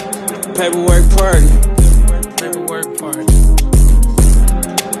Paperwork party. Paperwork party.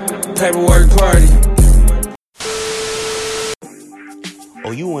 Paperwork party.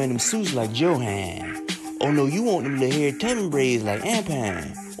 Oh, you wearing them suits like Johan. Oh no, you want them little hair tubbing braids like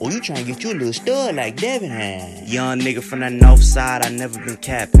Ampan. Oh, you trying to get you a little stud like Devin had. Young nigga from that north side, I never been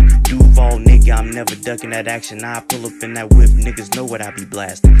capping. Duval nigga, I'm never ducking that action. I pull up in that whip, niggas know what I be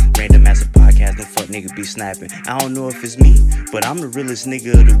blasting. Random ass podcast, no fuck niggas be snapping. I don't know if it's me, but I'm the realest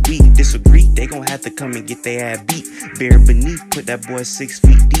nigga of the week. Disagree, they gon' have to come and get their ass beat. Bare beneath, put that boy 6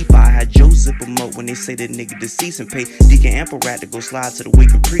 feet deep. I had Joe zip him up when they say that nigga deceased and pay Deacon Ample Rat to go slide to the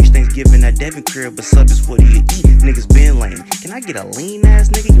wake and preach. Thanksgiving at Devin crib, but sub is what he eat. Niggas been lame. Can I get a lean ass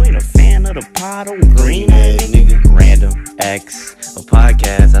nigga? You ain't a fan of the pod, oh green ass nigga. Random X, a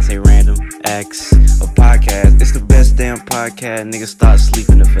podcast. I say Random X, a podcast. It's the best damn podcast. Niggas start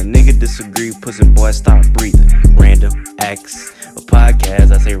sleeping. If a nigga disagree, pussy boy stop breathing. Random X, a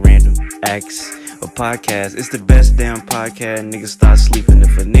podcast. I say Random X, a podcast. It's the best damn podcast. Niggas start sleeping.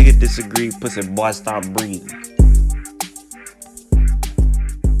 If a nigga disagree, pussy boy stop breathing.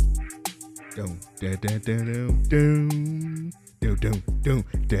 Dum da da da dum dum dum dum dum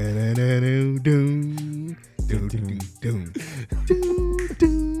da da da dum dum dum dum dum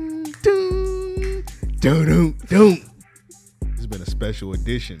dum dum dum. This has been a special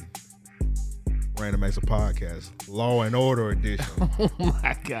edition. Random Acts of Podcast, Law and Order edition. Oh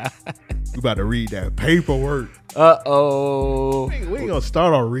my God. We about to read that paperwork. Uh-oh. We ain't gonna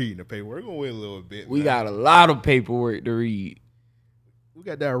start on reading the paperwork. We're gonna wait a little bit. We man. got a lot of paperwork to read. We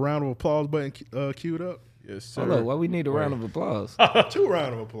got that round of applause button queued up. Yes, sir. Hold up, why we need a round of applause? 2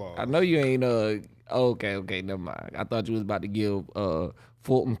 rounds of applause. I know you ain't okay, never mind. I thought you was about to give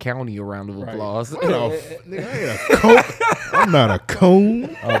Fulton County a round of applause. Nigga, I ain't a cone. I'm not a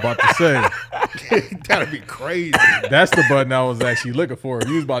cone. I was about to say, That'd be crazy. that's the button I was actually looking for.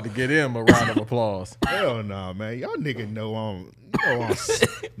 You was about to get him a round of applause. Hell nah, man. Y'all niggas know I'm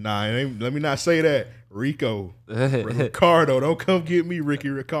nah, it ain't, let me not say that. Rico. Ricardo. Don't come get me, Ricky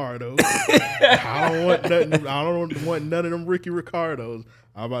Ricardo. I don't want none of them Ricky Ricardos.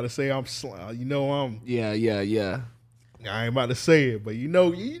 I'm about to say I'm Yeah. I ain't about to say it, but you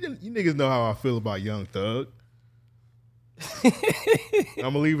niggas know how I feel about Young Thug. I'm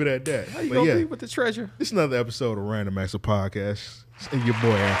gonna leave it at that. How you But gonna yeah, be with the treasure? this is another episode of Random Acts of Podcast. And your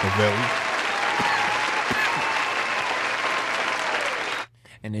boy Anthony.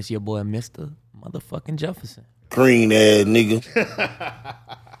 And it's your boy, Mr. Motherfucking Jefferson. Green ass nigga.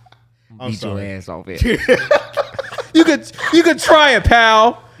 I'm Beat sorry. your ass off here. You could try it,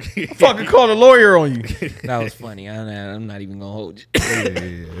 pal. Fucking call a lawyer on you. That was funny. I'm not even gonna hold you.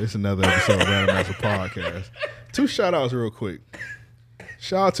 Yeah. It's another episode of Random Acts of Podcast. 2 shout outs real quick.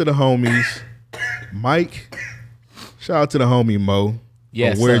 Shout out to the homies, Mike. Shout out to the homie Mo.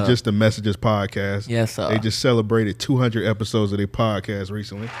 Yes, We're sir. Just the Messages podcast. Yes, sir. They just celebrated 200 episodes of their podcast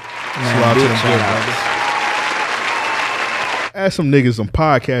recently. Man, Shout out to big them shout good out. brothers. As some niggas, some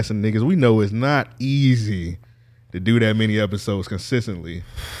podcasting niggas, we know it's not easy to do that many episodes consistently.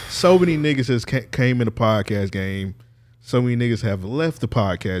 So many niggas has came in the podcast game. So many niggas have left the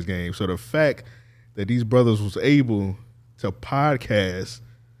podcast game. So the fact that these brothers was able to podcast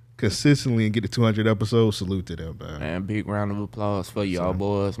consistently and get to 200 episodes, salute to them, man. Man, big round of applause for y'all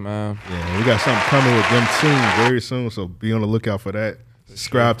boys, man. Yeah, we got something coming with them soon, very soon. So be on the lookout for that.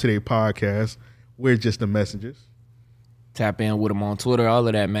 Subscribe to their podcast. We're Just the Messengers. Tap in with them on Twitter, all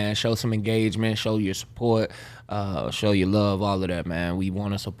of that, man. Show some engagement, show your support, show your love, all of that, man. We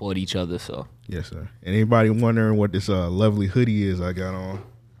want to support each other, so. Yes, sir. And anybody wondering what this lovely hoodie is I got on,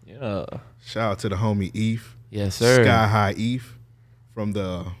 Yeah. shout out to the homie Eve. Yes, sir. Sky High Eve from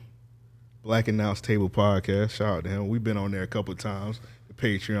the Black Announce Table podcast. Shout out to him. We've been on there a couple of times, the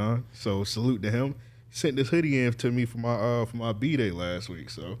Patreon. So salute to him. He sent this hoodie in to me for my B-Day last week.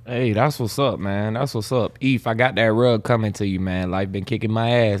 So Hey, that's what's up, man. That's what's up. Eve, I got that rug coming to you, man. Life been kicking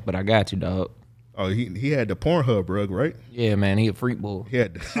my ass, but I got you, dog. oh, he had the Pornhub rug, right? Yeah, man, he a freak bull. He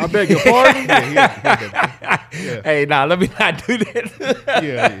had I beg your pardon? yeah. Hey, nah, let me not do that.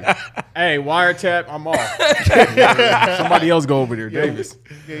 Yeah. Hey, wiretap, I'm off. Somebody else go over there, Davis.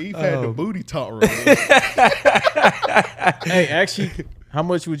 Yeah, he had the booty talk rug. Hey, actually, how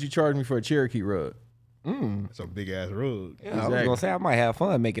much would you charge me for a Cherokee rug? That's a big ass rug. Yeah, I was gonna say I might have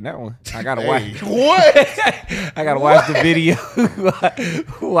fun making that one. I gotta watch. What? I gotta watch the video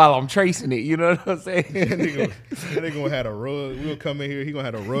while I'm tracing it. You know what I'm saying? That nigga gonna have a rug. We gonna come in here. He gonna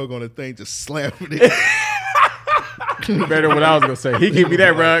have a rug on the thing, just slapping it. Better what I was gonna say. He give me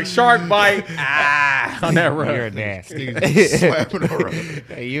that rug. Shark bite. on that rug. You're nasty. Niggas just slapping the rug.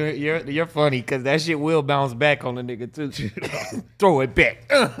 Hey, you're funny because that shit will bounce back on the nigga too. Throw it back.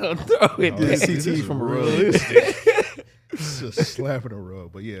 Throw it Get back. CT from a rug. Realistic. Just slapping the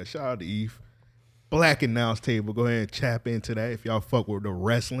rug. But yeah, shout out to Eve. Black Announce Table. Go ahead and chap into that if y'all fuck with the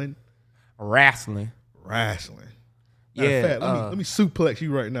wrestling. Wrestling. Matter Yeah, of fact, let me suplex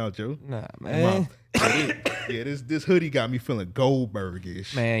you right now, Joe. Nah, man. Yeah, this hoodie got me feeling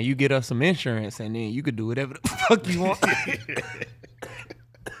Goldberg-ish. Man, you get us some insurance and then you could do whatever the fuck you want.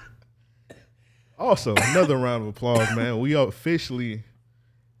 Also, another round of applause, man. We officially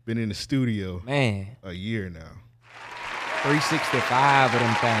been in the studio Man, a year now. 365 of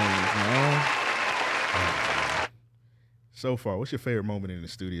them things, man. So far, what's your favorite moment in the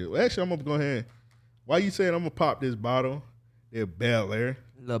studio? Well, actually, I'm gonna go ahead. While you saying I'm gonna pop this bottle, they're Bel Air.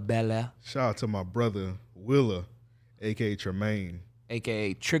 La Bella, Shout out to my brother Willa, aka Tremaine,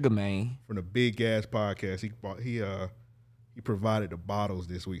 aka Trigger Man. from the Big Gas Podcast. He provided the bottles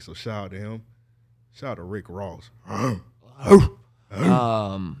this week, so shout out to him. Shout out to Rick Ross.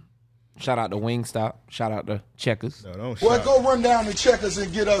 Shout out to Wingstop. Shout out to Checkers. No, don't Boy, shout. go run down the Checkers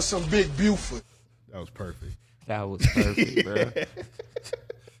and get us some Big Buford. That was perfect. That was perfect, bro.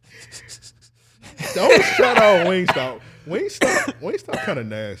 Don't shout out Wingstop. Wingstop kind of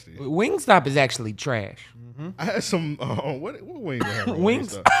nasty. Wingstop is actually trash. I had some what wings I have on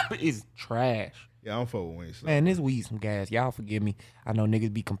Wingstop is trash. Yeah, I don't fuck with Wingstop. Man, this weed some gas. Y'all forgive me. I know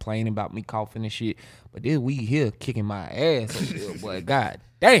niggas be complaining about me coughing and shit, but this weed here kicking my ass over here, boy. God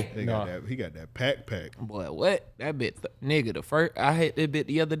damn. He got that pack. Boy, what? That bit, nigga, the first, I hit that bit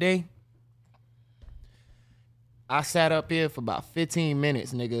the other day. I sat up here for about 15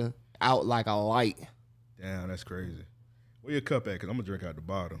 minutes, nigga, out like a light. Damn, that's crazy. Where your cup at? Cause I'm gonna drink out the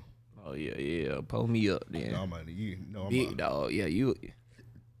bottom. Oh, yeah. Pull me up, then. No, I'm out you. No, I'm Big out. dog. Yeah, you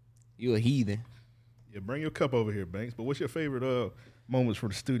a heathen. Yeah, bring your cup over here, Banks. But what's your favorite moments for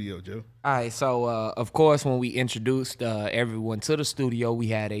the studio, Joe? All right, so of course, when we introduced everyone to the studio, we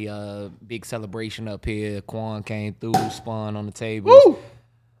had a big celebration up here. Quan came through, spun on the table. Woo!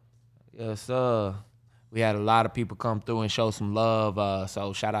 Yes, sir. We had a lot of people come through and show some love.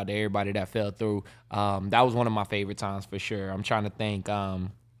 So shout out to everybody that fell through. That was one of my favorite times for sure. I'm trying to think.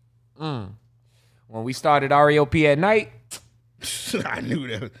 When we started REOP at night, I knew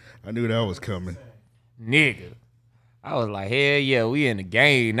that was coming. nigga, I was like, hell yeah, we in the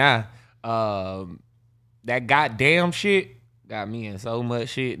game now. That goddamn shit got me in so much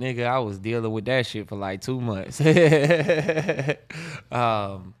shit, nigga. I was dealing with that shit for like 2 months.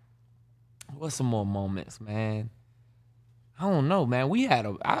 What's some more moments, man? I don't know, man.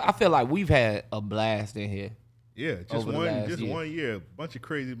 I feel like we've had a blast in here. Yeah, Over the last year. 1 year. A bunch of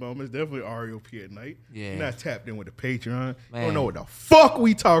crazy moments. Definitely REOP at night. Yeah. You're not tapped in with the Patreon. You Man. don't know what the fuck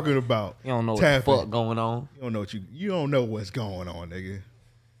we talking about. You don't know Tap what the in. fuck going on. You don't know you don't know what's going on, nigga.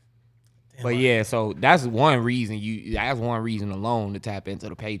 But yeah, so that's one reason alone to tap into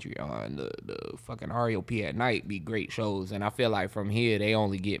the Patreon. The fucking REOP at night be great shows. And I feel like from here they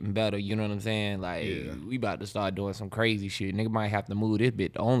only getting better, you know what I'm saying? Like we about to start doing some crazy shit. Nigga might have to move this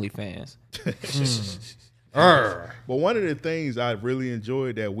bit to OnlyFans. But one of the things I really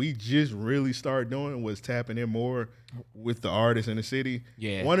enjoyed that we just really started doing was tapping in more with the artists in the city.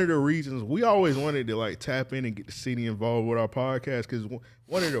 Yeah. One of the reasons we always wanted to like tap in and get the city involved with our podcast, because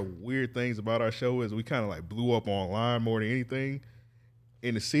one of the weird things about our show is we kind of like blew up online more than anything.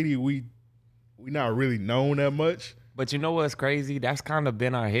 In the city, we not really known that much. But you know what's crazy? That's kind of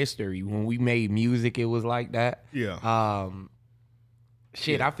been our history. When we made music, it was like that. Yeah. I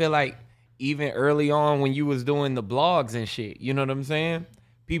feel like even early on when you was doing the blogs and shit, you know what I'm saying?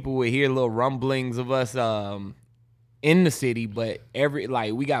 People would hear little rumblings of us in the city, but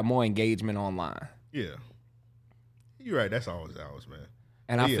we got more engagement online. Yeah. You're right. That's always ours, man.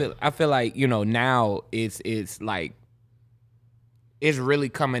 And Yeah. I feel like, you know, now it's like it's really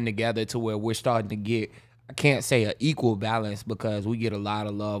coming together to where we're starting to get, I can't say an equal balance because we get a lot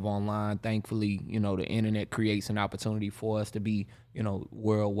of love online. Thankfully, you know, the internet creates an opportunity for us to be, you know,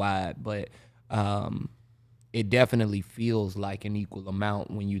 worldwide. But it definitely feels like an equal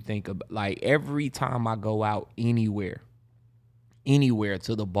amount when you think of, like, every time I go out anywhere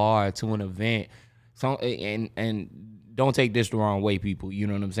to the bar, to an event, and don't take this the wrong way, people, you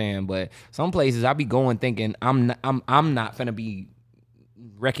know what I'm saying? But some places I be going thinking I'm not finna be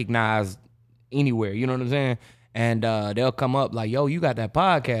recognized anywhere, you know what I'm saying? And they'll come up like, yo, you got that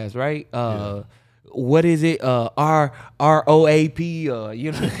podcast, right? What is it? ROAP?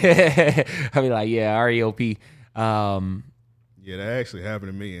 You know, I be like, yeah, REOP. Yeah, that actually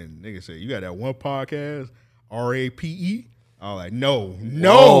happened to me. And nigga said, you got that one podcast, RAPE? I was like, no,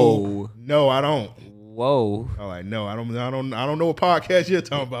 Whoa. I don't. Whoa. I'm like, no, I don't know what podcast you're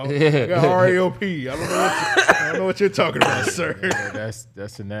talking about. I got RAOP. I don't know what you're talking about, sir.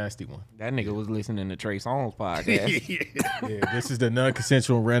 That's a nasty one. That nigga was listening to Trey Songz podcast. Yeah, this is the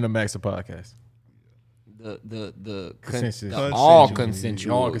non-consensual random acts of podcast. The Consensus. all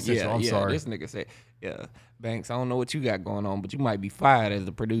consensual. All consensual. Yeah, I'm sorry. This nigga said, yeah, Banks, I don't know what you got going on, but you might be fired as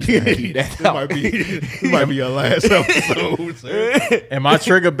the producer. Keep that This might be your last episode, sir. Am I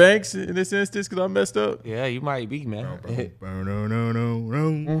Trigger Banks in this instance because I messed up? Yeah, you might be, man.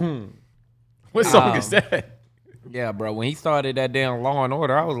 What song is that? Yeah, bro. When he started that damn Law and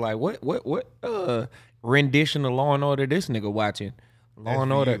Order, I was like, what rendition of Law and Order this nigga watching? Law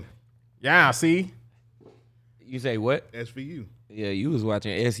and Order. Yeah, see? You say what? That's for you. Yeah, you was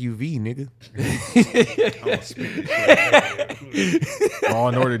watching SUV, nigga. Law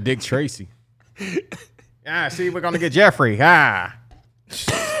and Order Dick Tracy. Yeah, see, we're going to get Jeffrey. Ah.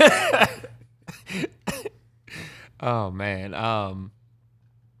 Oh, man. Damn,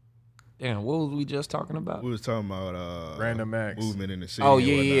 what was we just talking about? We was talking about Random acts. movement in the city. Oh, and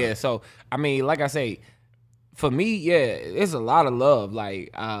whatnot. yeah. So, I mean, like I say, for me, yeah, it's a lot of love.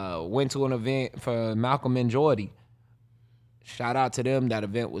 Like, went to an event for Malcolm and Jordy. Shout out to them. That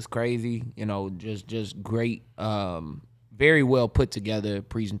event was crazy. You know, just great. Very well put together.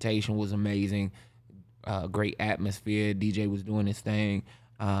 Presentation was amazing. Great atmosphere. DJ was doing his thing.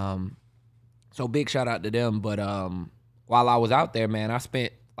 So big shout out to them. But while I was out there, man, I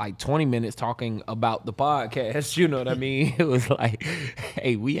spent like 20 minutes talking about the podcast. You know what I mean? It was like,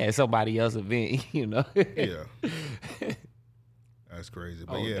 hey, we had somebody else event, you know? Yeah. That's crazy.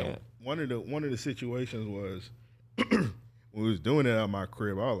 But yeah, man. one of the situations was when we was doing it at my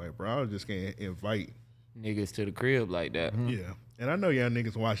crib, I was like, bro, I was just gonna invite Niggas to the crib like that. Yeah. And I know y'all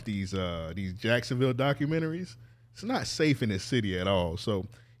niggas watch these Jacksonville documentaries. It's not safe in the city at all. So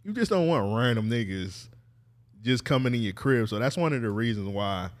you just don't want random niggas just coming in your crib. So that's one of the reasons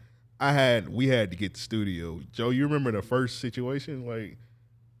why we had to get the studio. Joe, you remember the first situation? Like,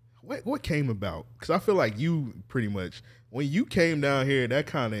 what came about? Because I feel like you pretty much, when you came down here, that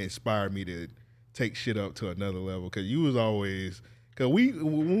kind of inspired me to take shit up to another level. Because you was always,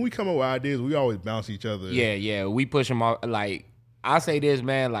 when we come up with ideas, we always bounce each other. Yeah. We push them off. Like, I say this,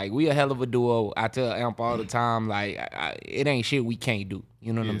 man, like, we a hell of a duo. I tell Amp all the time, like, it ain't shit we can't do.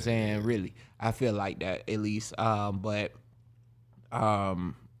 You know what I'm saying? Yeah. Really. I feel like that, at least. Yeah,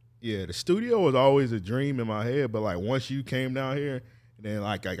 the studio was always a dream in my head, but like once you came down here, and then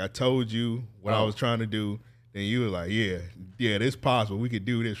like I told you what I was trying to do, then you were like, yeah, this possible. We could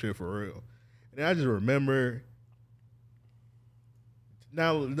do this shit for real. And I just remember.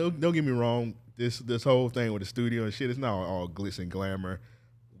 Now, don't get me wrong. This whole thing with the studio and shit, it's not all glitz and glamour.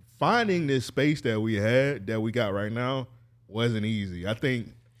 Finding this space that we got right now, wasn't easy. I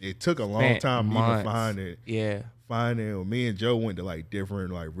think it took a long time to even find it. Yeah. Finding, me and Joe went to like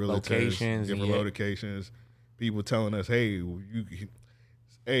different like realtors, different locations. People telling us, hey,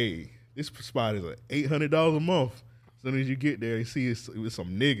 this spot is $800 a month. As soon as you get there, you see it's with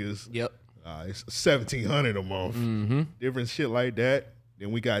some niggas. Yep. It's $1,700 a month. Mm-hmm. Different shit like that.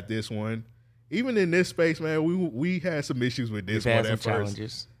 Then we got this one. Even in this space, man, we had some issues with this one at first.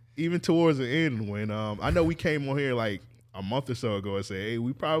 Challenges. Even towards the end, when I know we came on here like a month or so ago and said, hey,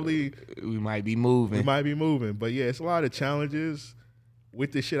 we might be moving. But yeah, it's a lot of challenges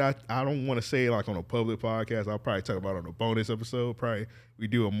with this shit. I don't want to say it like on a public podcast. I'll probably talk about it on a bonus episode. Probably we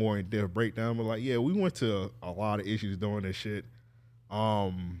do a more in-depth breakdown. But like, yeah, we went to a lot of issues doing this shit.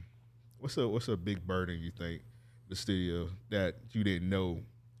 What's a big burden you think the studio that you didn't know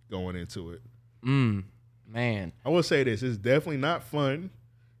going into it? Man, I will say this: it's definitely not fun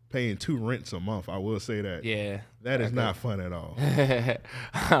paying 2 rents a month. I will say that. Yeah, that is not fun at all. I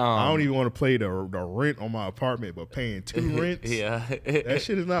don't even want to pay the rent on my apartment, but paying 2 rents, that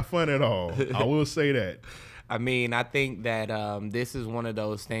shit is not fun at all. I will say that. I mean, I think that this is one of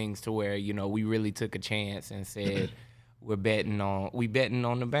those things to where, you know, we really took a chance and said we betting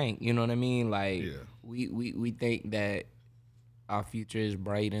on the bank. You know what I mean? Like we think that our future is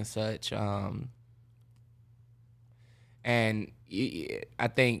bright and such. And I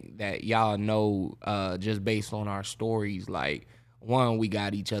think that y'all know, just based on our stories, like, one, we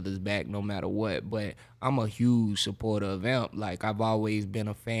got each other's back no matter what. But I'm a huge supporter of Amp. Like, I've always been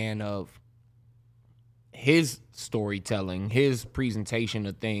a fan of his storytelling, his presentation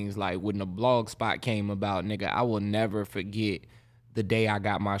of things. Like, when the blog spot came about, nigga, I will never forget the day I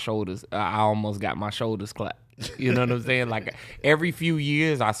almost got my shoulders clapped. You know what I'm saying? Like, every few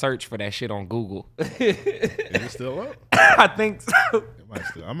years, I search for that shit on Google. Is it still up? I think so.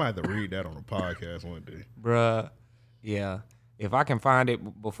 I might have to read that on a podcast one day. Bruh. Yeah. If I can find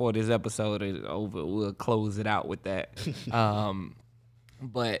it before this episode is over, we'll close it out with that.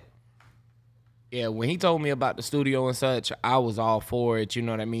 But yeah, when he told me about the studio and such, I was all for it. You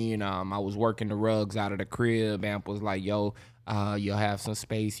know what I mean? I was working the rugs out of the crib. Amp was like, yo, you'll have some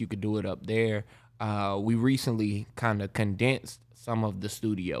space. You could do it up there. We recently kind of condensed some of the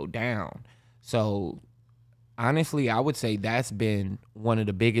studio down. So honestly, I would say that's been one of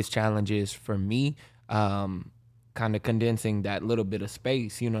the biggest challenges for me, kind of condensing that little bit of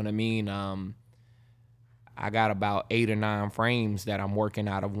space. You know what I mean? I got about 8 or 9 frames that I'm working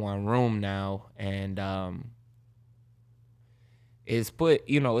out of one room now, and it's put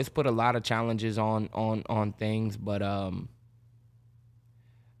a lot of challenges on things, but I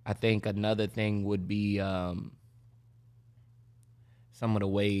think another thing would be some of the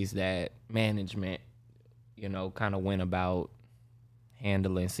ways that management, kind of went about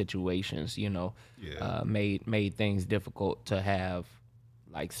handling situations, made things difficult to have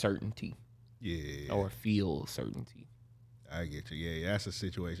like certainty. Yeah. Or feel certainty. I get you. Yeah, that's a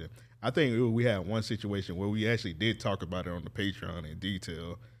situation. I think we had one situation where we actually did talk about it on the Patreon in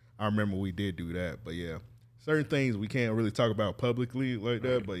detail. I remember we did do that. But yeah, certain things we can't really talk about publicly like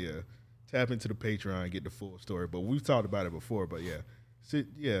that. But yeah, tap into the Patreon and get the full story. But we've talked about it before. But yeah.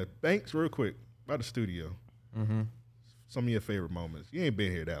 Banks, real quick, about the studio. Mm-hmm. Some of your favorite moments. You ain't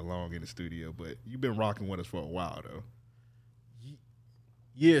been here that long in the studio, but you've been rocking with us for a while, though.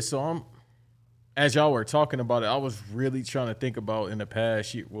 Yeah, so as y'all were talking about it, I was really trying to think about in the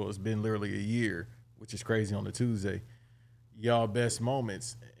past year, well, it's been literally a year, which is crazy on the Tuesday, y'all best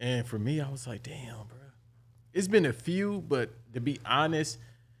moments. And for me, I was like, damn, bro. It's been a few, but to be honest,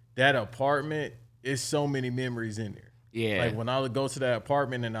 that apartment is so many memories in there. Yeah. Like when I go to that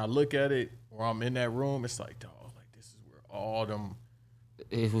apartment and I look at it, or I'm in that room, it's like, dog, like this is where all them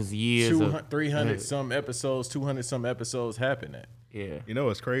it was years 300 some episodes, 200 some episodes happen at. Yeah. You know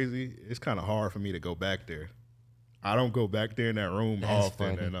what's crazy? It's kind of hard for me to go back there. I don't go back there in that room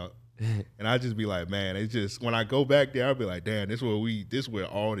often, and I just be like, man, it's just when I go back there, I'll be like, damn, this where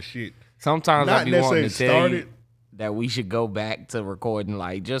all the shit. Sometimes I be wanting to tell started. you that we should go back to recording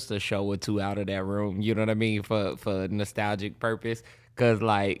like just a show or two out of that room. You know what I mean? For nostalgic purpose. Cause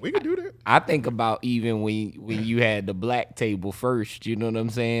like We can do that. I think about even when you had the black table first. You know what I'm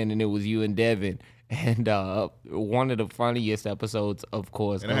saying? And it was you and Devin. And one of the funniest episodes, of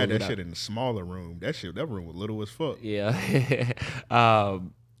course. And I had that shit in the smaller room. That room was little as fuck. Yeah.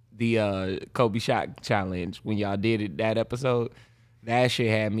 The Kobe shot challenge, when y'all did it, that episode, that shit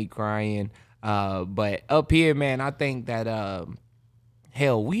had me crying. But up here, man, I think that,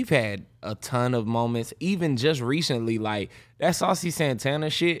 hell, we've had a ton of moments, even just recently, like that Saucy Santana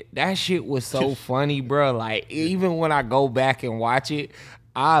shit, that shit was so funny, bro. Like, even when I go back and watch it,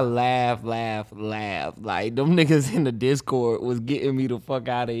 I laugh. Like, them niggas in the Discord was getting me the fuck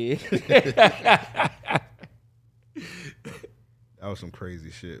out of here. That was some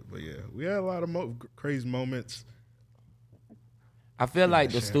crazy shit. But yeah, we had a lot of crazy moments. I feel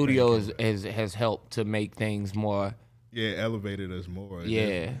like the studio has helped to make things more. Yeah, elevated us more. And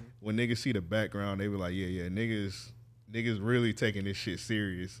Yeah. when niggas see the background, they were like, yeah, niggas really taking this shit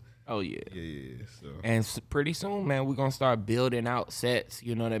serious. Oh, yeah. Yeah. So And pretty soon, man, we're gonna start building out sets.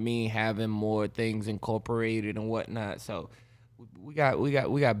 You know what I mean? Having more things incorporated and whatnot. So we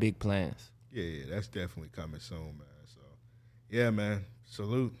got big plans. yeah, that's definitely coming soon, man. So yeah, man.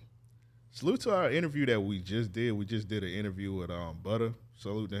 Salute to our interview that we just did. We just did an interview with Butter.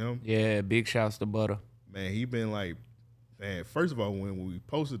 Salute to him. Yeah, big shouts to Butter. Man, he been like, man. First of all, when we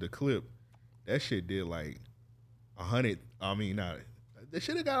posted the clip, that shit did like 100. I mean, not. That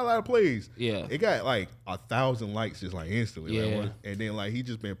shit got a lot of plays. Yeah. It got like 1,000 likes just like instantly. Yeah. Like, and then like he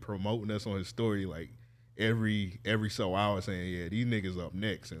just been promoting us on his story like every so hour saying, yeah, these niggas up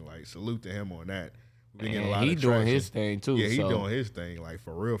next, and like salute to him on that. We been getting a lot He of doing traction. his thing too. Yeah, he so. doing his thing like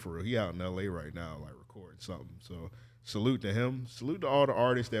for real. He out in LA right now like recording something. So salute to him. Salute to all the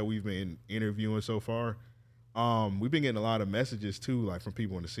artists that we've been interviewing so far. We've been getting a lot of messages too, like from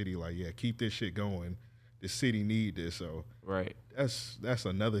people in the city, like, yeah, keep this shit going. The city need this. So Right. that's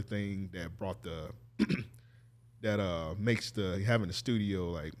another thing that brought the that makes the having the studio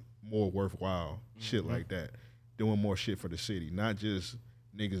like more worthwhile. Shit like that. Doing more shit for the city. Not just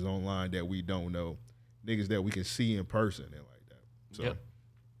niggas online that we don't know. Niggas that we can see in person and like that. So Yep.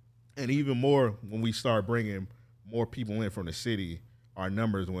 and even more when we start bringing more people in from the city, our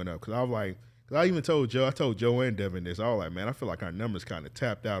numbers went up. Cause I even told Joe and Devin this. I was like, man, I feel like our numbers kind of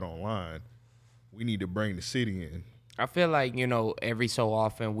tapped out online. We need to bring the city in. I feel like, every so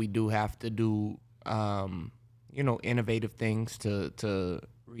often we do have to do, innovative things to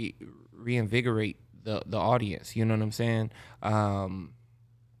reinvigorate the audience. You know what I'm saying?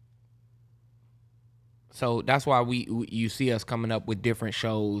 So that's why you see us coming up with different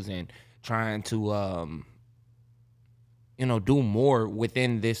shows and trying to do more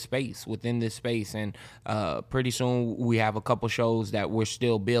within this space. And pretty soon we have a couple shows that we're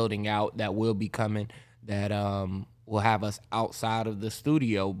still building out that will be coming that will have us outside of the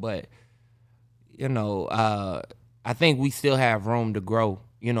studio. But, I think we still have room to grow,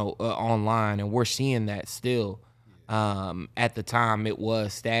 online, and we're seeing that still. At the time, it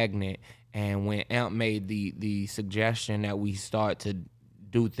was stagnant. And when Amp made the suggestion that we start to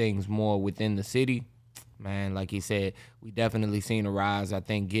do things more within the city, man, like he said, we definitely seen a rise. I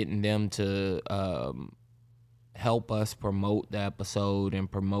think getting them to help us promote the episode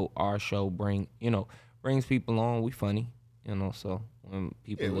and promote our show brings people on. We funny, so when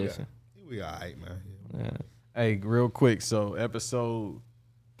people listen. We all right, man. Yeah. Hey, real quick. So episode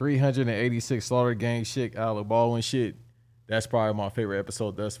 386, Slaughter Gang shit, Alec Baldwin shit. That's probably my favorite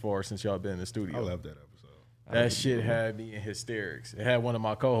episode thus far since y'all been in the studio. I love that episode. That shit had me in hysterics. It had one of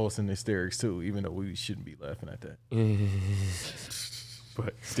my co-hosts in hysterics too, even though we shouldn't be laughing at that.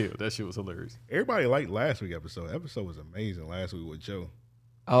 But still, that shit was hilarious. Everybody liked last week's episode. The episode was amazing last week with Joe.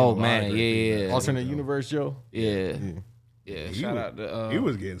 Oh man, yeah. Alternate Universe Joe. Yeah. Shout out to he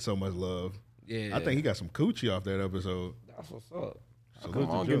was getting so much love. Yeah, I think he got some coochie off that episode. That's what's up. Come on,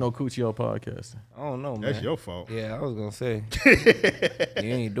 I don't get no coochie on podcasting. I don't know, man. That's your fault. Yeah, I was gonna say you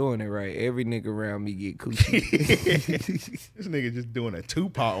ain't doing it right. Every nigga around me get coochie. This nigga just doing a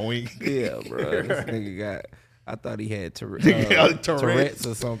 2-pot wink. Yeah, bro. This nigga got. I thought he had Tourette's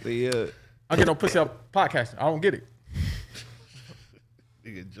or something. Yeah. I get no pussy on podcasting. I don't get it.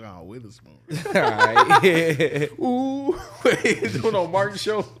 Nigga John Witherspoon. All right. Yeah. Ooh, wait, doing on Martin's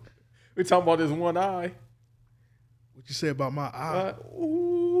show. We talking about this one eye. What you say about my eye?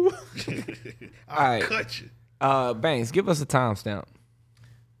 Ooh. I'll cut you. Banks, give us a timestamp.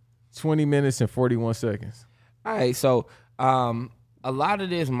 20 minutes and 41 seconds. All right, so a lot of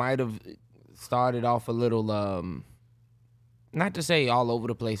this might have started off a little, not to say all over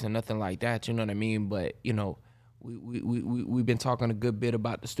the place and nothing like that, you know what I mean? But, we've been talking a good bit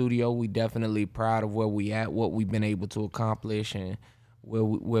about the studio. We definitely proud of where we at, what we've been able to accomplish, and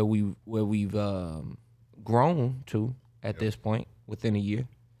where we've grown to at this point within a year.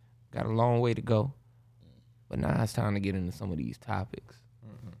 Got a long way to go, but now it's time to get into some of these topics.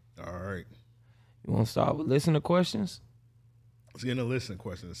 All right. You want to start with listener questions? Let's get into listening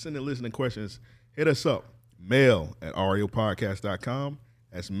questions. Send in listening questions. Hit us up. mail@ariopodcast.com.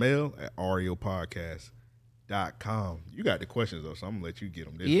 That's mail@ariopodcast.com. You got the questions, though, so I'm going to let you get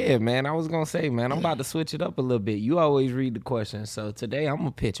them. Yeah, man. I was going to say, man, I'm about to switch it up a little bit. You always read the questions, so today I'm going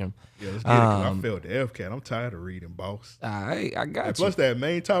to pitch them. Yeah, let's get it, 'cause I failed the FCAT. I'm tired of reading, boss. All right, I got and you. Plus, that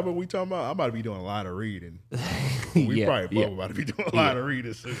main topic we talking about, I'm about to be doing a lot of reading. We probably both about to be doing a lot of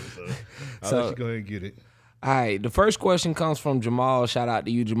reading soon, so I'll let you go ahead and get it. All right, the first question comes from Jamal. Shout out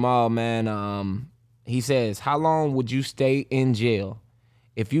to you, Jamal, man. He says, how long would you stay in jail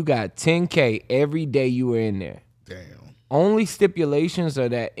if you got $10K every day you were in there? Damn. Only stipulations are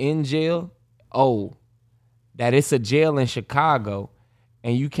that in jail, that it's a jail in Chicago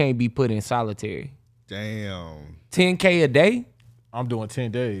and you can't be put in solitary. Damn. $10K a day? I'm doing 10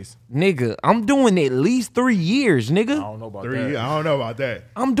 days. Nigga, I'm doing at least 3 years, nigga. I don't know about that. I don't know about that.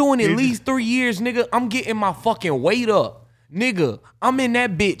 I'm doing at least 3 years, nigga. I'm getting my fucking weight up. Nigga, I'm in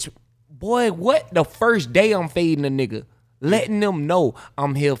that bitch. Boy, what? The first day I'm fading a nigga. Letting them know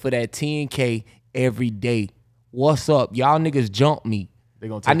I'm here for that 10K every day. What's up? Y'all niggas jump me. They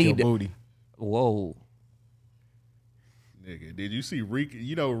gonna take your booty. Whoa. Nigga, did you see Rico?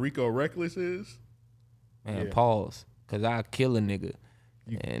 You know what Rico Reckless is? Man, pause. Because I kill a nigga.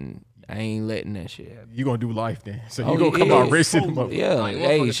 And I ain't letting that shit happen. You gonna do life then. So you gonna come out rich in the motherfucker. Yeah, like,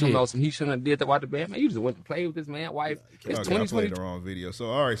 hey, shit. He shouldn't have did that. Why the bad man? You just went to play with this man wife. It's Okay, I played 2020. the wrong video. So,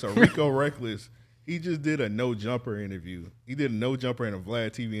 all right. So, Rico Reckless, he just did a no jumper interview. He did a no jumper in a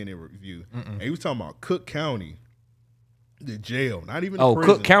Vlad TV interview. And he was talking about Cook County, the jail, not even the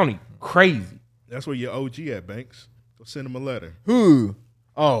prison. Cook County. Crazy. That's where your OG at, Banks. Go send him a letter. Who?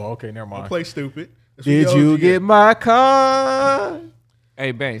 Oh, okay, never mind. Don't play stupid. That's where Did your you OG get at. my car?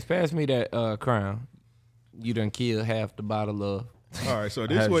 Hey, Banks, pass me that crown. You done killed half the bottle of. All right, so I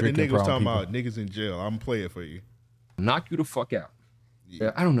this is had what the drinking nigga was problem talking about. Niggas in jail. I'm going to play it for you. Knock you the fuck out.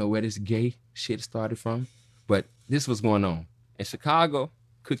 Yeah, I don't know where this gay shit started from, but this was going on. In Chicago,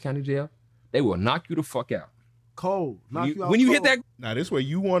 Cook County Jail, they will knock you the fuck out. Cold. Knock you out When you cold. hit that Now, this where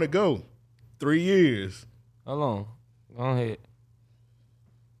you want to go. 3 years. Hold on. Go ahead.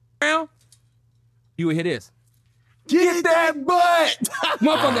 ground, you will hear this. Get that butt!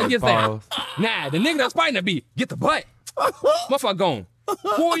 Motherfucker, get that. Pause. Nah, the nigga that's fighting that beat, get the butt. Motherfucker gone.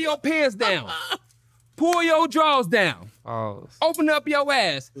 Pull your pants down. Pull your drawers down. Oh, Open up your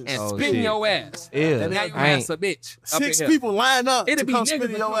ass and spit in shit. your ass. yeah. Now your I ass a ain't, bitch. Up in 6 here. people line up It'll to be come niggas spit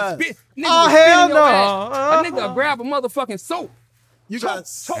in that your come ass. spit. Niggas Oh, will spit hell in your no. ass. A nigga grab a motherfucking soap. You got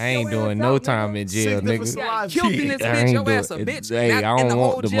I ain't doing no time in jail, Six different nigga. saliva. Killed in this I bitch, ain't your do ass a it. bitch. Hey, and I don't the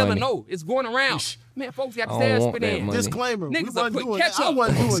want whole the jail money. know it's going around. Man, folks got I to don't say want spit that in. money. Disclaimer. We Niggas will wasn't put doing that. ketchup, I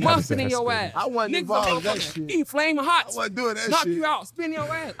wasn't doing mustard that. in your ass. I wasn't Niggas involved will in that fucking shit. eat flaming hot. I wasn't doing that Knock shit. you out, spin in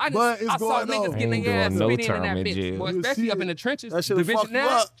your ass. But it's I saw going niggas on. getting Ain't their ass doing no spit in time that in bitch. jail. Boy, You'll especially see up it. in the trenches. That shit'll fuck Division you 9,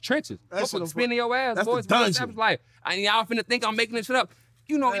 up. trenches. That Motherfucker shit'll spin in your ass. that's Boys, the boys, dungeon. that was like, and y'all finna think I'm making this shit up.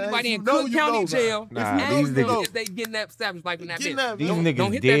 You know Man, anybody if in you know, Cook you County know, jail? Nah, If these you know, niggas- if they getting that established like in that Getting bitch. that, These Don't- niggas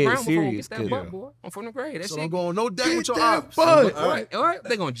Don't hit dead that ground before you serious. get that butt, boy. I'm from the grade. That So shit. don't go on no date with your ops. butt. All right.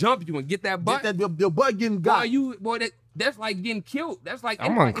 They gonna jump you and get that butt. Get that your butt getting Boy, got. that's like getting killed. That's like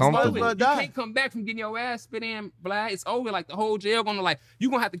I'm it's uncomfortable. over. You can't come back from getting your ass spit in, black. It's over. Like the whole jail gonna like you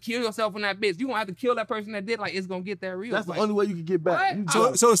gonna have to kill yourself on that bitch. You gonna have to kill that person that did. Like it's gonna get that real. That's the like, only way you can get back.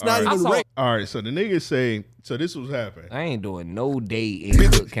 What? You So it's not I even saw- rape. All right, so the niggas say, so this was happening. I ain't doing no day in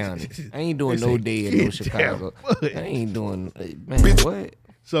Cook County. I ain't doing no day in no Chicago. I ain't doing, man, what?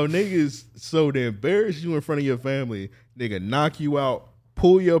 So niggas, so they embarrass you in front of your family, nigga knock you out,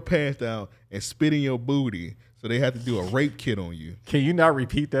 pull your pants down, and spit in your booty. So they have to do a rape kit on you. Can you not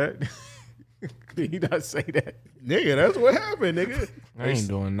repeat that? Can you not say that? Nigga, that's what happened, nigga. I ain't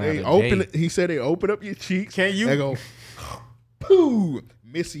doing that They a open day. it, he said they open up your cheeks. Can you- They go, poo,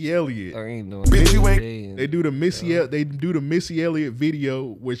 Missy Elliott. I ain't doing Bitch, you no ain't- day in- They do the Missy Elliott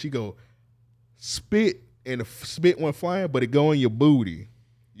video where she go spit and the spit went flying, but it go in your booty.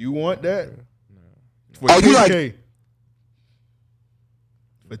 You want that? For Oh, you 10K.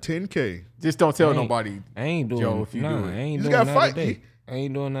 For 10K. Just don't tell I ain't- nobody. I ain't doing, Joe, if you nah, do it. I ain't You just doing gotta that fight. today. I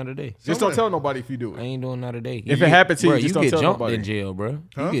ain't doing that today. Just don't tell nobody if you do I it. ain't doing that today. If it happened to you, just don't get tell jumped nobody. in jail, bro.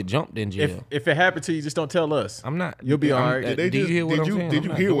 Huh? You get jumped in jail. If it happened to you, just don't tell us. I'm not. You'll be I'm- all right. Did they do you just, hear what did I'm you saying? did I'm you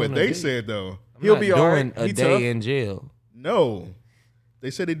not hear doing what a they day. said though? I'm He'll not be all doing right. a He day tough. in jail. No.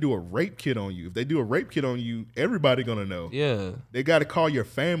 They said they do a rape kit on you. If they do a rape kit on you, everybody gonna know. Yeah. They got to call your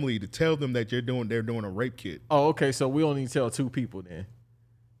family to tell them that they're doing a rape kit. Oh, okay. So we only tell 2 people then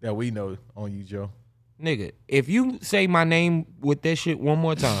that we know on you, Joe. Nigga, if you say my name with that shit one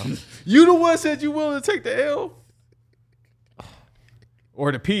more time, You the one said you willing to take the L?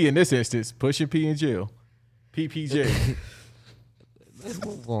 Or the P in this instance, pushing P in jail. PPJ. let's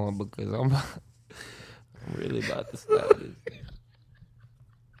move on because I'm really about to stop this.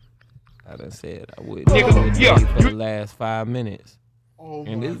 I done said I would. Nigga, for the last 5 minutes.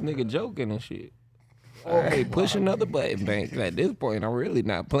 And this nigga joking and shit. All right, push another button, Banks. At this point, I'm really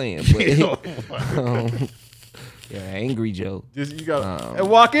not playing. But yeah, angry Joe. Just you gotta and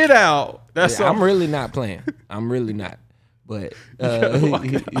walk it out. That's Yeah, all. I'm really not playing. I'm really not. But But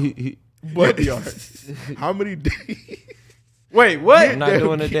how many days? Wait, what? I'm not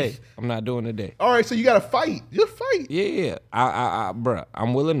doing a day. I'm not doing a day. All right, so you got to fight. Just fight. Yeah. Bruh,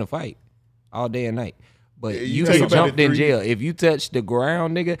 I'm willing to fight all day and night. But Yeah, you take get about jumped in 3 jail. If you touch the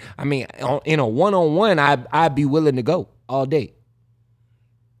ground, nigga, I mean, in a one-on-one, I'd be willing to go all day.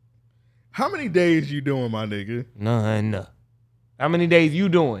 How many days you doing, my nigga? None. How many days you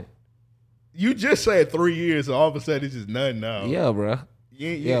doing? You just said 3 years, so all of a sudden it's just nothing now. Yeah, bruh.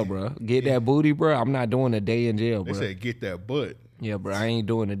 Yeah, bruh. Get that booty, bruh. I'm not doing a day in jail, They bruh. said get that butt. Yeah, bruh. I ain't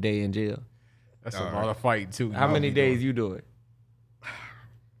doing a day in jail. That's a lot of fighting too. How many days you doing?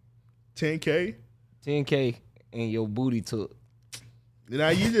 10K. 10K and your booty took. Now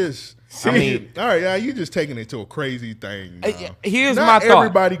you just, I mean- all right, now you just taking it to a crazy thing. Now. Here's Not my thought.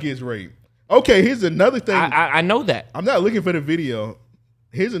 everybody gets raped. Okay, here's another thing. I know that. I'm not looking for the video.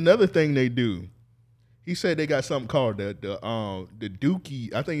 Here's another thing they do. He said they got something called the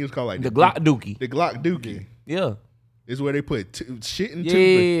Dookie. I think it's called like The Glock Dookie. The Glock Dookie. Yeah. Is where they put shit in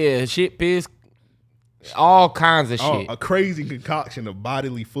Yeah, shit, piss, all kinds of shit. a crazy concoction of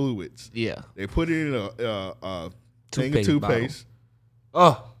bodily fluids. Yeah. They put it in a thing of Toothpaste toothpaste.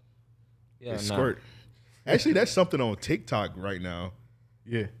 Oh. Yeah, It nah. squirt. Actually, that's something on TikTok right now.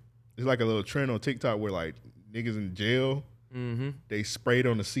 Yeah. It's like a little trend on TikTok where like niggas in jail, they sprayed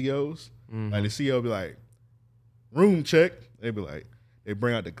on the COs. Like the CO be like, room check. They be like, they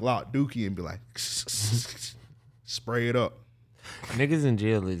bring out the Glock Dookie and be like, spray it up. Niggas in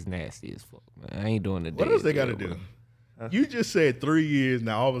jail is nasty as fuck, man. I ain't doing the day. What else they in got to jail, do? bro. You just said 3 years.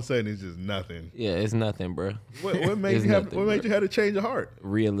 Now all of a sudden it's just nothing. Yeah, it's nothing, bro. What made It's you have? nothing, What made bro. you have to change your heart?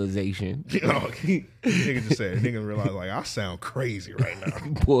 Realization. You know, nigga just said. Nigga realized like I sound crazy right now.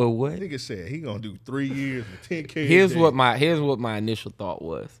 Boy, what? Nigga said he gonna do 3 years with 10K. Here's what my initial thought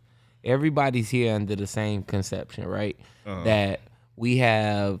was. everybody's here under the same conception, right? That we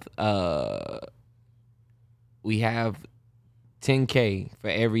have 10K for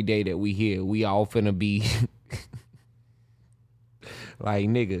every day that we here. We all finna be like,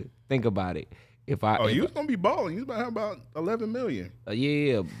 nigga, think about it. You was gonna be balling. You was about to have about 11 million.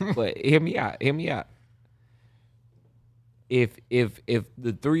 Yeah, but hear me out. If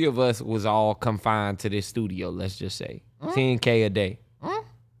the three of us was all confined to this studio, let's just say 10K a day.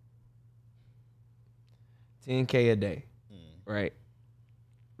 10K a day. Right?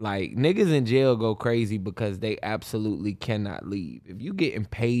 Like, niggas in jail go crazy because they absolutely cannot leave. If you getting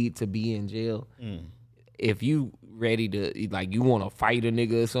paid to be in jail, if you ready to, like, you want to fight a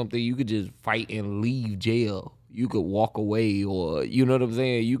nigga or something, you could just fight and leave jail. You could walk away, or, you know what I'm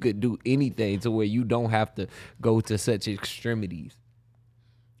saying? You could do anything to where you don't have to go to such extremities.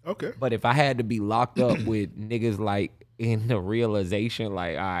 Okay. But if I had to be locked up with niggas, like, in the realization,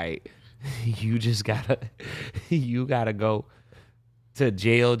 like, all right, you gotta go to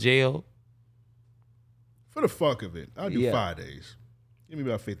jail. For the fuck of it, I'll do 5 days. Give me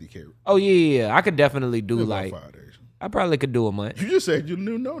about 50K. Oh, yeah. I could definitely do, like, 5 days. I probably could do a month. You just said you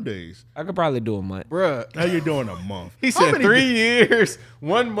knew no days. I could probably do a month. Bruh. How you doing a month? He said 3 years,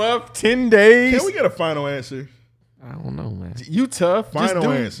 1 month, 10 days. Can we get a final answer? I don't know, man. You tough.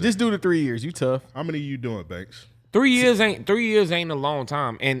 Final answer. Just do the 3 years. You tough. How many you doing, Banks? 3 years ain't a long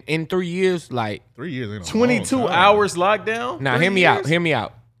time. And in 3 years, like, 3 years ain't a 22 long time. hours lockdown. now hear me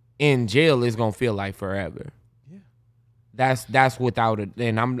out. In jail, it's gonna feel like forever. Yeah. That's without it.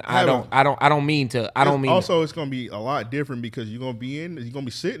 And I don't mean to. Also, it's gonna be a lot different because you're gonna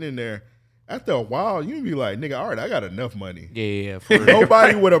be sitting in there. After a while, you be like, nigga, all right, I got enough money. Yeah, for real.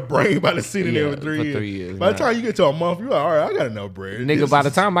 Nobody with a brain about to sit in there for for 3 years. 3 years, By the nah. time you get to a month, you're like, all right, I got enough bread. Nigga, This by the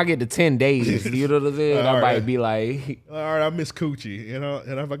is- time I get to 10 days, you know what I'm saying? All I right. might be like, all right, I miss coochie, you know,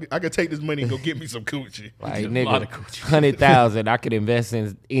 and if I could take this money and go get me some coochie. like, lot nigga, of coochie. 100,000, I could invest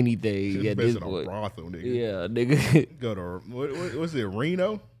in anything Just at this invest in a point. brothel, nigga. Yeah, nigga. Go to what's it,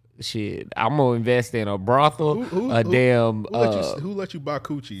 Reno? Shit, I'm gonna invest in a brothel, Who who let you buy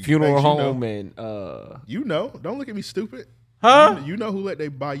coochie? funeral Banks, home, and You know, don't look at me stupid. Huh? You know who let they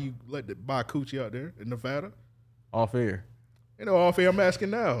buy coochie out there in Nevada? Off air. You know, off air. I'm asking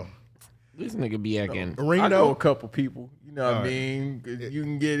now. this nigga be acting. I know a Reno. couple people. You know what I mean? You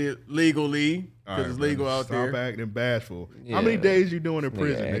can get it legally All because right, it's legal brother, out stop there. acting bashful. Yeah. How many days you doing in Nigga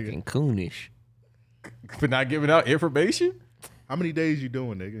prison, nigga? acting coonish. For not giving out information? How many days you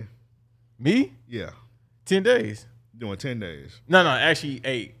doing, nigga? Me? Yeah, 10 days. doing 10 days. No, actually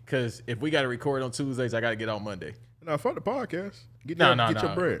 8. Because if we got to record on Tuesdays, I got to get out Monday. No, fuck the podcast. Get No.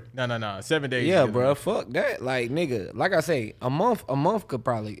 your bread. No. 7 days. Yeah, is bro. good. Fuck that. Like, nigga, like I say, a month could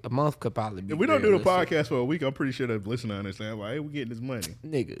probably be. If we don't do the realistic. podcast for a week, I'm pretty sure the listener understand. Like, hey, we getting this money.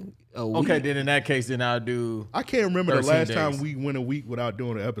 Nigga. Okay, then in that case, then I'll do. I can't remember the 13 last time days. we went a week without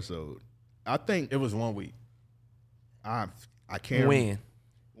doing an episode. I think It was 1 week. I can't. When?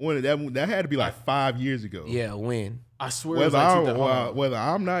 When that had to be like 5 years ago. Yeah, when? I swear it was like Whether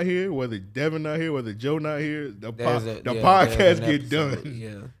I'm not here, whether Devin not here, whether Joe not here, the There's podcast there's an get episode, done.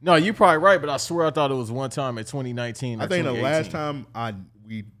 Yeah. No, you're probably right, but I swear I thought it was one time in 2019. Or I think the 2018. last time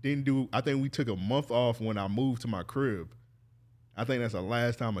we didn't do. I think we took a month off when I moved to my crib. I think that's the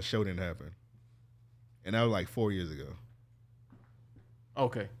last time a show didn't happen, and that was like 4 years ago.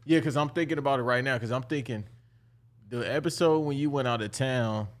 Okay. Yeah, because I'm thinking about it right now. Because I'm thinking the episode when you went out of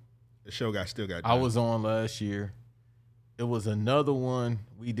town, The show still got done. I was on last year. It was another one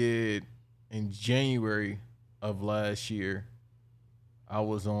we did in January of last year. I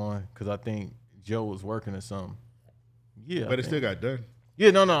was on because I think Joe was working or something. Yeah. but it still got done.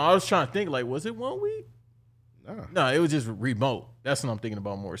 Yeah, no. I was trying to think, like, was it 1 week? Nah. No, it was just remote. That's what I'm thinking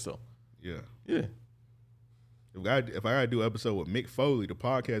about more so. Yeah. Yeah. If I gotta do an episode with Mick Foley, the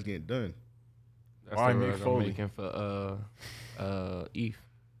podcast getting done. That's Why the Mick rug I'm Foley? making for Eve.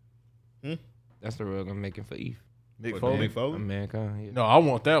 Hmm? That's the rug I'm making for Eve. Mick What, Foley? Mick Foley? Mankind. Yeah. No, I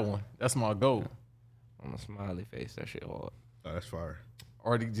want that one. That's my goal. On a smiley face. That shit hard. Oh, that's fire.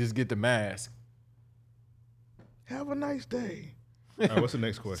 Or to just get the mask. Have a nice day. All right, what's the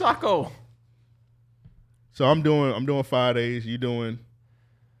next question? Taco. So I'm doing 5 days. You doing?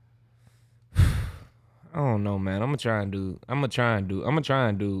 I don't know, man. I'm gonna try and do a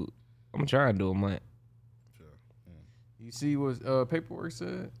month. You see what paperwork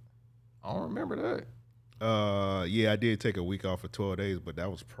said? I don't remember that. Yeah, I did take a week off for 12 days, but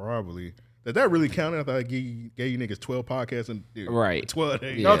that was probably that really counted. I thought I gave you niggas 12 podcasts in Right. 12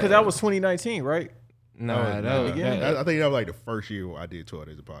 days. Yeah. No, because that was 2019, right? Nah, that was I think that was like the first year I did 12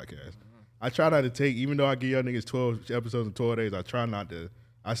 days of podcast. I try not to take, even though I give y'all niggas 12 episodes in 12 days, I try not to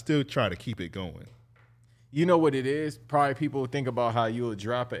I still try to keep it going. You know what it is? Probably people think about how you'll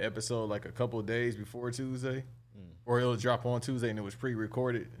drop an episode like a couple of days before Tuesday, or it'll drop on Tuesday and it was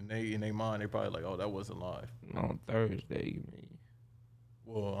pre-recorded, and they in their mind they probably like, oh, that wasn't live. On Thursday, you mean?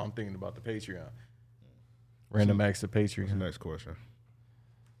 Well, I'm thinking about the Patreon. Random acts of What's the Patreon. next question?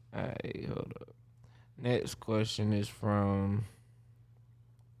 All right, hold up. Next question is from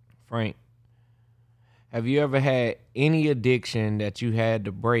Frank. Have you ever had any addiction that you had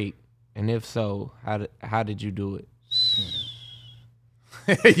to break? And if so, how did you do it?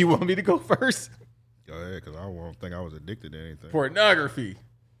 You want me to go first? Go ahead, because I don't think I was addicted to anything. Pornography.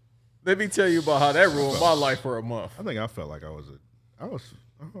 Let me tell you about how that ruined my life for a month. I think I felt like I don't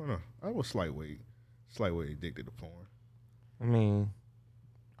know. I was slightly addicted to porn. I mean,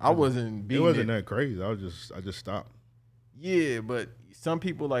 I wasn't beating It wasn't that crazy. I just stopped. Yeah, but some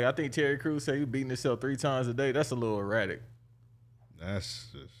people, like, I think Terry Crews say he beating himself 3 times a day. That's a little erratic. That's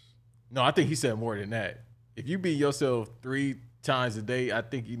just. No, I think he said more than that. If you beat yourself 3 times a day, I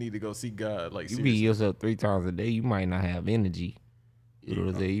think you need to go see God. Like, you seriously. beat yourself 3 times a day, you might not have energy. You know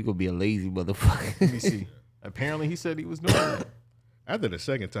what I'm saying? You gonna be a lazy motherfucker. Let me see. Apparently, he said he was doing that. After the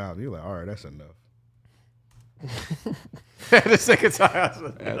second time, you're like, all right, that's enough. The second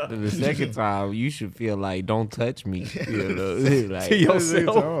time. After the second time, you should feel like, don't touch me. You know? Like, To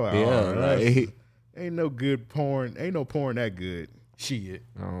yourself. Yeah, like, ain't no good porn. Ain't no porn that good. Shit.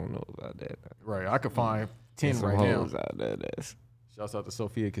 I don't know about that. Right. I could find 10 Some right now. hoes out there. That's Shouts out to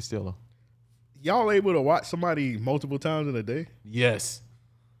Sophia Castillo. Y'all able to watch somebody multiple times in a day? Yes.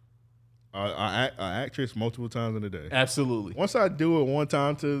 An actress multiple times in a day. Absolutely. Once I do it one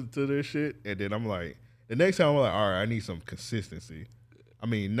time to this shit, and then I'm like, the next time I'm like, all right, I need some consistency. I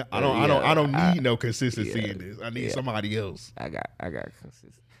mean, I don't need no consistency in this. I need somebody else. I got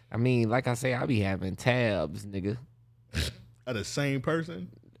consistent. I mean, like I say, I be having tabs, nigga. Of the same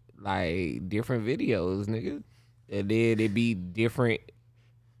person? Like different videos, nigga. And then it be different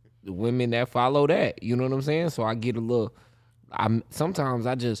women that follow that. You know what I'm saying? So I get a little. Sometimes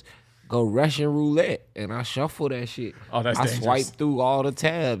I just go Russian roulette and I shuffle that shit. Oh, that's I dangerous. swipe through all the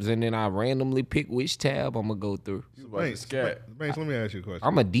tabs and then I randomly pick which tab I'm gonna go through. Banks, let me ask you a question.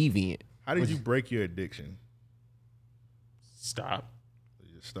 I'm a deviant. How did you break your addiction? Stop.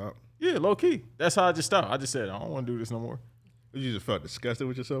 You just stop? Yeah, low key. That's how I just stopped. I just said, I don't want to do this no more. You just felt disgusted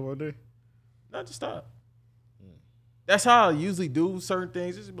with yourself one day? No, just stop. That's how I usually do certain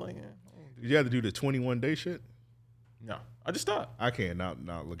things. Just be like, yeah, Did you have to do the 21-day shit? no, I just stopped. I can't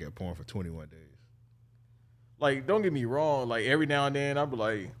not look at porn for 21 days. Like, don't get me wrong. Like, every now and then, I'll be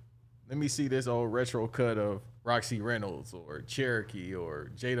like, let me see this old retro cut of Roxy Reynolds or Cherokee or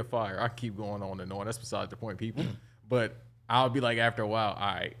Jada Fire. I keep going on and on. That's beside the point, people. But I'll be like, after a while,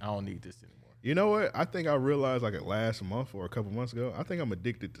 all right, I don't need this anymore. You know what? I think I realized like last month or a couple months ago, I think I'm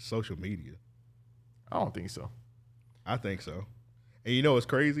addicted to social media. I don't think so. I think so. And you know what's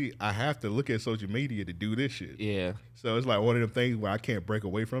crazy? I have to look at social media to do this shit. Yeah. So it's like one of them things where I can't break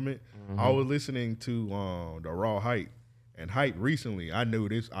away from it. I was listening to the Raw Hype, and Hype recently, I know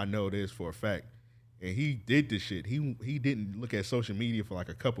this for a fact, and he did this shit. He didn't look at social media for like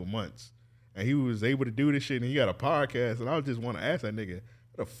a couple months, and he was able to do this shit, and he got a podcast, and I just want to ask that nigga,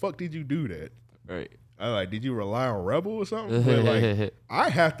 how the fuck did you do that? Right. I like, did you rely on Rebel or something? But like, I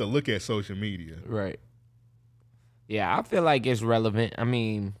have to look at social media. Right. Yeah, I feel like it's relevant. I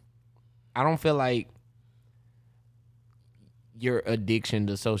mean, I don't feel like your addiction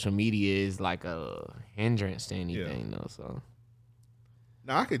to social media is like a hindrance to anything, though. So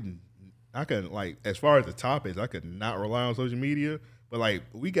Now I could like, as far as the topics, I could not rely on social media. But like,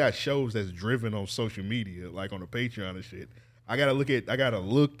 we got shows that's driven on social media, like on the Patreon and shit. I gotta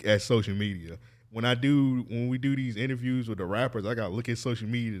look at social media. When we do these interviews with the rappers, I gotta look at social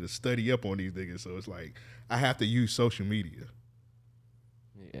media to study up on these niggas. So it's like I have to use social media.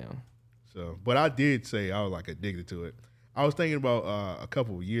 yeah. So, but I did say I was like addicted to it. I was thinking about a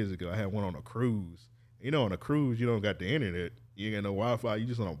couple of years ago. I had one on a cruise. You know, on a cruise, you don't got the internet. You ain't got no Wi-Fi. You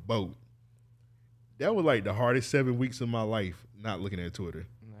just on a boat. That was like the hardest 7 weeks of my life not looking at Twitter.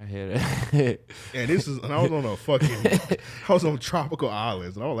 I hear that. And I was on I was on tropical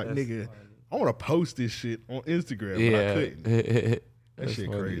islands, and I was like, nigga, I want to post this shit on Instagram, but I couldn't. That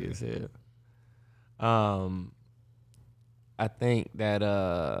shit crazy. As hell. I think that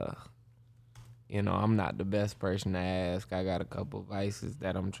I'm not the best person to ask. I got a couple vices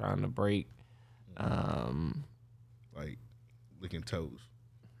that I'm trying to break. Like licking toes.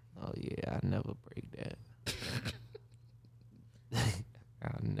 Oh yeah, I never break that.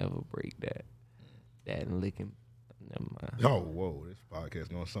 I'll never break that. That and licking. Never mind. Oh, whoa, this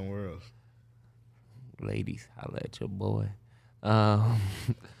podcast going somewhere else. Ladies, holla at your boy.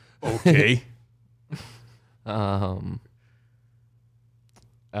 Okay. I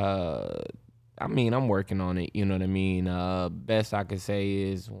mean, I'm working on it. You know what I mean. Best I could say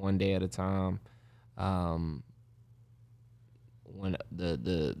is one day at a time. When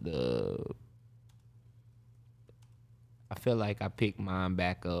I feel like I picked mine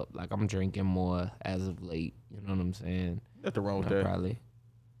back up. Like I'm drinking more as of late. You know what I'm saying? Nothing wrong with that. Probably.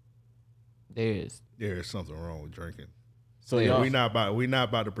 There's something wrong with drinking. So yeah, y'all, we not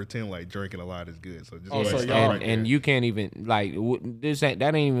about to pretend like drinking a lot is good. So just so stop y'all- right and there. you can't even like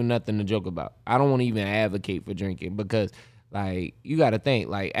that ain't even nothing to joke about. I don't want to even advocate for drinking because like you got to think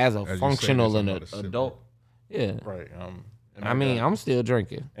like as a As you functional say, and there's something adult. Yeah, right. And I mean got- I'm still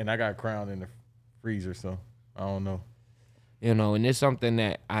drinking. and I got Crown in the freezer, so I don't know. You know, and it's something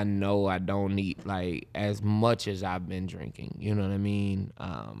that I know I don't need like as much as I've been drinking. You know what I mean?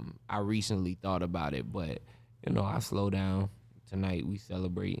 I recently thought about it, but you know I slow down. Tonight we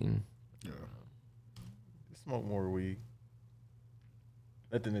celebrating. Smoke more weed.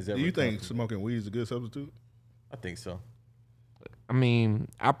 Nothing is ever. Do you think comfortable. smoking weed is a good substitute? I think so. I mean,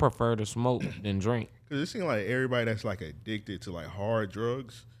 I prefer to smoke than drink. Because it seems like everybody that's like addicted to like hard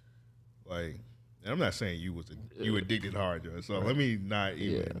drugs, like, and I'm not saying you addicted to hard drugs, so let me not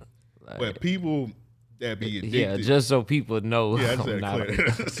even. Like, But people that be addicted, yeah, just so people know, Yeah, I just I'm had not, to clear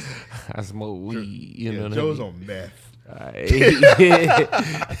I smoke weed. You know what Joe's I mean? on meth. Alright.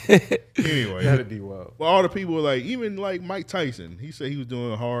 Anyway, That'd be wild. well, all the people like even like Mike Tyson, he said he was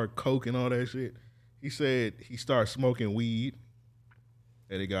doing hard coke and all that shit. He said he started smoking weed,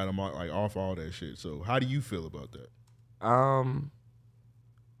 and it got him like off all that shit. So how do you feel about that?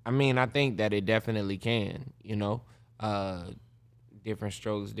 I mean, I think that it definitely can. You know, different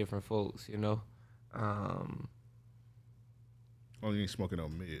strokes, different folks. You know. Only you ain't smoking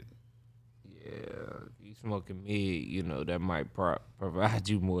on mid. Yeah, you smoking mid, you know, that might provide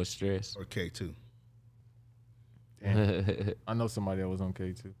you more stress. Or K2. Damn. I know somebody that was on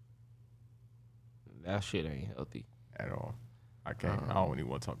K2 That shit ain't healthy. at all. I can't. I don't even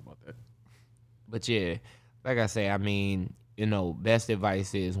want to talk about that. But yeah, like I say, I mean, you know, best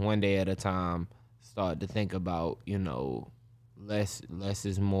advice is one day at a time. Start to think about, you know, less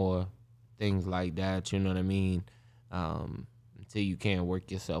is more, things like that. You know what I mean? Until you can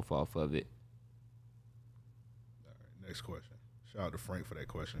work yourself off of it. All right, next question. Shout out to Frank for that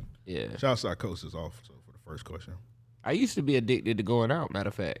question. Yeah. Shout out Psychosis also for the first question. I used to be addicted to going out. Matter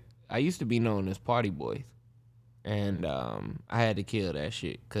of fact, I used to be known as Party Boy, and I had to kill that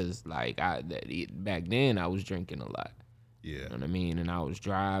shit because like back then I was drinking a lot. Yeah. You know what I mean? And I was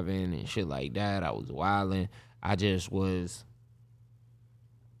driving and shit like that. I was wilding. I just was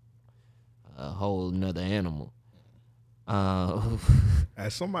a whole nother animal.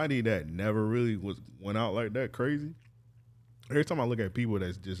 As somebody that never really went out like that crazy, every time I look at people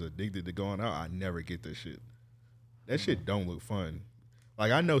that's just addicted to going out, I never get that shit. That shit don't look fun.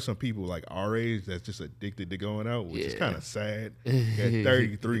 Like I know some people like our age that's just addicted to going out, which is kind of sad. At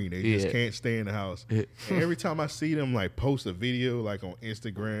 33, they just can't stay in the house. And every time I see them like post a video like on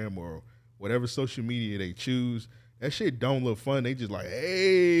Instagram or whatever social media they choose, that shit don't look fun. They just like,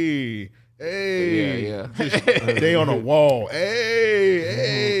 hey, Yeah. just, they on a wall,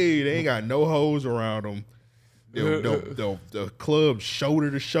 hey, they ain't got no hoes around them. The club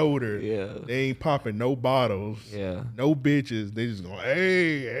shoulder to shoulder. Yeah. They ain't popping no bottles. Yeah. No bitches. They just go,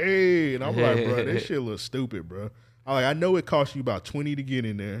 hey. And I'm like, bro, this shit looks stupid, bro. I know it costs you about $20 to get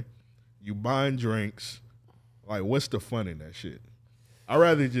in there. You buying drinks. Like, what's the fun in that shit? I'd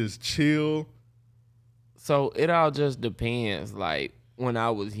rather just chill. So it all just depends. Like when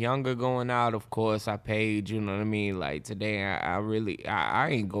I was younger going out, of course I paid, you know what I mean? Like today I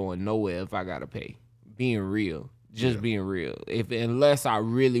ain't going nowhere if I gotta pay. Being real. Just being real. Unless I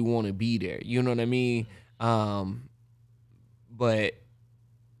really want to be there. You know what I mean? But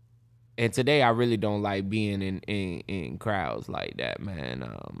and today I really don't like being in crowds like that, man.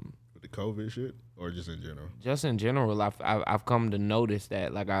 With the COVID shit? Or just in general? Just in general, I've come to notice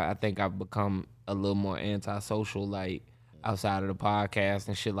that. Like I think I've become a little more antisocial, like outside of the podcast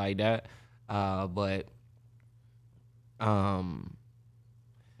and shit like that. But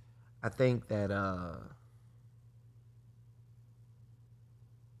I think that I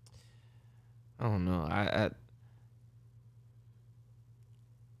don't know. I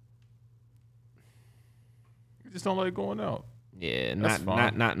You just don't like going out. Yeah, That's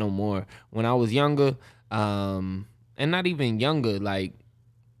fine. not no more. When I was younger, and not even younger, like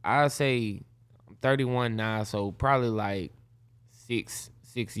I say I'm 31 now, so probably like 6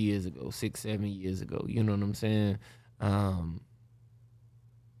 years ago, 6-7 years ago. You know what I'm saying?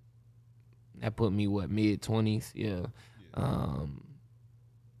 That put me mid-20s, yeah.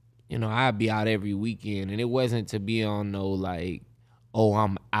 You know, I'd be out every weekend, and it wasn't to be on no like, oh,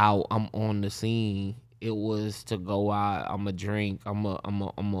 I'm out, I'm on the scene. It was to go out, I'ma drink,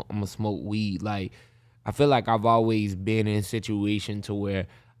 I'ma smoke weed. Like, I feel like I've always been in a situation to where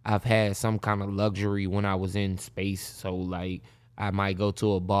I've had some kind of luxury when I was in space. So like, I might go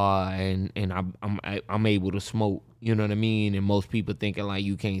to a bar and I'm able to smoke. You know what I mean? And most people thinking like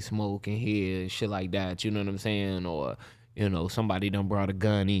you can't smoke in here and shit like that. You know what I'm saying? Or you know, somebody done brought a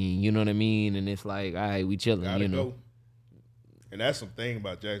gun in. You know what I mean? And it's like, all right, we chilling. Gotta you know. go. And that's some thing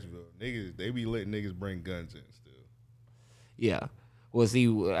about Jacksonville. Niggas, they be letting niggas bring guns in still. Yeah. Well, see,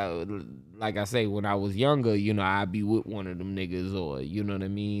 like I say, when I was younger, you know, I'd be with one of them niggas, or you know what I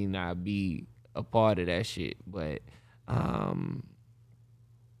mean. I'd be a part of that shit, but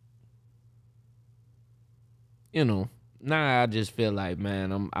you know, now I just feel like,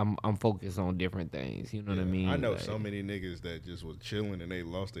 man, I'm focused on different things. You know what I mean? I know like, so many niggas that just was chilling and they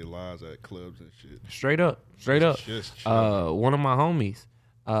lost their lives at clubs and shit. Straight up. Just chilling. One of my homies,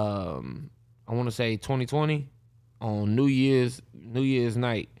 I want to say 2020, on New Year's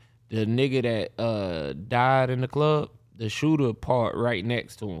night, the nigga that died in the club, the shooter parked right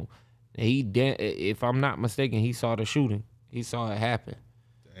next to him. If I'm not mistaken, he saw the shooting. He saw it happen.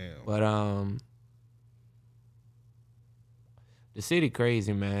 Damn. But the city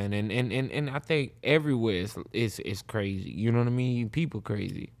crazy, man, and I think everywhere is crazy. You know what I mean? People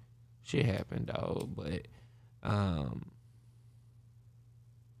crazy. Shit happened, dog. But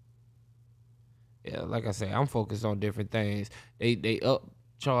yeah, like I say, I'm focused on different things. They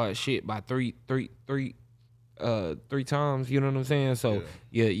upcharge shit by three times. You know what I'm saying? So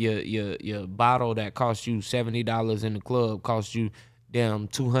your bottle that costs you $70 in the club costs you damn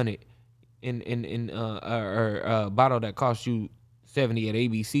 $200 in bottle that costs you $70 at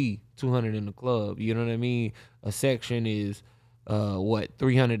ABC, $200 in the club. You know what I mean? A section is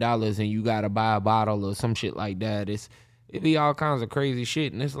 $300, and you gotta buy a bottle or some shit like that. It be all kinds of crazy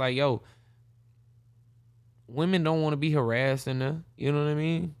shit, and it's like, yo, women don't want to be harassed in there. You know what I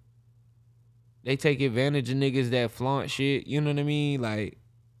mean? They take advantage of niggas that flaunt shit. You know what I mean? Like,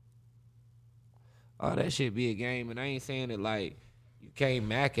 all that shit be a game, and I ain't saying it like you can't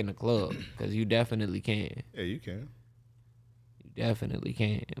mac in the club, because you definitely can. Yeah, you can. You definitely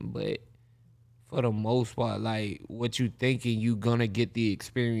can, but for the most part, like, what you thinking you gonna get the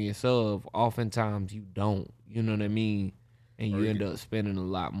experience of, oftentimes you don't. You know what I mean? And you end up spending a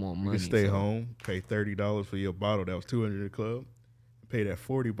lot more money. You can stay home, pay $30 for your bottle that was $200 in the club, pay that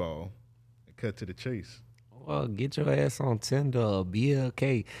 40 ball, and cut to the chase. Well, get your ass on Tinder or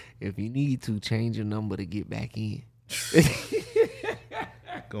BLK. If you need to, change your number to get back in.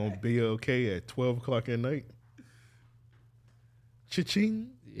 Gonna be okay at 12 o'clock at night.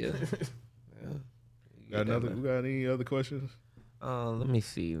 Cha-ching. Yeah. We got any other questions? Let me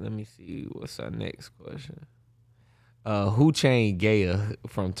see. What's our next question? Who chained Gayer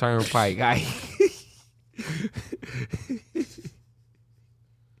from Turnpike?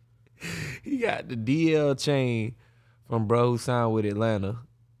 He got the DL chain from bro who signed with Atlanta.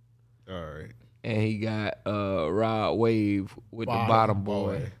 All right. And he got Rod Wave with the bottom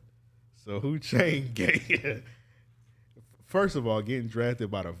boy. So who chained Gayer? First of all, getting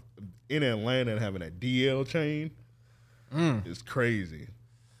drafted in Atlanta and having a DL chain is crazy.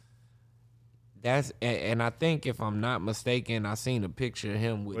 And I think, if I'm not mistaken, I seen a picture of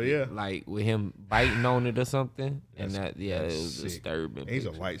him with with him biting on it or something. It was sick. Disturbing. He's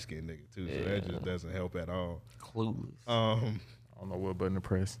a light skinned nigga too, so that just doesn't help at all. Clueless. I don't know what button to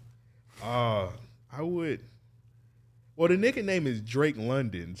press. I would. Well, the nigga name is Drake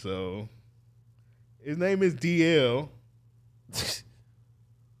London, so his name is DL.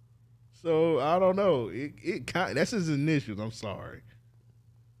 So I don't know. That's his initials. I'm sorry.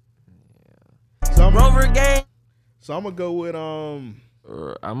 Rover gang. So I'm gonna go with I'm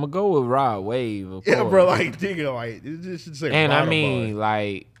gonna go with Rod Wave. Of yeah, course. bro. Like nigga, like this should say. And I mean,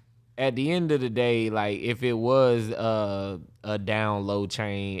 like, at the end of the day, like, if it was a down low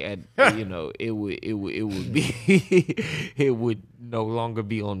chain, it would be it would no longer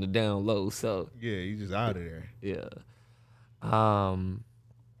be on the down low. So yeah, you just out of there. Yeah. All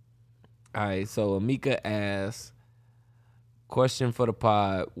right. So Amika asks, question for the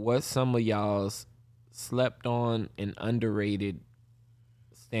pod: what's some of y'all's slept on and underrated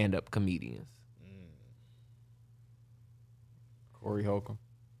stand-up comedians? Corey Holcomb.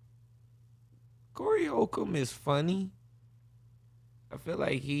 Corey Holcomb is funny. I feel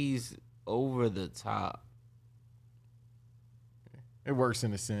like he's over the top. It works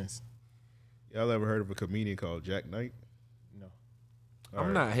in a sense. Y'all ever heard of a comedian called Jack Knight? No.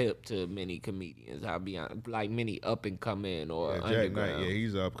 I'm not hip to many comedians. I'll be honest, like many up and coming or Jack underground. Knight, yeah,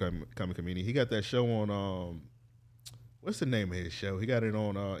 he's an upcoming comedian. He got that show on what's the name of his show? He got it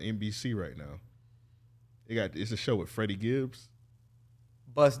on NBC right now. It's a show with Freddie Gibbs.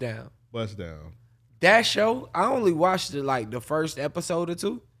 Bust Down. That show, I only watched it like the first episode or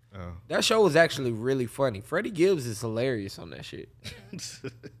two. That show was actually really funny. Freddie Gibbs is hilarious on that shit.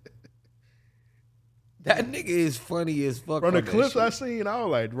 That nigga is funny as fuck. From the clips I seen, I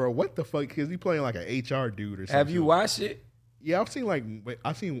was like, bro, what the fuck? Because he playing like an HR dude or something. Have you watched it? Yeah, I've seen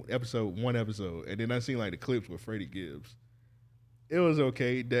one episode, and then I seen like the clips with Freddie Gibbs. It was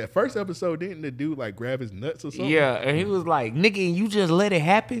okay. That first episode, didn't the dude like grab his nuts or something? Yeah, and he was like, nigga, you just let it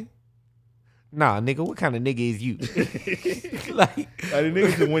happen? Nah, nigga, what kind of nigga is you? Like the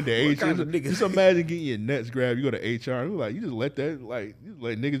nigga just went to HR. Kind of Just imagine getting your nuts grabbed. You go to HR, and like, you just let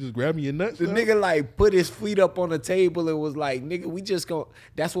niggas just grabbing your nuts. The nigga like put his feet up on the table and was like, nigga, we just go.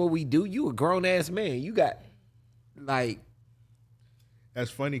 That's what we do. You a grown ass man. You got like.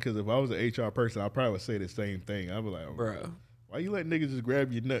 That's funny because if I was an HR person, I probably would say the same thing. I'd be like, bro, why you let niggas just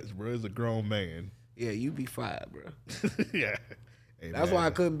grab your nuts, bro? It's a grown man. Yeah, you be fired, bro. Yeah. Hey, that's why I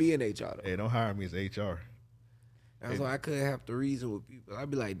couldn't be in HR, though. Hey, don't hire me as HR. That's why I couldn't have to reason with people.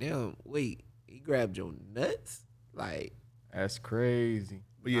 I'd be like, damn, wait, he grabbed your nuts? Like, that's crazy.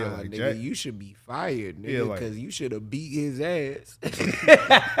 But yeah, like, nigga, you should be fired, nigga, because you should have beat his ass.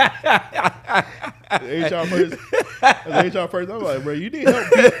 HR person, I'm like, bro, you need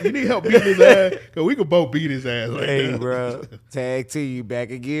help beating his ass, because we could both beat his ass. Like hey, bro, tag to you back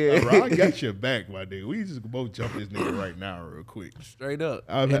again. Bro, I got your back, my dude. We just both jump this nigga right now real quick. Straight up.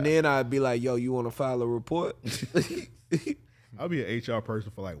 Then I'd be like, yo, you want to file a report? I'll be an HR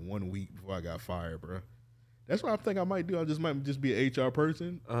person for like 1 week before I got fired, bro. That's what I think I might do. I might just be an HR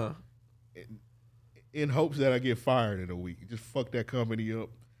person in hopes that I get fired in a week. Just fuck that company up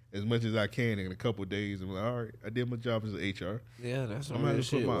as much as I can in a couple of days. I'm like, all right, I did my job as an HR. Yeah, that's some real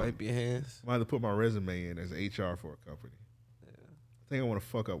shit. Wipe your hands. I might have to put my resume in as HR for a company. Yeah. I think I want to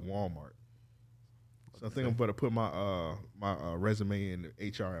fuck up Walmart. So I think I'm going to put my resume in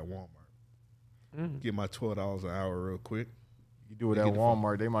HR at Walmart. Get my $12 an hour real quick. You do it at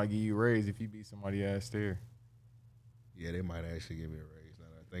Walmart, they might give you a raise if you beat somebody ass there. Yeah, they might actually give me a raise now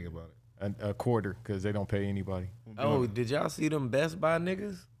that I think about it. A quarter, because they don't pay anybody. Oh, did y'all see them Best Buy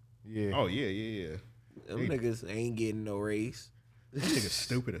niggas? Yeah. Oh, yeah. Them niggas ain't getting no raise. Them niggas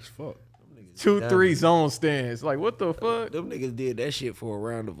stupid as fuck. 2-3 zone stands. Like, what the fuck? Them niggas did that shit for a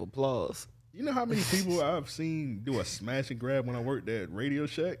round of applause. You know how many people I've seen do a smash and grab when I worked at Radio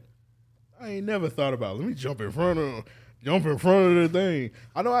Shack? I ain't never thought about, let me jump in front of the thing.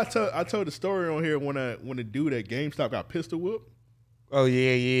 I know I told the story on here when the dude at GameStop got pistol whipped. Oh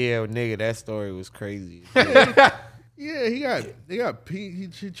yeah, nigga, that story was crazy. Yeah, he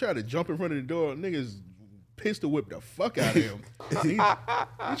tried to jump in front of the door. Niggas pistol whipped the fuck out of him. he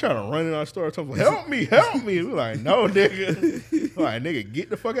tried to run in our store. Talking, help me. We're like, no, nigga. We're like, nigga, get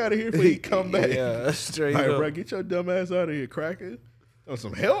the fuck out of here before he come back. Yeah, straight like, up. bro, get your dumb ass out of here, cracker.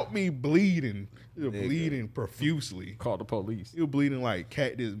 Some help me bleeding. He was bleeding profusely. Call the police. He was bleeding like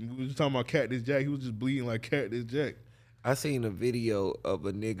Cactus. We was talking about Cactus Jack. He was just bleeding like Cactus Jack. I seen a video of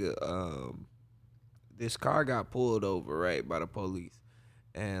a nigga. This car got pulled over, right, by the police.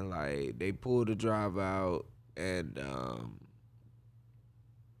 And, like, they pulled the driver out. And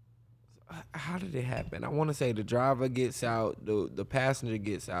how did it happen? I want to say the driver gets out, the passenger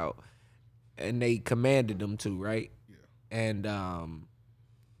gets out. And they commanded them to, right? Yeah. And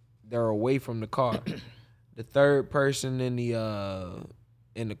they're away from the car. The third person in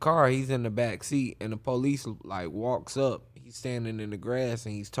the car, he's in the back seat, and the police like walks up. He's standing in the grass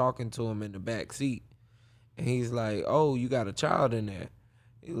and he's talking to him in the back seat. And he's like, "Oh, you got a child in there?"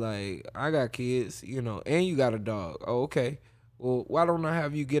 He's like, "I got kids, and you got a dog." "Oh, okay. Well, why don't I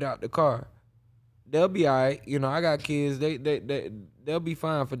have you get out the car? They'll be all right. I got kids. They'll be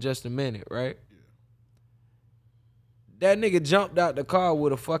fine for just a minute, right?" That nigga jumped out the car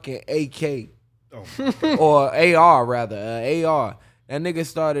with a fucking AK. Oh. Or AR, rather. AR. That nigga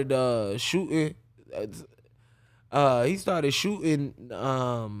started shooting. He started shooting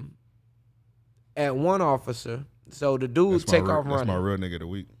at one officer. So the dude take off running. That's my real nigga of the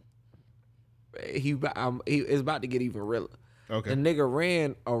week. He is about to get even realer. Okay. The nigga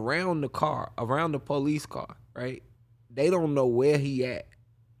ran around the car, around the police car, right? They don't know where he at.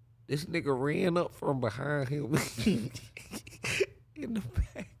 This nigga ran up from behind him in the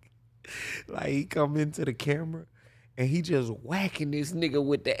back. Like, he come into the camera and he just whacking this nigga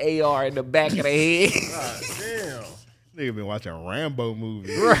with the AR in the back of the head. God damn. Nigga been watching Rambo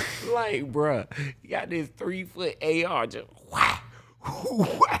movies. Like, bruh, he got this 3-foot AR just whack,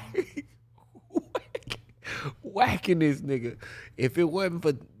 whacking this nigga. If it wasn't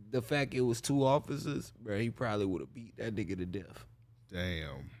for the fact it was 2 officers, bro, he probably would have beat that nigga to death.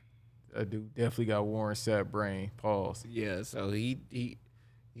 Damn. That dude definitely got Warren Sapp brain. Pause. Yeah, so he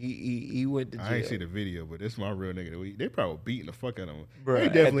went to jail. I ain't see the video, but this my real nigga of the week. They probably beating the fuck out of him. Bro, they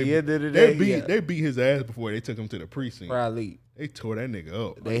at definitely the end of the day, they beat his ass before they took him to the precinct. Probably. They tore that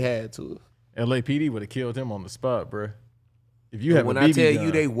nigga up. They had to. LAPD would have killed him on the spot, bro. If you have When a I BB tell gun,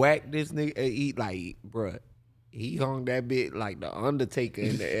 you they whacked this nigga, he like, bruh, he hung that bit like the Undertaker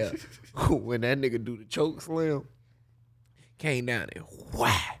in the air. When that nigga do the choke slam, came down and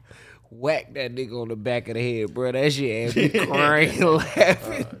whack that nigga on the back of the head, bro. That shit had me crying,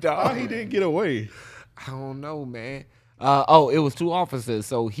 laughing, dog. Why he didn't get away? I don't know, man. It was 2 officers,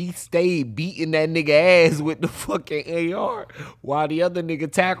 so he stayed beating that nigga ass with the fucking AR while the other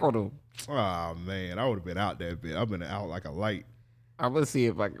nigga tackled him. Oh man, I would have been out that bit. I've been out like a light. I'm gonna see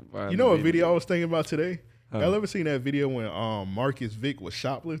if I can find. You know the what video I was thinking about today? Huh. Y'all ever seen that video when Marcus Vick was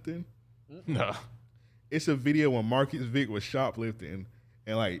shoplifting? no. It's a video when Marcus Vick was shoplifting,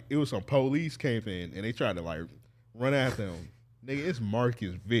 and like it was some police came in and they tried to like run after him. Nigga, it's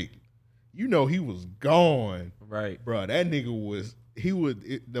Marcus Vick. You know he was gone, right, bro. That nigga was it was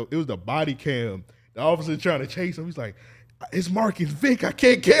the body cam. The officer trying to chase him. He's like, "It's Marcus Vick. I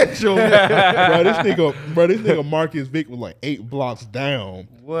can't catch him." bro, this nigga Marcus Vick was like 8 blocks down.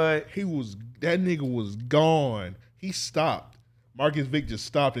 What? That nigga was gone. He stopped. Marcus Vick just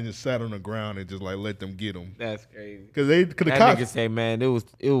stopped and just sat on the ground and just like let them get him. That's crazy. Cause the that cops nigga say, man, it was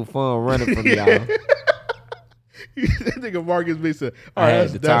fun running from y'all. That nigga Marcus Vick said, I had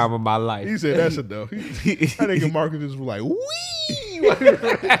the time of my life. He said, that's enough. That nigga Marcus just was like, wee!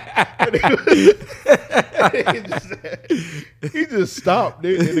 He just stopped.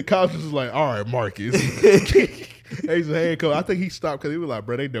 And the cops was like, all right, Marcus. He's a handcuff. I think he stopped because he was like,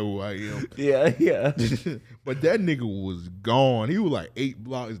 bro, they know who I am. Yeah. But that nigga was gone. He was like 8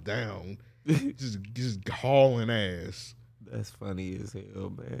 blocks down. Just hauling ass. That's funny as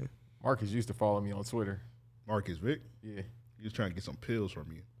hell, man. Marcus used to follow me on Twitter. Marcus Vick? Yeah. He was trying to get some pills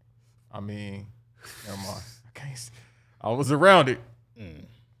from you. I mean, never mind. I was around it,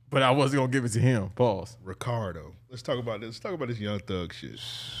 but I wasn't gonna give it to him. Pause. Ricardo. Let's talk about this. Let's talk about this Young Thug shit.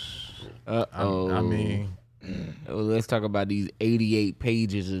 I mean, let's talk about these 88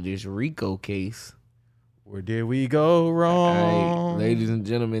 pages of this RICO case. Where did we go wrong? All right, ladies and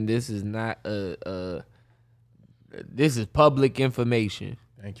gentlemen, this is not this is public information.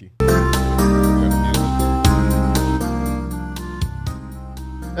 Thank you.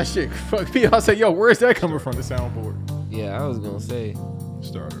 That shit fuck me. I say, yo, where's that coming from? The soundboard. Yeah, I was gonna say.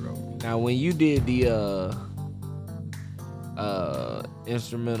 Started over. Now, when you did the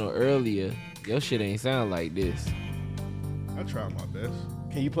instrumental earlier, your shit ain't sound like this. I tried my best.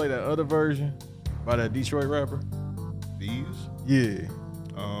 Can you play that other version by that Detroit rapper? These? Yeah.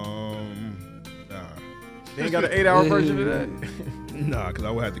 Nah. They ain't got an 8-hour version of that? Nah, because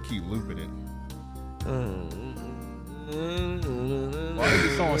I would have to keep looping it. Why is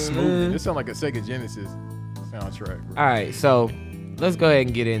this song smooth? This sound like a Sega Genesis soundtrack, bro. All right, so let's go ahead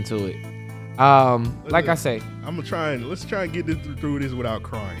and get into it. Like I say, let's try and get through this without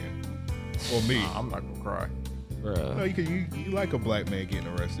crying. Or me. I'm not gonna cry. Bruh. No, you like a black man getting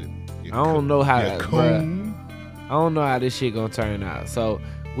arrested. I don't know how that, bruh. I don't know how this shit gonna turn out. So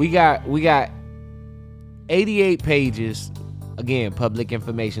we got 88 pages. Again, public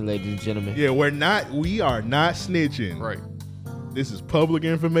information, ladies and gentlemen. Yeah, we are not snitching. Right. This is public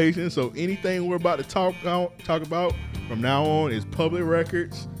information, so anything we're about to talk about from now on is public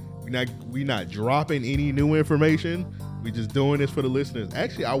records. We not dropping any new information. We just doing this for the listeners.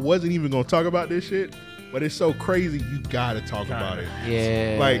 Actually, I wasn't even gonna talk about this shit, but it's so crazy you gotta talk about it.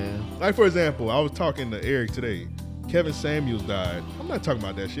 Yeah. Like for example, I was talking to Eric today. Kevin Samuels died. I'm not talking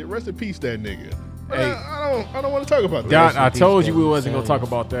about that shit. Rest in peace, that nigga. Hey, I don't want to talk about that. I told you we wasn't gonna talk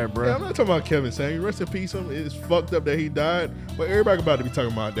about that, bro. Yeah, I'm not talking about Kevin Samuels. Rest in peace. It's fucked up that he died, but everybody about to be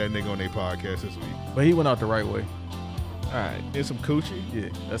talking about that nigga on their podcast this week. But he went out the right way. All right. And some coochie. Yeah,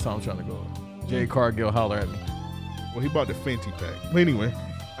 that's how I'm trying to go. Jay Cargill, holler at me. Well, he bought the Fenty pack. But anyway.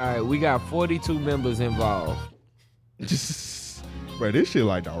 All right, we got 42 members involved. Bro, this shit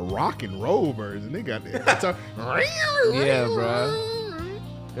like the rock and roll version. They got that. Yeah, bro.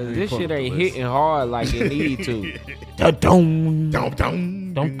 Cause this shit ain't hitting hard like it need to. Da-dum. Dum,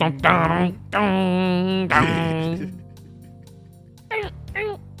 dum. Dum, dum, dum, dum, dum.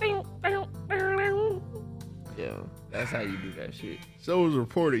 Yeah, that's how you do that shit. So it was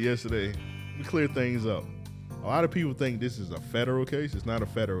reported yesterday. Let me clear things up. A lot of people think this is a federal case. It's not a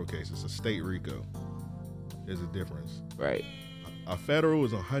federal case. It's a state RICO. There's a difference. Right. A federal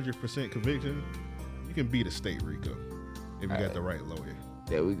is 100% conviction. You can beat a state RICO if you got the right lawyer.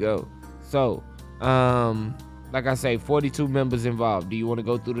 There we go. So, like I say, 42 members involved. Do you want to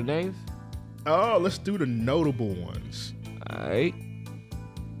go through the names? Oh, let's do the notable ones. All right.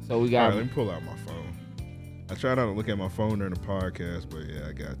 So we All got. right, let me pull out my phone. I try not to look at my phone during the podcast, but yeah,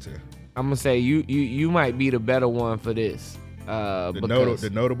 I got to. I'm gonna say you might be the better one for this. The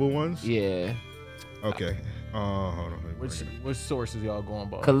notable ones. Yeah. Okay. Hold on. Which sources y'all going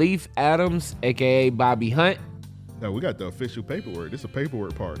by? Khalif Adams, aka Bobby Hunt. No, we got the official paperwork. This is a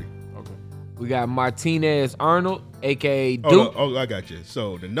paperwork party. Okay. We got Martinez Arnold, aka Duke. Oh, I got you.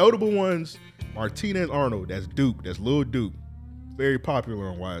 So the notable ones: Martinez Arnold. That's Duke. That's Lil Duke. Very popular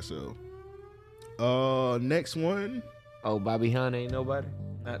on YSL. Next one. Oh, Bobby Hunt ain't nobody.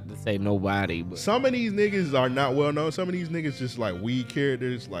 Not to say nobody, but Some of these niggas are not well known. Some of these niggas just like weed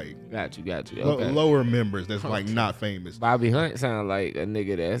characters, like got you. Okay. lower members that's like not famous. Bobby Hunt sound like a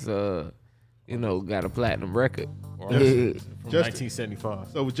nigga that's got a platinum record. From Justin- 1975.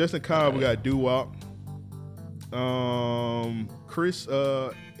 So with Justin Cobb, we got Doo-Wop. Chris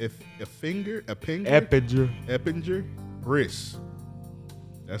Eppinger. Briss.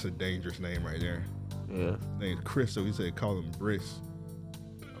 That's a dangerous name right there. Yeah. His name's Chris, so he said call him Briss.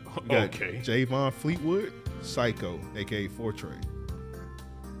 We got Javon Fleetwood, Psycho, aka Fortray.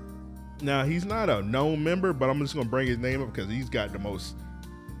 Now he's not a known member, but I'm just gonna bring his name up because he's got the most.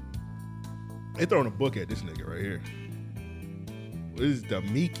 They throwing a book at this nigga right here. What is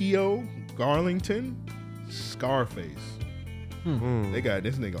Demikio Garlington, Scarface? They got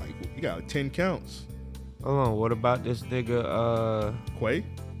this nigga like he got 10 counts. Hold on, what about this nigga? Quay.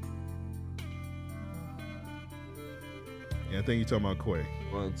 Yeah, I think you're talking about Quay.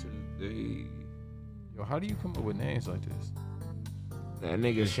 1, 2, 3. Yo, how do you come up with names like this? That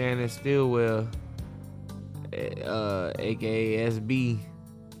nigga Shannon Stillwell, aka SB,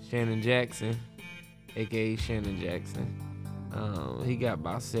 Shannon Jackson, aka Shannon Jackson. He got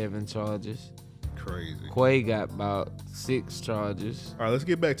about 7 charges. Crazy. Quay got about 6 charges. All right, let's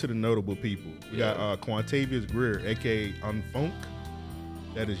get back to the notable people. We got Quantavious Greer, aka Unfunk.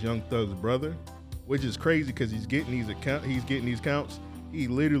 That is Young Thug's brother, which is crazy because he's getting these counts. He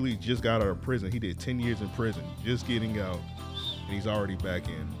literally just got out of prison. He did 10 years in prison, just getting out, and he's already back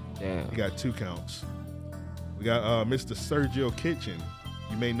in. Damn. He got 2 counts. We got Mr. Sergio Kitchen.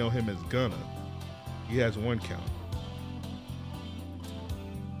 You may know him as Gunna. He has 1 count.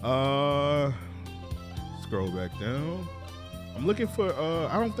 Scroll back down. I'm looking for.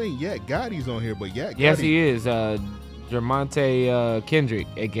 I don't think Yak Gotti's on here, but Yak Gotti. Yes, he is. Jermonte Kendrick,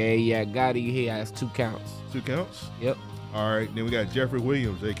 aka Yak Gotti. He has 2 counts. 2 counts. Yep. All right. Then we got Jeffrey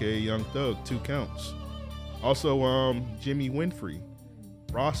Williams, aka Young Thug, 2 counts. Also, Jimmy Winfrey,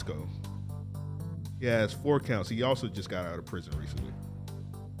 Roscoe. He has 4 counts. He also just got out of prison recently.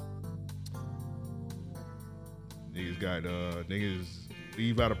 Niggas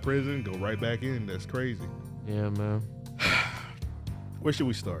leave out of prison, go right back in. That's crazy. Yeah, man. Where should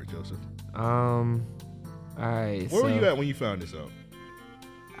we start, Joseph? All right. Where were you at when you found this out?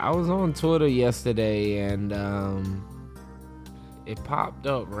 I was on Twitter yesterday and it popped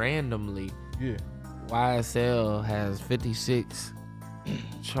up randomly. Yeah. YSL has 56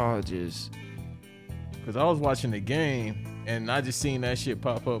 charges. Because I was watching the game and I just seen that shit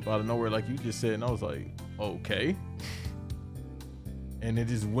pop up out of nowhere like you just said, and I was like, okay. And it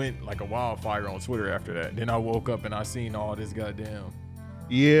just went like a wildfire on Twitter after that. Then I woke up and I seen all this goddamn.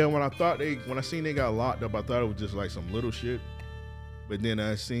 Yeah, when I seen they got locked up, I thought it was just like some little shit. But then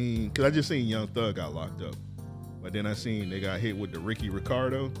I just seen Young Thug got locked up. But then I seen they got hit with the Ricky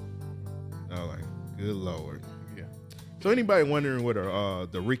Ricardo. I was like, good Lord. Yeah. So anybody wondering what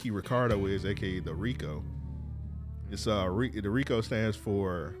the Ricky Ricardo is, aka the RICO? It's the RICO stands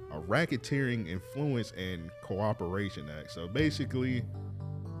for a Racketeering Influence and Cooperation Act. So basically,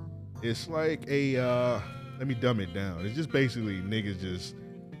 it's like let me dumb it down. It's just basically niggas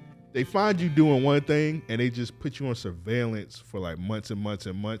they find you doing one thing and they just put you on surveillance for like months and months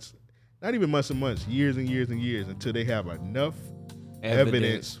and months. Not even months and months, years and years and years until they have enough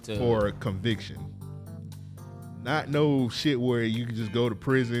evidence for a conviction. Not no shit where you can just go to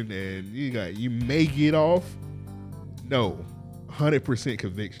prison and you may get off. No, 100%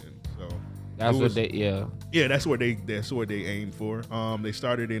 conviction. So That's what they that's what they aim for. They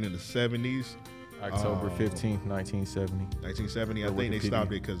started in the 70s. October 15th, 1970. 1970. I think they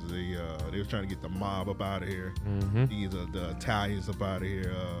stopped it because they were trying to get the mob up out of here. Mm-hmm. These are the Italians up out of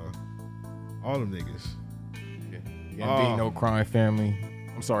here. All them niggas. Yeah. Gambino crime family.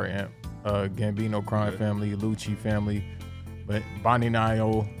 I'm sorry, Amp. Gambino crime family, Lucci family, but Bonnie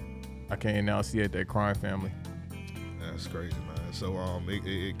Nile, I can't enunciate that crime family. That's crazy, man. man. So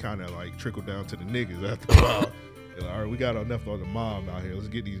it kind of like trickled down to the niggas after a while. They're like, all right, we got enough of the mob out here. Let's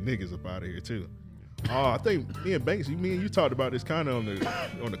get these niggas up out of here too. I think me and Banks, me and you talked about this kind of on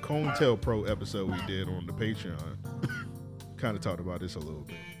the Conetel Pro episode we did on the Patreon. Kind of talked about this a little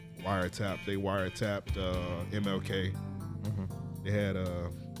bit. They wiretapped MLK. They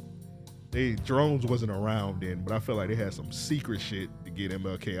had drones wasn't around then, but I feel like they had some secret shit to get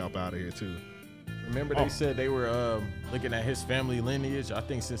MLK up out of here too. Remember they said they were looking at his family lineage, I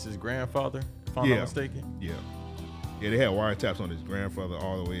think since his grandfather, if I'm not mistaken. Yeah, they had wiretaps on his grandfather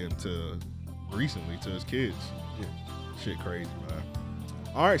all the way into recently to his kids. Yeah. Shit crazy, man.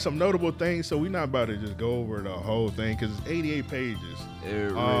 All right, some notable things. So we're not about to just go over the whole thing because it's 88 pages.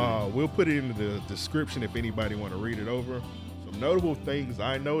 We'll put it in the description if anybody want to read it over. Some notable things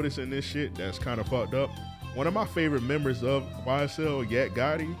I noticed in this shit that's kind of fucked up. One of my favorite members of YSL, Yak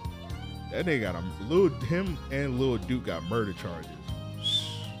Gotti, that nigga got him and Lil Duke got murder charges.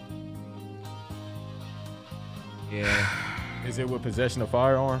 Yeah. Is it with possession of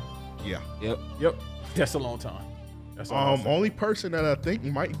firearm? Yeah. Yep. That's a long time. That's all only person that I think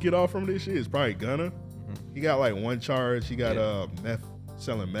might get off from this shit is probably Gunna. He got like one charge. He got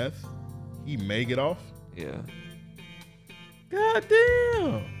selling meth. He may get off. Yeah. God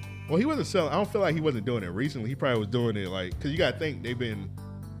damn. Well, he wasn't selling. I don't feel like he wasn't doing it recently. He probably was doing it like because you got to think they've been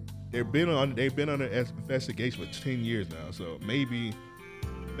under investigation for 10 years now. So maybe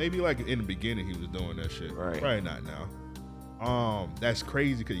like in the beginning he was doing that shit. Right. Probably not now. That's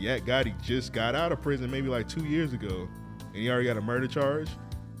crazy because Yak Gotti just got out of prison maybe like 2 years ago, and he already got a murder charge.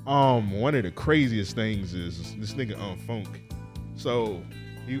 One of the craziest things is this nigga Funk. So,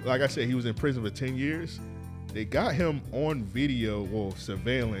 like I said, he was in prison for 10 years. They got him on video or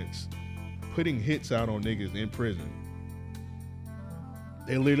surveillance, putting hits out on niggas in prison.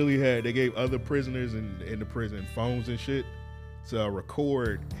 They gave other prisoners in the prison phones and shit to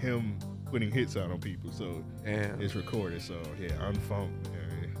record him putting hits out on people, so it's recorded. So yeah, Unfunked,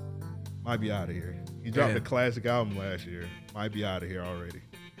 man, might be out of here. He dropped a classic album last year. Might be out of here already.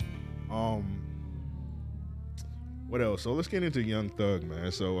 What else? So let's get into Young Thug,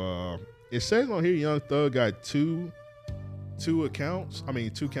 man. So it says on here Young Thug got two counts,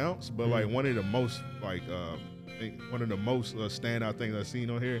 but like one of the most standout things I've seen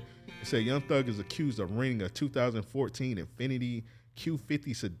on here. It said Young Thug is accused of renting a 2014 Infiniti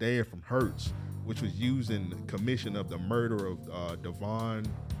Q50 sedan from Hertz, which was used in the commission of the murder of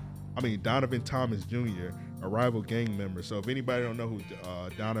Donovan Thomas Jr., a rival gang member. So if anybody don't know who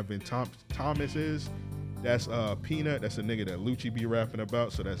Donovan Thomas is, that's Peanut. That's a nigga that Lucci be rapping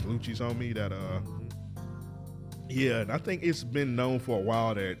about. So that's Lucci's homie. And I think it's been known for a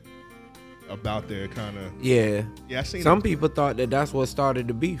while that about their kind of I seen some people thought that that's what started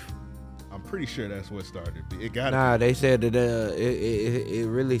the beef. I'm pretty sure that's what started. It got they said that it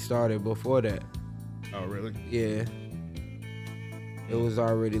really started before that. Oh, really? Yeah. It was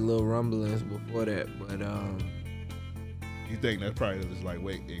already little rumblings before that, but you think that's probably just like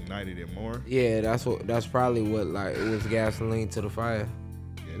ignited it more? Yeah, that's probably what like it was gasoline to the fire.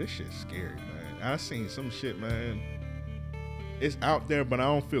 Yeah, this shit's scary, man. I seen some shit, man. It's out there, but I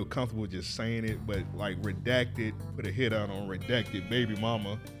don't feel comfortable just saying it. But like Redacted put a hit out on Redacted Baby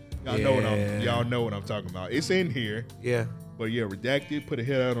Mama. Y'all know what I'm talking about. It's in here. Yeah. But yeah, Redacted put a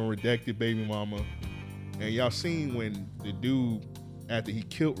hit out on Redacted Baby Mama. And y'all seen when the dude, after he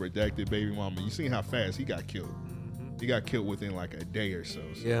killed Redacted Baby Mama, you seen how fast he got killed. Mm-hmm. He got killed within like a day or so.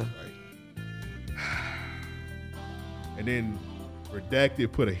 Yeah. And then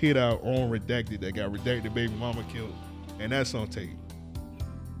Redacted put a hit out on Redacted that got Redacted Baby Mama killed. And that's on tape.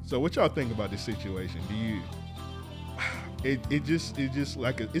 So what y'all think about this situation? Do you... It's just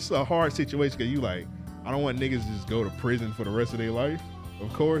like it's a hard situation because you like, I don't want niggas to just go to prison for the rest of their life,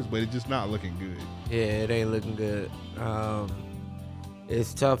 of course, but it's just not looking good. Yeah, it ain't looking good.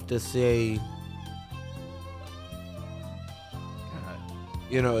 It's tough to say.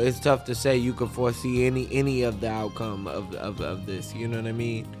 You know, it's tough to say you can foresee any of the outcome of this. You know what I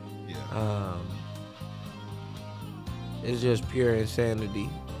mean? Yeah. It's just pure insanity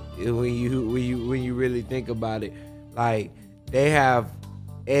when you really think about it. Like, they have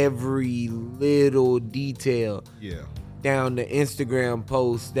every little detail down the Instagram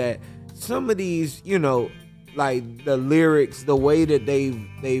posts that some of these, you know, like the lyrics, the way that they've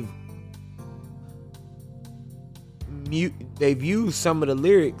used some of the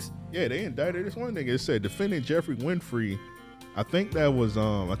lyrics. Yeah, they indicted this one nigga. It said defendant Jeffrey Winfrey, I think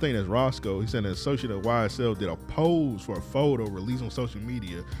that's Roscoe. He said an associate of YSL did a pose for a photo released on social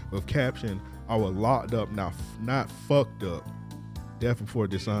media with caption, "I was locked up, not fucked up. Death before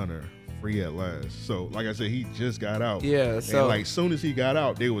dishonor. free at last. So, like I said, he just got out. Yeah, And so like soon as he got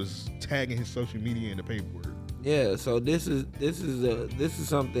out, they was tagging his social media in the paperwork. yeah, so this is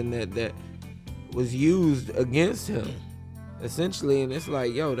something that was used against him, essentially, and it's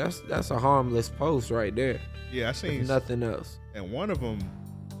like, yo, that's a harmless post right there. Yeah, I seen Nothing else. And one of them,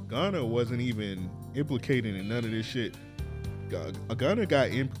 Gunna wasn't even implicated in none of this shit. Gunna got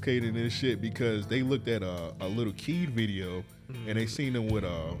implicated in this shit because they looked at a little Keed video and they seen him with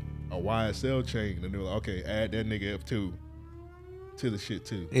a YSL chain and they were like, okay, add that nigga F2 to the shit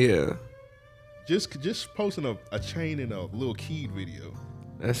too. Yeah, Just posting a chain in a little Keed video.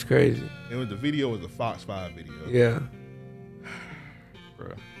 that's crazy. And the video was a Fox 5 video. Yeah,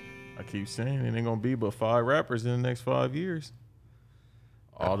 Bruh, I keep saying it ain't gonna be but 5 rappers in the next 5 years.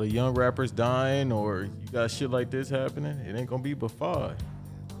 All the young rappers dying, or you got shit like this happening, it ain't gonna be but 5. I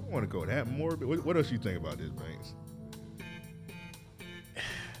don't want to go that morbid. What else you think about this, Banks?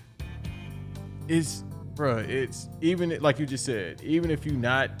 It's even like you just said, even if you're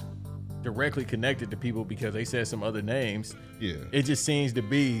not directly connected to people because they said some other names, Yeah. it just seems to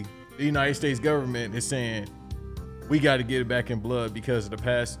be the United States government is saying we got to get it back in blood because of the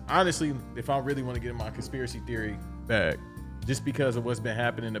past. Honestly, if I really want to get in my conspiracy theory back, just because of what's been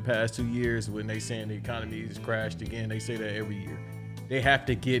happening in the past 2 years when they saying the economy has crashed again, they say that every year. They have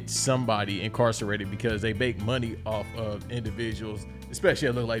to get somebody incarcerated because they make money off of individuals, especially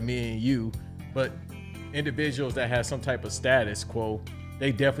that look like me and you, but individuals that have some type of status quo,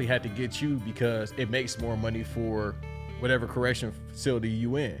 they definitely had to get you because it makes more money for whatever correction facility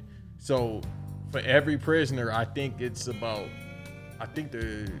you in. So for every prisoner, I think the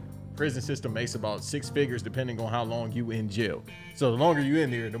prison system makes about 6 figures depending on how long you in jail. So the longer you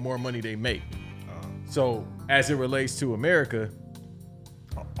in there, the more money they make. So as it relates to America,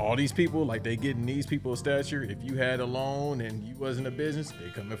 all these people, like they getting these people of stature. If you had a loan and you wasn't a business, they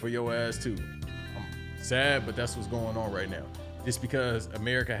coming for your ass too. I'm sad, but that's what's going on right now. Just because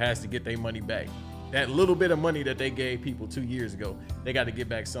America has to get their money back. That little bit of money that they gave people 2 years ago, they got to get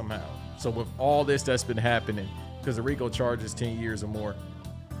back somehow. So with all this that's been happening, because the RICO charges 10 years or more,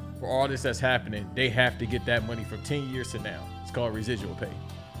 for all this that's happening, they have to get that money from 10 years to now. It's called residual pay.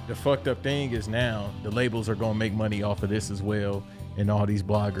 The fucked up thing is now the labels are going to make money off of this as well, and all these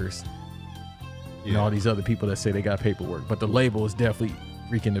bloggers and all these other people that say they got paperwork. But the label is definitely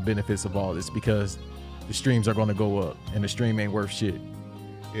reaping the benefits of all this because the streams are going to go up, and the stream ain't worth shit.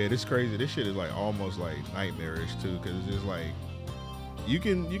 Yeah, this crazy. This shit is like almost like nightmarish too, because it's just like you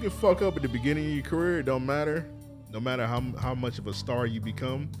can fuck up at the beginning of your career. It don't matter, no matter how much of a star you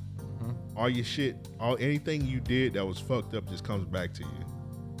become. All your shit, anything you did that was fucked up just comes back to you.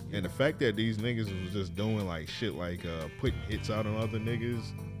 And the fact that these niggas was just doing like shit like putting hits out on other niggas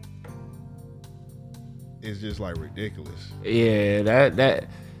is just like ridiculous. yeah. That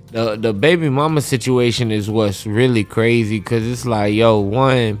the baby mama situation is what's really crazy because it's like, yo,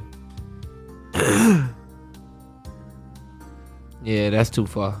 one, yeah, that's too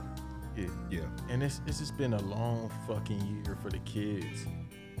far. Yeah. And it's just been a long fucking year for the kids,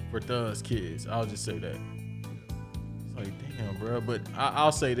 for Thug's kids. I'll just say that. It's like, damn, bro. But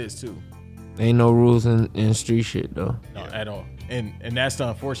I'll say this too. Ain't no rules in street shit though. No, at all. And that's the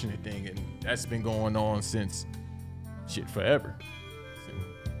unfortunate thing, and that's been going on since shit forever. So,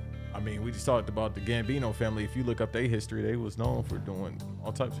 I mean, we just talked about the Gambino family. If you look up their history, they was known for doing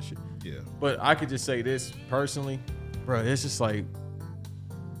all types of shit. Yeah. But I could just say this personally, bro. It's just like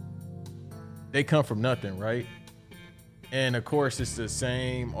they come from nothing, right? And of course, it's the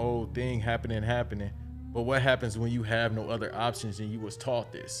same old thing happening. But what happens when you have no other options and you was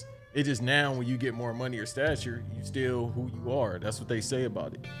taught this? It just now when you get more money or stature, you still who you are. That's what they say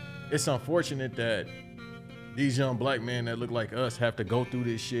about it. It's unfortunate that these young black men that look like us have to go through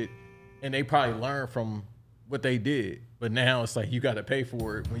this shit, and they probably learn from what they did. But now it's like you got to pay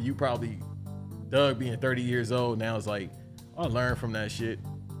for it. When you probably, Doug being 30 years old, now it's like, I learned from that shit.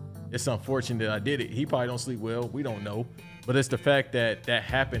 It's unfortunate that I did it. He probably don't sleep well. We don't know. But it's the fact that that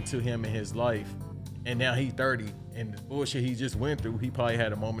happened to him in his life. And now he's 30. And the bullshit he just went through, he probably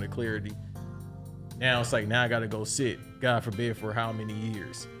had a moment of clarity. Now it's like, now I got to go sit, God forbid, for how many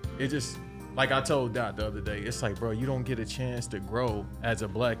years? It just, like I told Dot the other day, it's like, bro, you don't get a chance to grow as a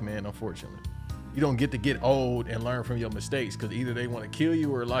black man, unfortunately. You don't get to get old and learn from your mistakes because either they want to kill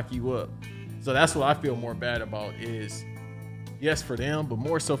you or lock you up. So that's what I feel more bad about is, yes, for them, but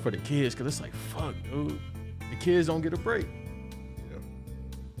more so for the kids, because it's like, fuck, dude. The kids don't get a break. Yeah.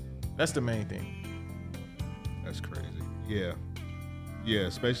 That's the main thing. That's crazy. Yeah. Yeah,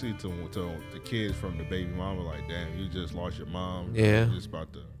 especially to the kids from the baby mama, like, damn, you just lost your mom. Yeah. You're just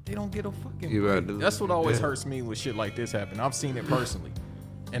about to. They don't get a fucking You break. right to- That's what always yeah. hurts me when shit like this happen. I've seen it personally.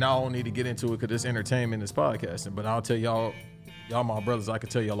 and I don't need to get into it because it's entertainment, it's podcasting. But I'll tell y'all my brothers, I could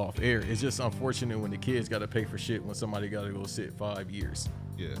tell y'all off air. It's just unfortunate when the kids got to pay for shit when somebody got to go sit 5 years.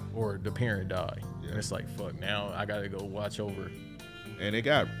 Yeah. Or the parent died. Yeah. And it's like, fuck, now I got to go watch over. And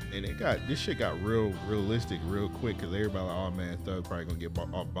this shit got realistic real quick because everybody like, oh man, Thug probably gonna get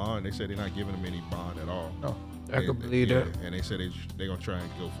off bond. They said they're not giving him any bond at all. No. I can believe that. And they said they gonna try and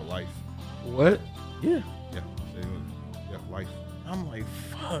go for life. What? Yeah. Yeah. Life. I'm like,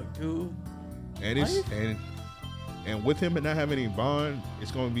 fuck, dude. And it's and with him not having any bond,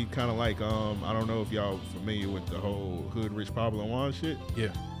 it's gonna be kind of like I don't know if y'all familiar with the whole Hood Rich Pablo Juan shit. Yeah.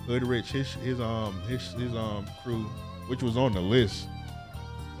 Hood Rich, his crew, which was on the list,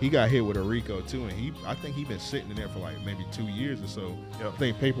 he got hit with a RICO too, and I think he been sitting in there for like maybe 2 years or so. Yep. I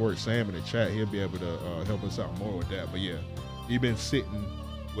think Paperwork Sam in the chat, he'll be able to help us out more with that. But yeah, he been sitting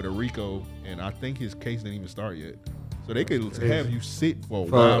with a RICO, and I think his case didn't even start yet. So they could have you sit for a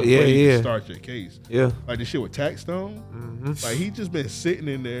while before you can start your case. Yeah. Like the shit with Taxstone. Mm-hmm. Like he just been sitting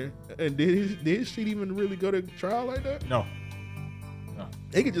in there. And did his shit even really go to trial like that? No.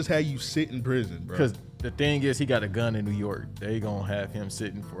 They could just have you sit in prison, bro. Because the thing is, he got a gun in New York. They gonna have him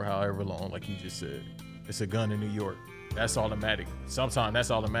sitting for however long, like you just said. It's a gun in New York. That's automatic. Sometimes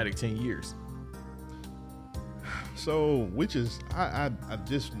that's automatic 10 years. So, which is, I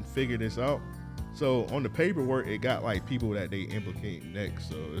just figured this out. So on the paperwork, it got like people that they implicate next.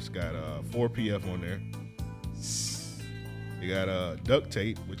 So it's got 4PF on there. It got Duct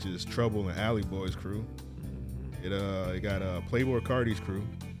Tape, which is Trouble and Alley Boys crew. It got Playboy Cardi's crew.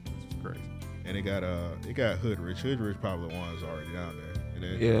 That's crazy. And it got Hood Rich. Hood Rich probably the one's already down there. And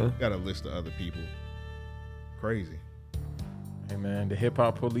then got a list of other people. Crazy. Hey man, the hip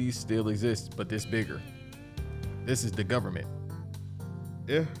hop police still exists, but this bigger. This is the government.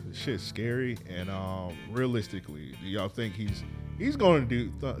 Yeah, this shit's scary, and realistically, do y'all think he's going to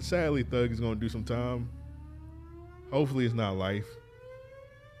do? Sadly, Thug is going to do some time. Hopefully, it's not life.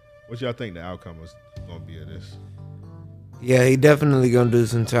 What y'all think the outcome is going to be of this? Yeah, he definitely gonna do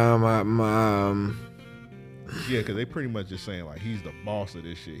some time. Yeah, because they pretty much just saying like he's the boss of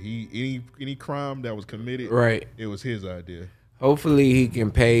this shit. Any crime that was committed, right? It was his idea. Hopefully he can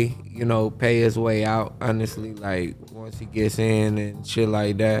pay his way out, honestly, like once he gets in and shit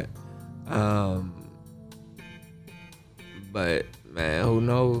like that. But man, who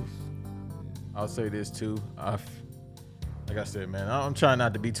knows? I'll say this too. Like I said, man, I'm trying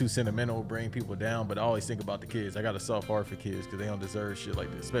not to be too sentimental, bring people down, but I always think about the kids. I got a soft heart for kids because they don't deserve shit like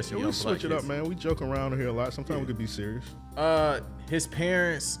this, especially young black kids. We switch it up, man. We joke around here a lot. Sometimes we could be serious. His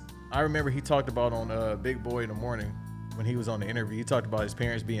parents, I remember he talked about on Big Boy in the Morning when he was on the interview. He talked about his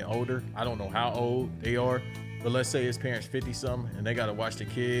parents being older. I don't know how old they are, but let's say his parents 50-something and they got to watch the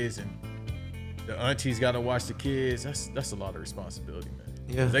kids and the aunties got to watch the kids. That's a lot of responsibility, man.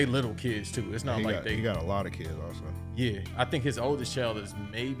 Yeah, they little kids too. It's not he got a lot of kids also. Yeah, I think his oldest child is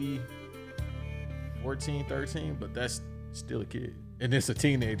maybe 14, 13, but that's still a kid. And it's a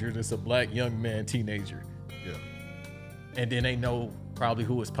teenager, and it's a black young man teenager. Yeah. And then they know probably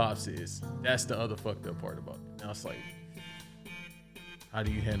who his pops is. That's the other fucked up part about it. Now it's like, how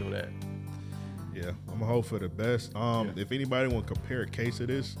do you handle that? Yeah, I'm gonna hope for the best. If anybody want to compare a case of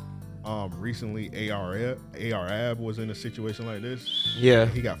this, recently AR-Ab was in a situation like this. Yeah,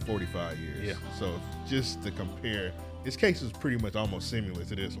 he got 45 years. Yeah. So just to compare, his case is pretty much almost similar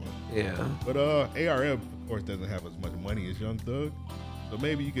to this one. Yeah. But AR-Ab of course doesn't have as much money as Young Thug, so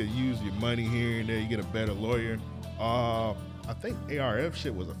maybe you could use your money here and there. You get a better lawyer. I think AR-Ab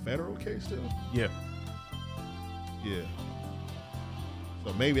shit was a federal case too. Yeah. Yeah.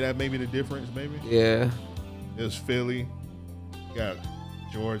 So maybe that may be the difference. Maybe. Yeah. It was Philly. Got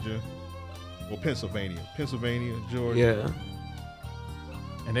Georgia, Pennsylvania, Georgia. Yeah.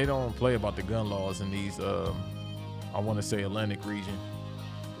 And they don't play about the gun laws in these, I want to say Atlantic region.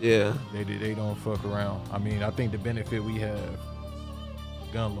 Yeah. They don't fuck around. I mean, I think the benefit we have,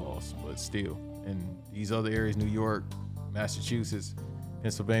 gun laws, but still, in these other areas, New York, Massachusetts,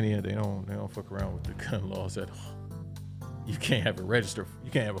 Pennsylvania, they don't fuck around with the gun laws at all. You can't have a register.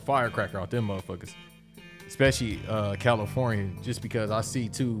 You can't have a firecracker out them motherfuckers. Especially California, just because I see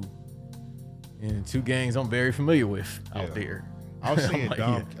two gangs I'm very familiar with out there. I was seeing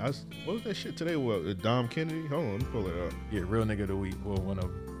Dom. What was that shit today? What, Dom Kennedy? Hold on, let me pull it up. Yeah, real nigga of the week. Well, one of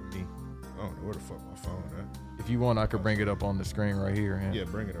me. I don't know where the fuck my phone at. If you want, I could bring it up on the screen right here. Yeah,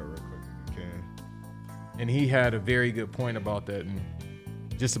 bring it up real quick if you can. And he had a very good point about that, and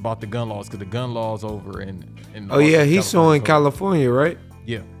just about the gun laws, because the gun laws over in oh yeah, he's suing California, right?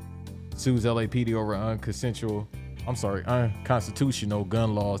 Yeah. Sues LAPD over unconstitutional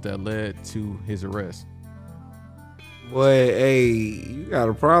gun laws that led to his arrest. Boy, hey, you got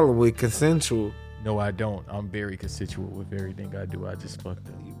a problem with consensual. No, I don't. I'm very consensual with everything I do. I just fucked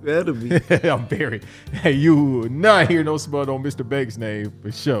up. You better be. I'm very. Hey, you will not hear no smut on Mr. Banks' name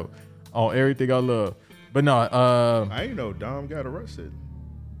for sure. On everything I love. But no, I ain't know Dom got arrested.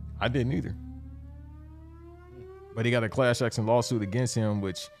 I didn't either. But he got a class action lawsuit against him,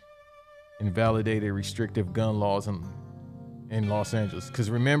 which invalidated restrictive gun laws in Los Angeles. Because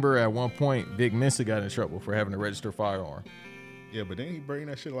remember, at one point, Vic Mensa got in trouble for having a registered firearm. Yeah, but didn't he bring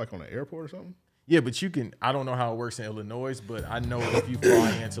that shit like on the airport or something? Yeah, but you can, I don't know how it works in Illinois, but I know if you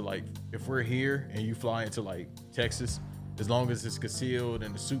fly into like, if we're here and you fly into like Texas, as long as it's concealed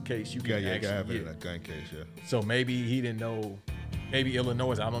in the suitcase, you can actually have it in a gun case, yeah. So maybe he didn't know, maybe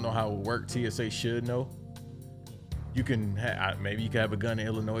Illinois, I don't know how it would work. TSA should know. You can, maybe you can have a gun in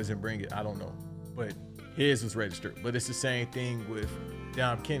Illinois and bring it. I don't know. But his was registered. But it's the same thing with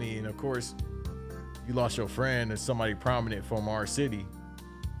Dom Kenny. And of course, you lost your friend and somebody prominent from our city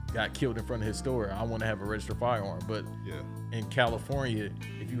got killed in front of his store. I want to have a registered firearm. But in California,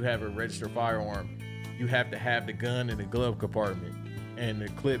 if you have a registered firearm, you have to have the gun in the glove compartment and the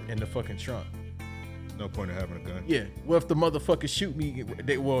clip in the fucking trunk. No point in having a gun. Yeah. Well, if the motherfuckers shoot me,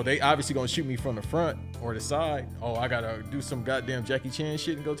 they obviously gonna shoot me from the front or the side. Oh, I gotta do some goddamn Jackie Chan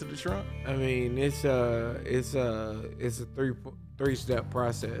shit and go to the trunk. I mean, it's a three-step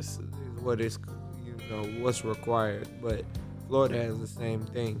process. Is what is, what's required. But Florida has the same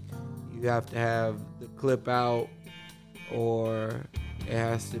thing. You have to have the clip out, or it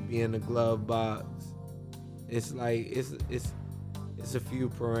has to be in the glove box. It's like it's a few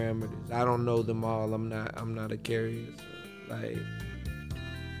parameters. I don't know them all. I'm not a carrier. So like,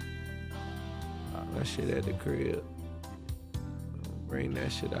 my shit at the crib. Don't bring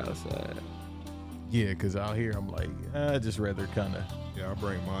that shit outside. Yeah, because out here I'm like, I just rather kind of. Yeah, I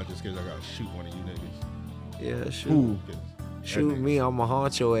bring mine just because I gotta shoot one of you niggas. Yeah, shoot me. I'ma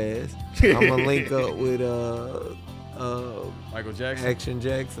haunt your ass. I'ma link up with Michael Jackson. Action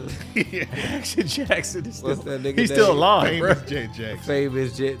Jackson. Action Jackson is What's still, that nigga he's still name? alive, bro. Famous Jet Jackson.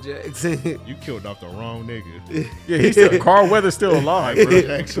 Famous Jet Jackson. You killed off the wrong nigga. Yeah, he's still Carl Weathers still alive, bro. Jet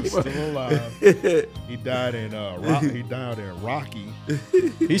Jackson's still alive. He died in Rocky.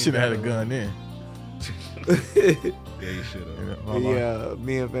 He should have had a gun then. Yeah, he should have. Yeah,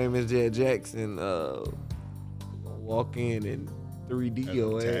 me and Famous Jet Jackson walk in and 3D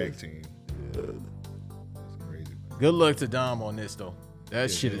your Tag ass. team. Yeah. That's crazy. Good luck to Dom on this though. That Yeah,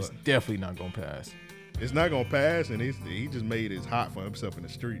 shit good is luck. definitely not gonna pass. It's not gonna pass, and he just made it hot for himself in the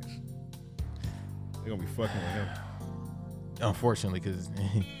streets. They're gonna be fucking with him. Unfortunately, because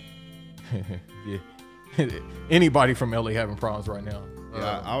yeah, anybody from LA having problems right now.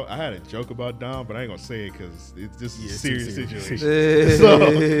 Yeah, I had a joke about Dom, but I ain't gonna say it because it's just a it's serious too serious. situation.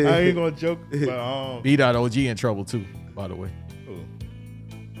 So I ain't gonna joke. But B.OG in trouble too, by the way. who?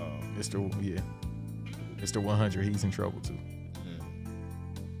 Mr. 100, he's in trouble too.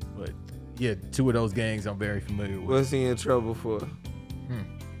 But yeah, two of those gangs I'm very familiar with. What's he in trouble for?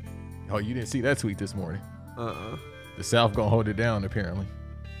 Oh, you didn't see that tweet this morning? Uh-uh. The South gonna hold it down apparently.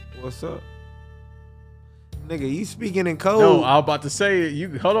 What's up? Nigga, you speaking in code. No, I was about to say it.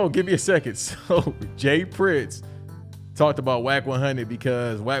 You hold on, give me a second. So Jay Prince talked about Whack 100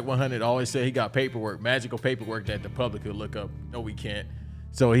 because Whack 100 always said he got paperwork, magical paperwork that the public could look up. No, we can't.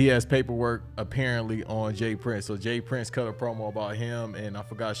 So he has paperwork apparently on Jay Prince. So Jay Prince cut a promo about him, and I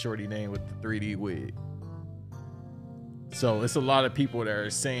forgot shorty name with the 3D wig. So it's a lot of people that are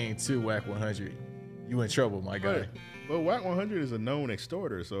saying to Whack 100, you in trouble, my guy. But Whack 100 is a known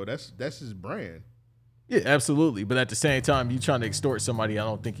extorter, so that's his brand. Yeah, absolutely. But at the same time, you trying to extort somebody, I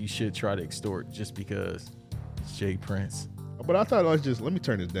don't think you should try to extort just because it's Jay Prince. But I thought let me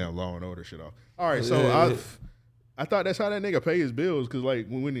turn this damn Law and Order shit off. All right, so I thought that's how that nigga pay his bills, because like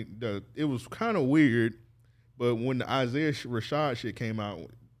when it was kind of weird, but when the Isaiah Rashad shit came out,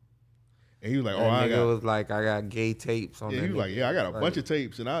 and he was like, I got gay tapes on. Yeah, that he was like, yeah, I got a Like, bunch of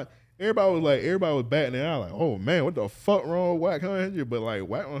tapes, and everybody was batting it out like, oh man, what the fuck wrong with Whack 100? But like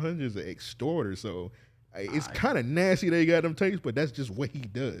Whack 100 is an extorter, so it's kind of nasty they got them tapes, but that's just what he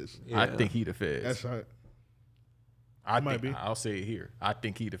does. I think he the feds. That's how. I'll say it here. I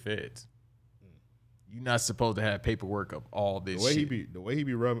think he the feds. You're not supposed to have paperwork of all this shit. The way he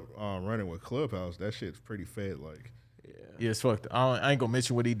be running with Clubhouse, that shit's pretty fed like. Yeah, it's fucked. I ain't gonna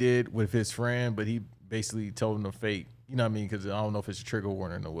mention what he did with his friend, but he basically told him to fake. You know what I mean? Because I don't know if it's a trigger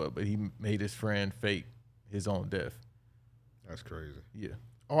warning or what, but he made his friend fake his own death. That's crazy. Yeah.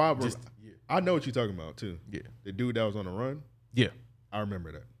 Oh, I know what you're talking about too. Yeah. The dude that was on the run. Yeah. I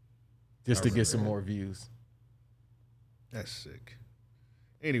remember that. Just to get some more views. That's sick.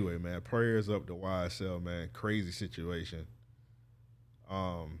 Anyway, man, prayers up to YSL, man. Crazy situation.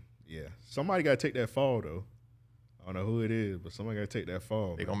 Yeah. Somebody got to take that fall, though. I don't know who it is, but somebody got to take that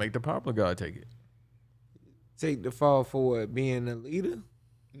fall. They gonna make the popular guy take it. Take the fall for what, being a leader?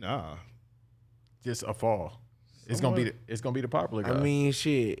 Nah. Just a fall. It's gonna be the popular guy. I mean,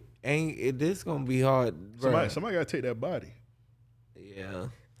 shit, this gonna be hard, bro. Somebody got to take that body. Yeah,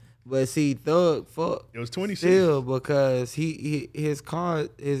 but see, Thug fuck. It was 26. Still, because his car,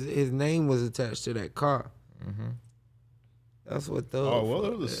 his name was attached to that car. Mm-hmm. That's what Thug. Oh well,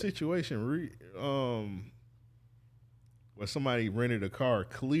 there was a situation where somebody rented a car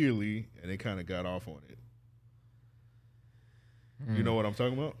clearly, and they kind of got off on it. You know what I'm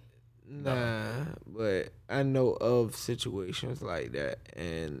talking about? Nah, but I know of situations like that,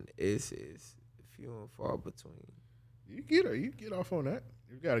 and it's few and far between. You get off on that.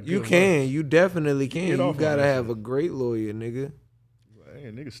 You definitely can. Get You off on gotta that have shit. a great lawyer, nigga. Hey,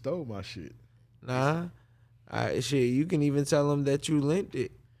 nigga stole my shit. Nah, shit. You can even tell him that you lent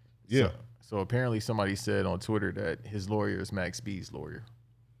it. Yeah. So apparently somebody said on Twitter that his lawyer is Max B's lawyer.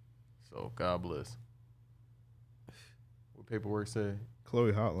 So God bless. What paperwork say?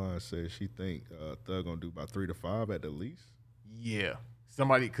 Chloe Hotline says she think Thug gonna do about 3 to 5 at the least. Yeah.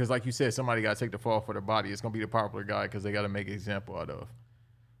 Somebody, because like you said, somebody got to take the fall for the body. It's going to be the popular guy because they got to make an example out of.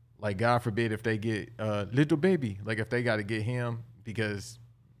 Like, God forbid if they get Little Baby. Like, if they got to get him because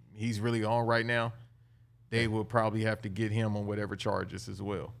he's really on right now, they will probably have to get him on whatever charges as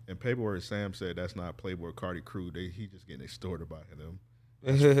well. And paperwork Sam said that's not Playboy Cardi crew. He just getting extorted by them.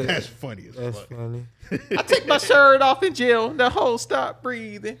 That's funny as That's fuck. funny. I take my shirt off in jail. The whole stop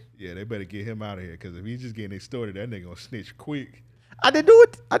breathing. Yeah, they better get him out of here because if he's just getting extorted, that nigga gonna snitch quick. I didn't do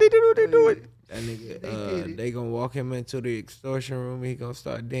it. I didn't do it. That nigga, they gonna walk him into the extortion room. He gonna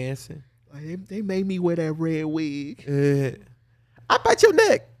start dancing. Like, they made me wear that red wig. I bite your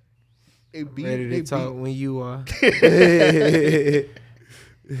neck. Ready to talk when you are.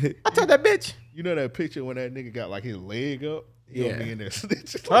 I told that bitch. You know that picture when that nigga got like his leg up? He gonna be in there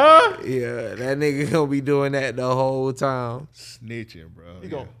snitching. Huh? Yeah, that nigga gonna be doing that the whole time. Snitching, bro. He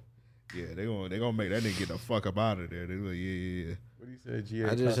Yeah. gon- Yeah, they gonna make that nigga get the fuck up out of there. They like, yeah. What do you say, GA?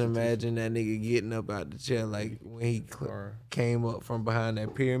 I just imagine that nigga getting up out the chair like when he came up from behind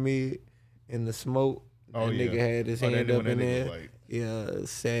that pyramid in the smoke. Oh, That yeah. nigga had his Oh, that hand nigga- up that in nigga there. like- Yeah,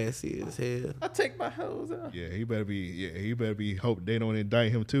 sassy as hell. I take my hose out. Yeah, he better be hope they don't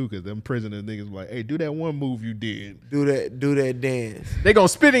indict him too, cause them prisoner niggas like, hey, do that one move you did. Do that dance. They gonna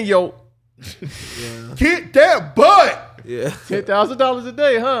spit in your Yeah. Get that butt. Yeah. $10,000 a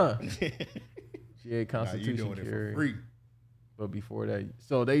day, huh? GA Nah, you Constitution doing it carry. for free. But before that,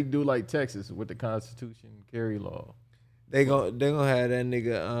 so they do like Texas with the Constitution carry law. They gonna have that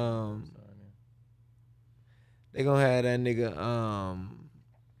nigga they gonna have that nigga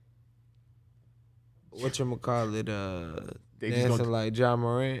whatchamacallit They just dancing gonna- like John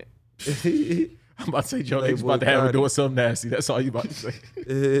Morant. I'm about to say, Joe, they Playboy just about to have her Cardi. doing something nasty. That's all you about to say.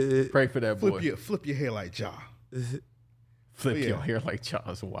 Pray for that boy. Flip your hair like Ja. Flip yeah. your hair like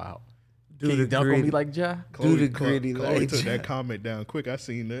Jaws. Wow. Do Can you the dunk on me gritty. like Ja? Do the gritty Chloe like took Ja. that comment down quick. I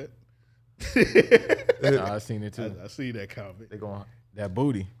seen that. Nah, I seen it too. I see that comment. They going that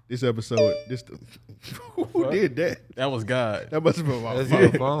booty. This episode, who did that? That was God. That must have been my That's phone.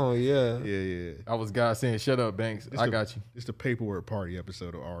 your phone, yeah. Yeah. That was God saying, "Shut up, Banks. I got you." It's the paperwork party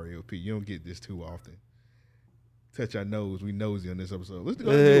episode of RLP. You don't get this too often. Touch our nose. We nosy on this episode. Let's go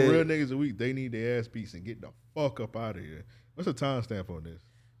do real niggas a week. They need their ass beats and get the fuck up out of here. What's the timestamp on this?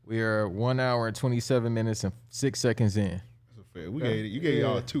 We are 1 hour and 27 minutes and 6 seconds in. That's a fair. You gave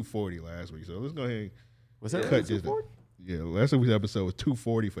y'all 240 last week, so let's go ahead and Was that cut this. 240? Yeah, last week's episode was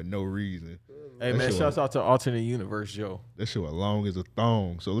 240 for no reason. Hey That man, shit shouts was- out to Alternate Universe Joe. That shit was long as a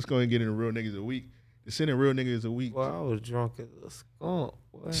thong. So let's go ahead and get into real niggas a week. To send in real niggas a week. Well, I was drunk as a skunk.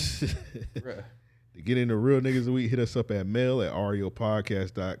 What? To get into real niggas a week, hit us up at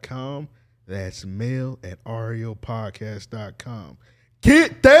mail@ariopodcast.com. That's mail@ariopodcast.com.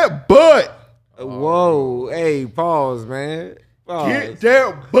 Get that butt. Whoa, hey, pause, man. Pause. Get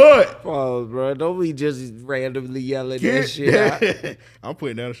that butt. Pause, bro. Don't be just randomly yelling that Get shit out. that. I'm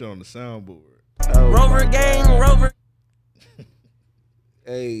putting that shit on the soundboard. Rover gang, Rover.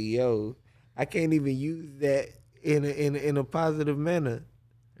 Hey, yo, I can't even use that in a positive manner.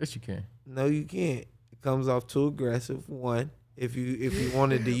 Yes, you can. No, you can't. It comes off too aggressive. One, if you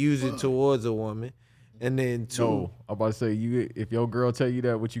wanted to use it towards a woman, and then two. No, I'm about to say if your girl tell you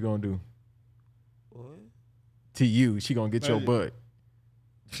that, what you gonna do? What? To you, she gonna get your butt.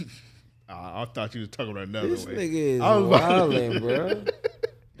 I thought you was talking about another This way. nigga is I was about- wildin', bro.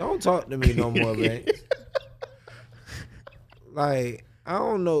 Don't talk to me no more, man. Like, I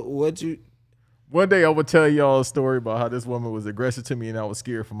don't know what you. One day I will tell y'all a story about how this woman was aggressive to me and I was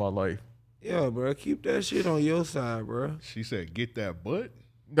scared for my life. Yeah, bro, keep that shit on your side, bro. She said, "Get that butt."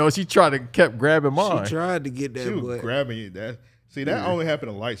 No, she kept grabbing mine. She tried to get that She was butt. grabbing you. That only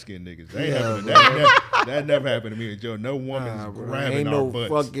happened to light skinned niggas. That, ain't Yeah, happened to, that never happened to me and Joe. No woman's Nah, bro. grabbing Ain't our no butts.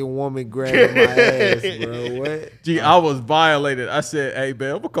 fucking woman grabbing my ass, bro. What? Gee, I was violated. I said, "Hey,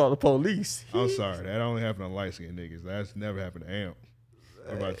 man, I'm gonna call the police." I'm sorry. That only happened to light skinned niggas. That's never happened to Amp.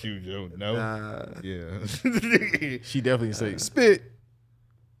 What about you, Joe? No. Nah. Yeah. She definitely said, "Spit."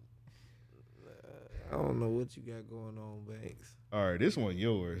 I don't know what you got going on, Banks. All right, this one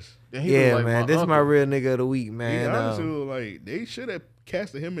yours. And he Yeah, looked like man. my This is my uncle. real nigga of the week, He man. honestly look like they should have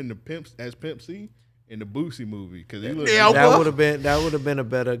casted him in the as Pimp C in the Boosie movie because he looked that would have been a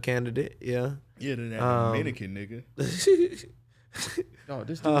better candidate. Yeah. yeah than that Dominican nigga. No,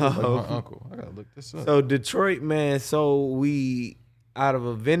 this dude looks like my uncle. I gotta look this up. So Detroit man sold weed out of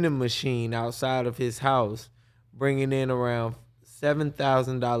a vending machine outside of his house, bringing in around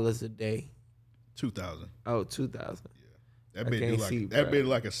 $7,000 a day. 2,000. Oh, 2,000. That I bit can't do like see, that bro. bit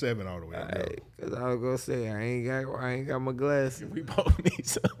like a 7 all the way. up. Cause I was gonna say I ain't got my glasses. We both need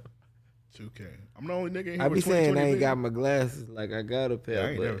some. 2K. I'm the only nigga in here I with be saying I 20/20 ain't got vision. my glasses like I got a pair. Yeah, I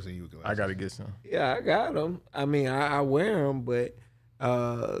ain't but never seen you with glasses. I gotta get some. yeah, I got them. I mean, I wear them, but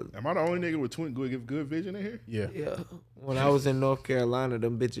Am I the only nigga with good vision in here? Yeah. yeah. When I was in North Carolina,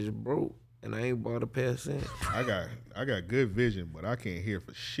 them bitches broke, and I ain't bought a pair since. I got good vision, but I can't hear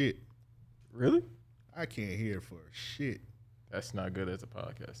for shit. Really? I can't hear for shit. That's not good as a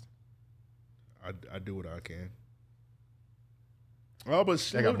podcast. I do what I can. Oh, but I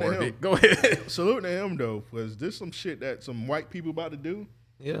salute got to more him. big. Go ahead. Salute to him though, because this some shit that some white people about to do,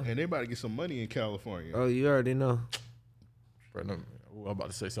 Yeah. and they about to get some money in California. Oh, you already know. Bro, I'm about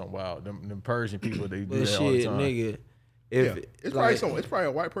to say something wild. Them Persian people, they do But that all the shit, time. nigga. Yeah, If it's like, it's probably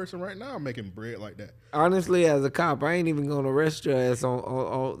a white person right now making bread like that. honestly, as a cop, I ain't even gonna arrest your ass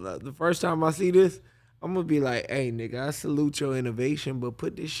on the first time I see this. I'm gonna be like, hey, nigga, I salute your innovation, but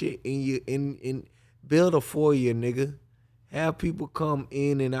put this shit in build a foyer, nigga. Have people come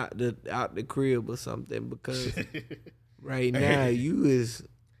in and out the crib or something because right now you is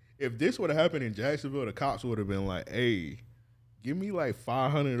If this would have happened in Jacksonville, the cops would have been like, "Hey, give me like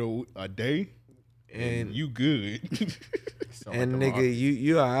 500 a day, and you good." and nigga,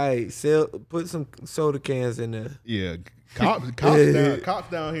 you all right. Put some soda cans in there. Yeah, cops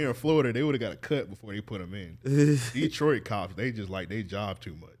down here in Florida, they would have got a cut before they put them in. Detroit cops, they just like they job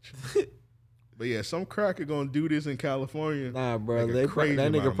too much. But yeah, some cracker gonna do this in California. Nah, bro, Make a crazy that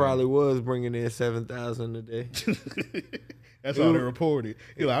amount nigga of probably was bringing in 7,000 a day. That's how they reported.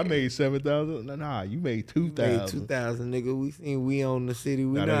 He like, I made 7,000. Nah, you made 2,000. Made 2,000, nigga. We own the city.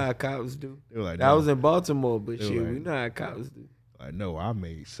 We Nah, know they- how cops do. They were like, That no. was in Baltimore, but They shit, were we like- know how cops do. Like, no, I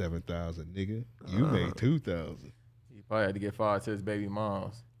made 7,000, nigga. You made 2,000. He probably had to get fired to his baby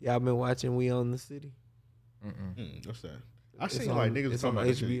moms. Y'all been watching We Own the City? What's that? I It's seen on- like niggas was it's talking on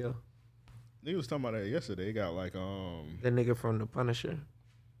about that shit. HBO. Niggas was talking about that yesterday. They got like That nigga from The Punisher.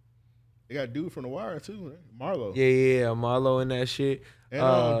 they got dude from The Wire too, right? Marlo. Yeah, Marlo and that shit. And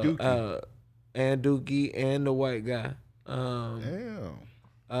Dookie. And Dookie and the white guy. Damn.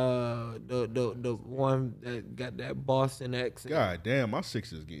 The one that got that Boston accent. God damn, my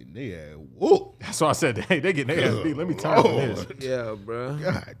Sixers getting their ass whoop. That's why I said, hey, they getting their ass beat. Let me turn on this. Yeah, bro.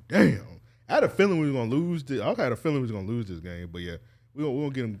 God damn. I had a feeling we was gonna lose. I had a feeling we was gonna lose this game, but yeah, we gonna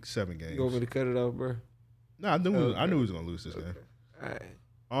get them 7 games. You want me to cut it off, bro? Nah, I knew we was gonna lose this game. All right.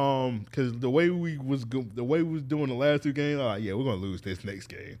 Because the way we was doing the last 2 games, yeah, we're gonna lose this next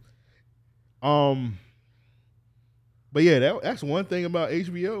game. But yeah, that's one thing about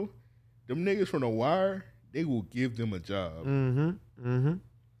HBO. Them niggas from The Wire, they will give them a job.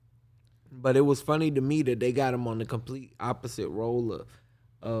 But it was funny to me that they got them on the complete opposite role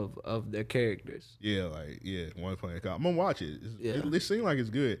of their characters. Yeah, one playing cop. I'm gonna watch it. It seems like it's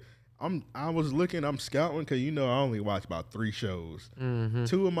good. I'm scouting because I only watch about 3 shows.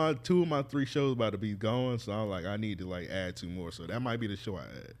 Two of my 3 shows about to be gone, so I'm like I need to like add 2 more. So that might be the show I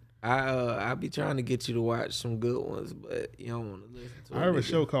add. I be trying to get you to watch some good ones, but you don't want to listen to it. I heard a nigga.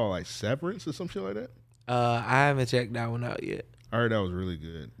 show called like Severance or some shit like that. I haven't checked that one out yet. I heard that was really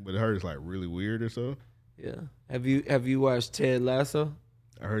good, but I heard it's like really weird or so. Yeah. Have you watched Ted Lasso?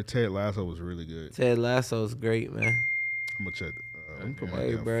 I heard Ted Lasso was really good. Ted Lasso's great, man. I'm gonna check. Let me put my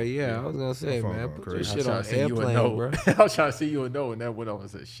Hey, damn- bro. Yeah, I was gonna say, my phone man, going put your crazy. shit on airplane, bro. I was trying to see you a no, and that went on and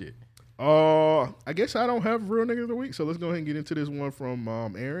said shit. I guess I don't have real niggas of the week, so let's go ahead and get into this one from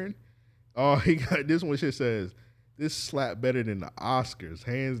Aaron. He got this one. Shit says, This slap better than the Oscars,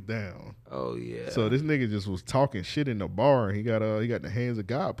 hands down. Oh yeah. So this nigga just was talking shit in the bar, and he got the hands of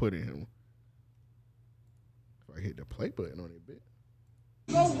God put in him. If I hit the play button on it,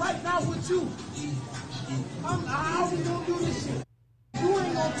 bitch. Go right now with you. How we gonna do this shit? You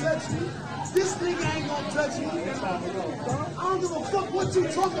ain't gonna touch me. This nigga ain't gonna touch me. I don't give a fuck what you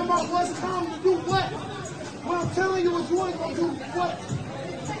talking about. What's time to do what? What I'm telling you is you ain't gonna do what?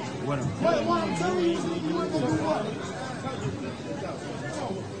 What I'm telling you is you ain't gonna do what?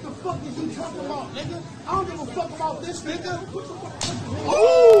 The fuck is you talking about, nigga? I don't give a fuck about this nigga.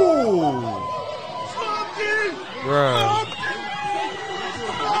 Ooh! Bruh.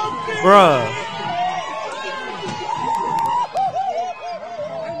 Bruh.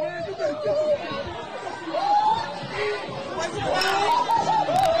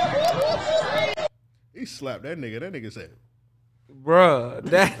 He slapped that nigga. That nigga said, Bruh,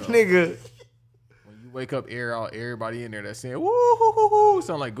 that nigga. When you wake up, air out everybody in there that's saying, woo, hoo, hoo, hoo,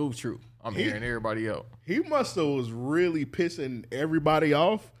 sound like Goof Troop. I'm hearing everybody out. he must have was really pissing everybody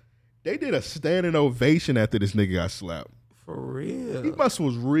off. They did a standing ovation after this nigga got slapped. For real. He must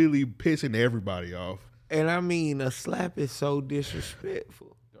was really pissing everybody off. And I mean, a slap is so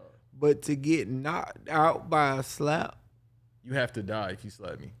disrespectful. But to get knocked out by a slap, You have to die if you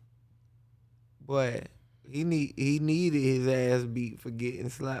slap me. but he needed his ass beat for getting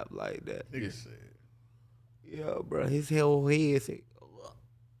slapped like that. Nigga said. Yeah, bro. His whole head said,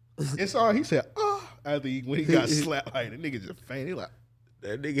 It's all he said, after when he got slapped, like the nigga just fainted. He like,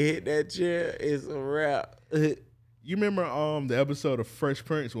 that nigga hit that chair, it's a wrap. you remember the episode of Fresh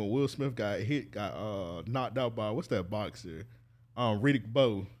Prince when Will Smith got knocked out by what's that boxer? Riddick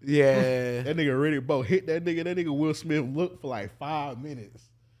Bowe. Yeah. That nigga Riddick Bowe hit that nigga. That nigga Will Smith looked for like 5 minutes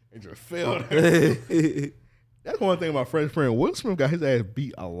and just fell down. That's one thing about Fresh Prince. Will Smith got his ass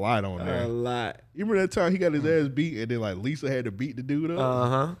beat a lot on there. A lot. You remember that time he got his ass beat and then like Lisa had to beat the dude up?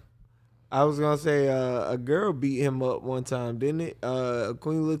 Uh-huh. I was gonna say a girl beat him up one time, didn't it?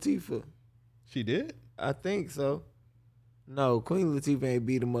 Queen Latifah. She did? I think so. No, Queen Latifah ain't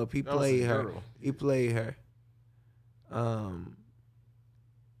beat him up. He That was played a her. girl. He played her.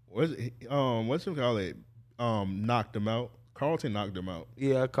 What's him call it? Knocked him out. Carlton knocked him out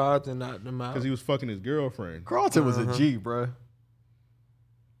Yeah, Carlton knocked him out. because he was fucking his girlfriend. Carlton was a G, bro.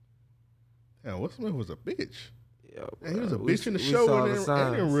 Yeah, Will Smith was a bitch. Yeah, And he was a bro. bitch in the We show saw and the in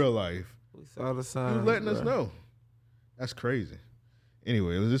signs. real life. We saw the He signs. was letting us bro. know. That's crazy.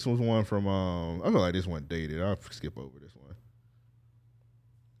 Anyway, this was one from. I feel like this one dated. I'll skip over this one.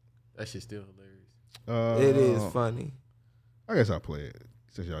 That shit's still hilarious. It is funny. I guess I'll play it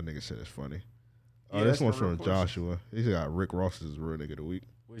since y'all niggas said it's funny. Yeah, This that's one's the real from question. Joshua. He's got Rick Ross as real nigga of the week.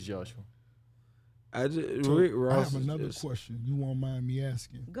 Where's Joshua? Rick I Ross. have another just, question. You won't mind me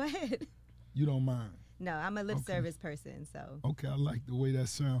asking? Go ahead. You don't mind? No, I'm a lip Okay. service person, so. Okay, I like the way that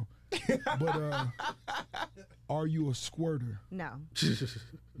sounds. But are you a squirter? No, You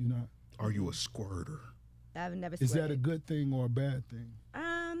not? Are you a squirter? I've never Is that a squirted. good thing or a bad thing?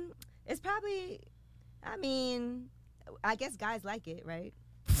 It's probably, I mean, I guess guys like it, right?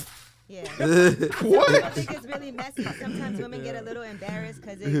 Yeah. What? I think it's really messy. Sometimes women get a little embarrassed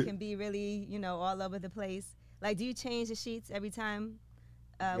because it can be really, all over the place. Like, do you change the sheets every time?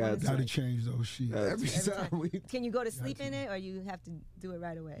 Gotta Gotta change those sheets. Every Every time time. we Can you go to sleep in it, or you have to do it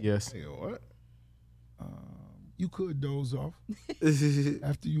right away? Yes. Nigga, what? You could doze off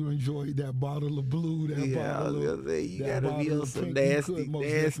after you enjoyed that bottle of blue, that Yeah, I was bottle of gonna say, you that gotta be bottle on of some pink, nasty, you could most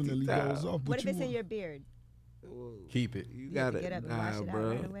nasty definitely time. doze off. What But if you it's in want- your beard? Keep it. You have to gotta, get up and wash it out bro.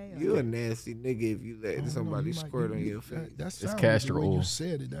 right away, or- You a nasty nigga if you I let don't know, somebody you might- squirt on you- your face. That sounded, castor the way oil. you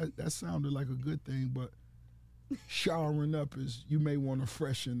said it, that sounded like a good thing, but showering up is, you may want to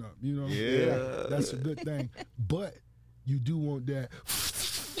freshen up, you know? Yeah. That's a good thing. But you do want that.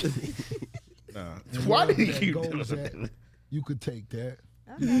 Nah. And Why did he wherever that keep goes doing at, you could take that.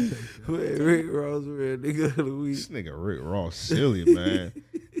 Okay. Rick Ross, real nigga of the week. This nigga Rick Ross silly, man.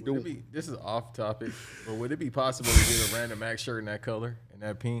 Would it be, this is off topic, but would it be possible to get a random act shirt in that color and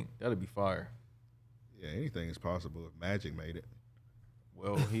that pink? That'd be fire. Yeah, anything is possible if Magic made it.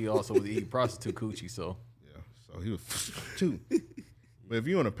 Well, he also was eating prostitute coochie, so Yeah, so he was too. But if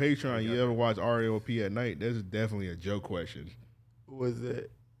you on a Patreon, you ever watch RAOP at night, there's definitely a joke question. What's that?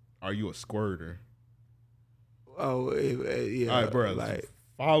 Are you a squirter? Oh, yeah. All right, bro. Like,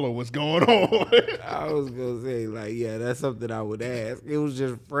 Follow what's going on. I was gonna say, like, yeah, that's something I would ask. It was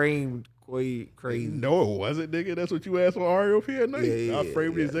just framed quite crazy. No, it wasn't, nigga. That's what you asked for RAOP at night. Yeah, I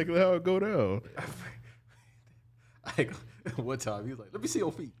framed it yeah. exactly how it go down. one time he was like, "Let me see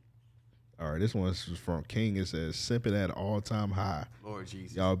your feet." All right, this one's from King. It says, simping at an all-time high. Lord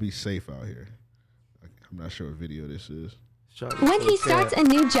Jesus. Y'all be safe out here. I'm not sure what video this is. When he starts a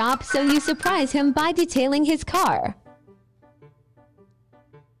new job, so you surprise him by detailing his car.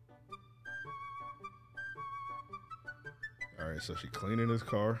 All right, so she cleaning his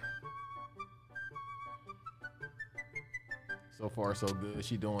car. So far, so good.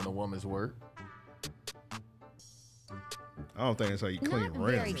 She doing a woman's work. I don't think that's how you clean Not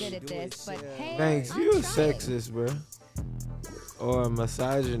very rims. good at this, but hey, Thanks. I'm You a trying. sexist, bro. Or a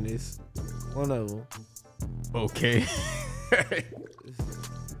misogynist. One of them. Okay.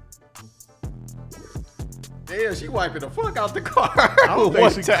 Damn, she wiping the fuck out the car. I don't think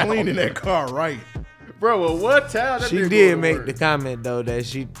One she towel. cleaning that car right. Bro, with one towel, that She bitch did going to make work. the comment though that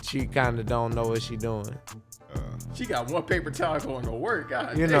she kind of don't know what she doing. She got one paper towel going to work.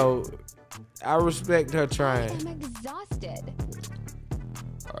 God You damn. know, I respect her trying. I'm exhausted.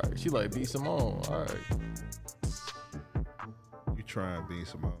 All right, she like B. Simone. All right. You try and be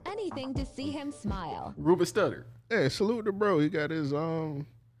Simone. Anything to see him smile. Ruben Studdard. Yeah, salute the bro. He got his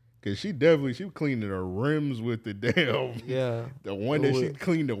cause she was cleaning her rims with the damn Yeah. the one that she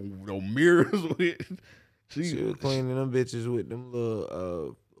cleaned the mirrors with. She was cleaning them bitches with them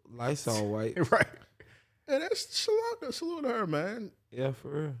little Lysol wipes. Right. Yeah, that's salute to her, man. Yeah, for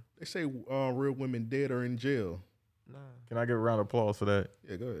real. They say real women dead or in jail. Nah. Can I give a round of applause for that?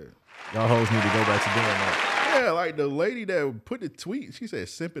 Yeah, go ahead. Y'all hoes need to go back to doing that. Yeah, like the lady that put the tweet, she said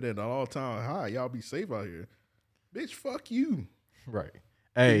simping at an all-time high. Y'all be safe out here. Bitch, fuck you. Right. You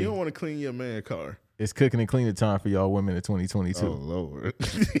Hey, don't want to clean your man car. it's cooking and cleaning time for y'all women in 2022. Oh, Lord.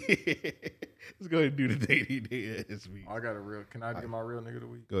 Let's go ahead and do the dating day this week. I got a real. Can I get my real nigga of the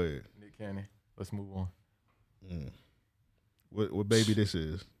week? Go ahead. Nick Cannon. Let's move on. What baby this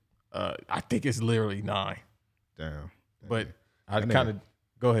is? I think it's literally 9. Damn. But I That nigga- kind of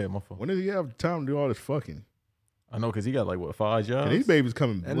go ahead, my phone. When does he have time to do all this fucking? I know because he got like what 5 jobs. And these babies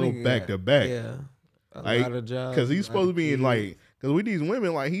coming That little nigga back got- to back. Yeah. A Like, lot of jobs. Because he's a lot supposed to of be in kids. like, because with these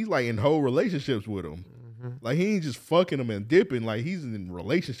women, like he's like in whole relationships with them. Like he ain't just fucking them and dipping. Like he's in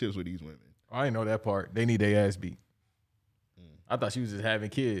relationships with these women. I didn't know that part. They need their ass beat. I thought she was just having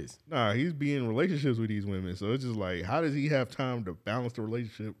kids. Nah, he's being in relationships with these women. So it's just like, how does he have time to balance the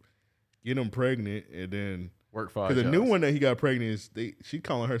relationship, get them pregnant, and then Work 5 because jobs. the new one that he got pregnant is she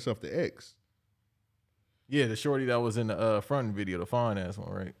calling herself the ex. Yeah, the shorty that was in the front video, the fine ass one,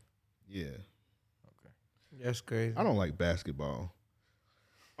 right? Yeah. That's crazy. I don't like basketball.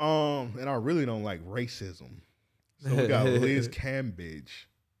 And I really don't like racism. So we got Liz Cambage,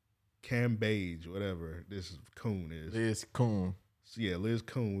 whatever this coon is. Liz Coon. So yeah, Liz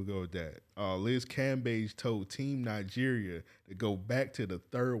Coon, we'll go with that. Liz Cambage told Team Nigeria to go back to the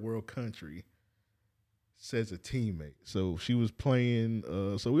third world country, says a teammate. So she was playing,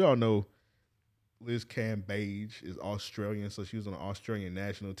 so we all know Liz Cambage is Australian, so she was on the Australian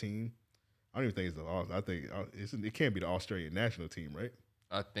national team. I don't even think it's it can't be the Australian national team, right?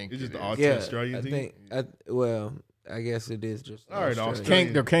 I think It's just the Yeah, Australian I team. think. I guess it is just. All right,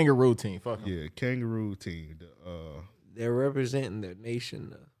 Australia. The kangaroo team. Fuck 'em. Yeah, kangaroo team. They're representing their nation.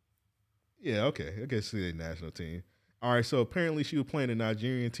 Though. Yeah, okay. I guess it's the national team. All right, so apparently she was playing the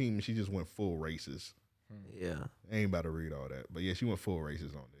Nigerian team and she just went full racist. Yeah. I ain't about to read all that. But yeah, she went full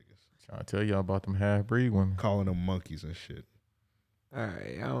racist on niggas. Trying to tell y'all about them half-breed women. Calling them monkeys and shit. All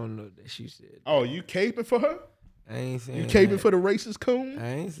right, I don't know that she said. Oh, you caping for her? I ain't saying. You caping that. for the racist coon? I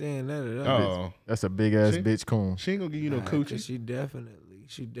ain't saying that at all. Oh. That's a big ass She- bitch coon. She ain't gonna give you no Nah, 'cause coochie. She definitely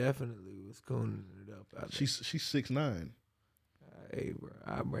was cooning it up out there. She's 6'9". Hey, bro,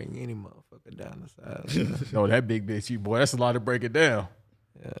 I bring any motherfucker down the side. No, that big bitch, you boy. That's a lot to break it down.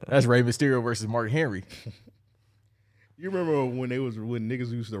 Yeah. That's Rey Mysterio versus Mark Henry. You remember when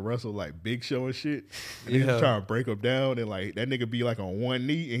niggas used to wrestle like Big Show and shit? And they Yeah. was trying to break them down and like that nigga be like on one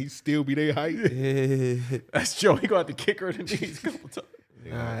knee and he still be their height. That's Joe. He gonna have to kick her in the knees a couple times.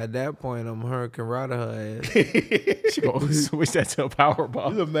 Nah, at that point, I'm Hurricane Rider her ass. She gonna switch that to a power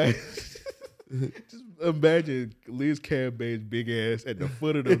bomb. Just imagine Liz Cambage's big ass at the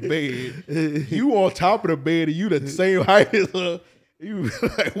foot of the bed. You on top of the bed and you the same height as her. You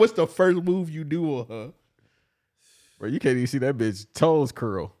like, what's the first move you do on her? Bro, you can't even see that bitch toes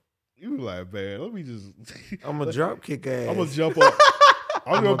curl. You like, man, let me just. I'm a drop kick ass. I'm gonna jump up.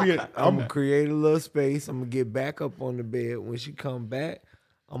 I'm gonna create a little space. I'm gonna get back up on the bed. When she come back,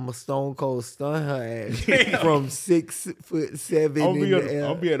 I'm gonna stone cold stun her ass from 6'7" I'll in be, the air.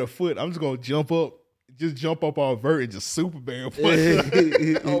 I'll be at a foot. I'm just gonna jump up all vert and just Superman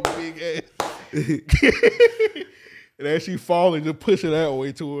push on big ass. And as she falling, just push her that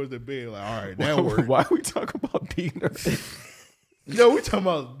way towards the bed. Like, all right, that worked. Why are we talking about beating her? Yo, we talking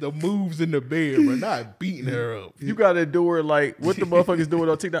about the moves in the bed, but not beating her up. You gotta do it like what the motherfuckers doing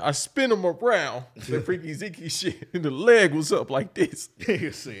on TikTok. I spin them around. The freaky Zeke shit. And the leg was up like this.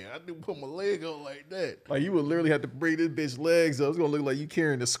 You're saying I didn't put my leg up like that. Like you would literally have to bring this bitch legs up. It's gonna look like you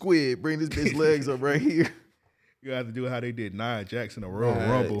carrying a squid. Bring this bitch legs up right here. You have to do how they did Nia Jackson, a Royal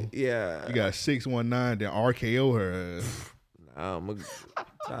Rumble. Yeah. You got 619, then RKO her ass. I'm going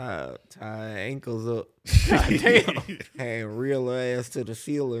to tie ankles up. Damn. Hang reel her ass to the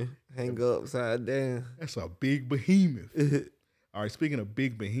ceiling. Hang upside down. That's a big behemoth. All right, speaking of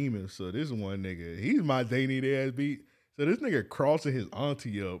big behemoths, so this one nigga, he's my they need ass beat. So this nigga crossing his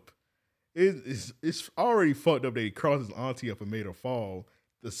auntie up. It's already fucked up that he crossed his auntie up and made her fall.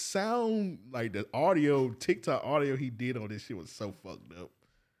 The sound, like the audio, TikTok audio he did on this shit was so fucked up.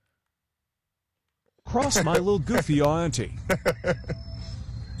 Cross my little goofy auntie.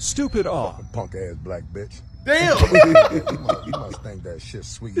 Stupid aw. Punk ass black bitch. Damn. You must think that shit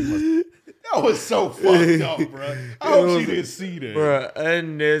sweet. That was so fucked up, bro. I hope she didn't see that. Bro,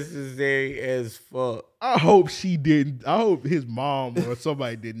 unnecessary as fuck. I hope she didn't. I hope his mom or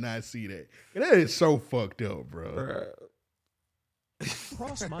somebody did not see that. That is so fucked up, bro.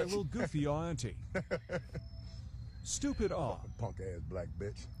 Cross my little goofy auntie. Stupid aw. Punk ass black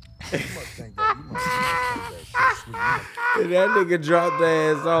bitch. You must think that shit sweet. That nigga dropped the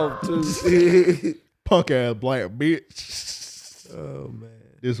ass off too. Punk ass black bitch. Oh man.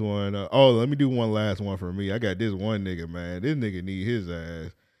 This one. Let me do one last one for me. I got this one nigga, man. This nigga need his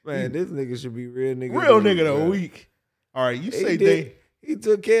ass. Man, this nigga should be real nigga. Real nigga of the week. All right, you say he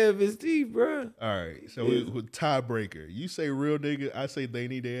took care of his teeth, bro. All right, so with tiebreaker, you say real nigga. I say they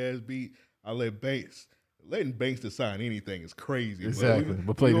need their ass beat. I let Banks. Letting Banks decide anything is crazy. Exactly. But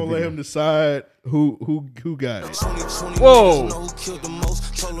But play we the gonna let video. him decide who got it. Whoa.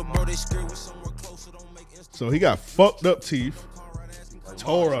 So he got fucked up teeth,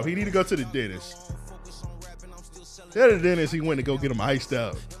 tore up. He need to go to the dentist. Tell the dentist he went to go get him iced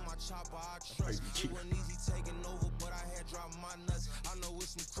out.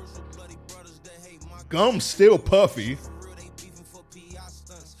 Gum's still puffy.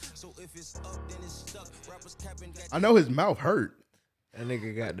 I know his mouth hurt. That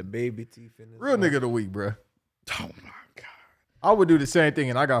nigga got the baby teeth in his Real mouth. nigga of the week, bro. Oh my god. I would do the same thing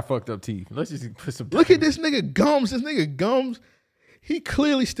and I got fucked up teeth. Let's just put some. Look at this nigga Gums. This nigga Gums, he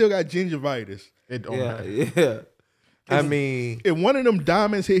clearly still got gingivitis. It don't Yeah, matter. yeah. I mean, if one of them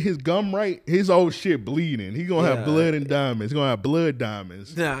diamonds hit his gum right, his old shit bleeding. He gonna have blood and diamonds. He gonna have blood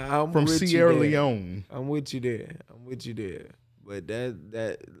diamonds. nah, I'm from with Sierra you there. Leone. I'm with you there. But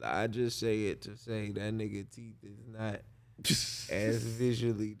that I just say it to say that nigga teeth is not as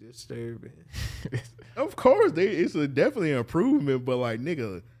visually disturbing. Of course, it's definitely an improvement, but like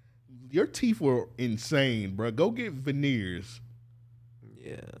nigga, your teeth were insane, bro. Go get veneers.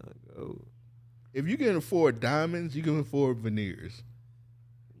 Yeah, go. If you can afford diamonds, you can afford veneers.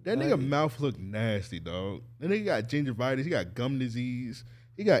 That nigga mouth look nasty, dog. That nigga got gingivitis. He got gum disease.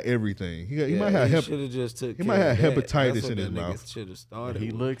 He got everything. He might have he might have hepatitis in his mouth. Should have started. He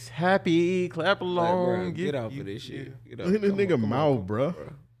looks happy. Clap along. Like, bro, get off of this shit. Get Look at this nigga mouth, bro.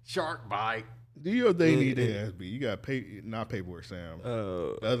 Shark bite. Do your thing, need their ass beat. You got not paperwork Sam.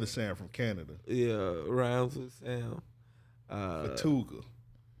 The other Sam from Canada. Yeah, rhymes with Sam. Fatuga.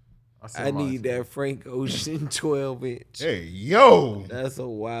 I need that Frank Ocean 12-inch. Hey, yo. That's a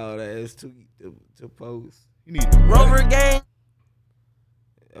wild ass tweet to post. You need Rover gang.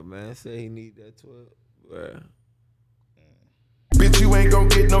 Yeah, man, say he need that 12. Bruh. Bitch, you ain't gonna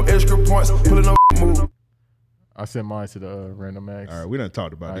get no extra points. Pulling no move. I sent mine to the Random Max. All right, we done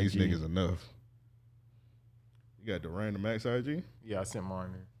talked about these IG. niggas enough. You got the Random Max IG? Yeah, I sent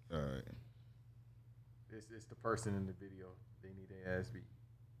mine there. All right. It's the person in the video. They need their ass beat.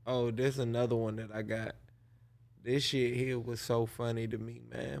 Oh, there's another one that I got. This shit here was so funny to me,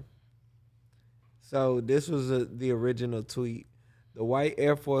 man. So this was the original tweet. The white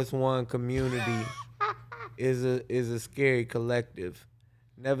Air Force One community is a scary collective.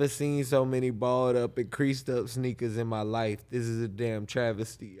 Never seen so many balled up and creased up sneakers in my life. This is a damn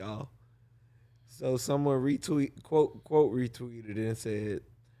travesty, y'all. So someone quote retweeted and said,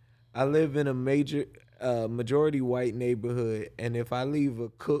 I live in a majority white neighborhood, and if I leave a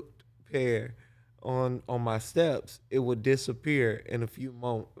cooked pear on my steps, it will disappear in a few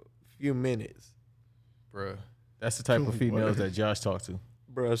minutes. Bruh. That's the type of females that Josh talked to.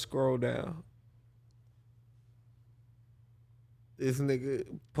 Bruh, scroll down. This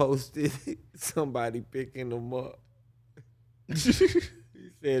nigga posted somebody picking them up. He said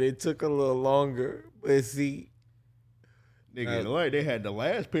it took a little longer, but see, Nigga, like they had the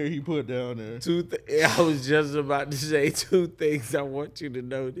last pair he put down there. I was just about to say 2 things I want you to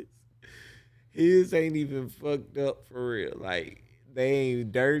notice. His ain't even fucked up for real. Like, they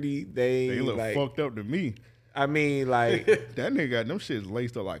ain't dirty. They look like, fucked up to me. I mean, like that nigga got them shits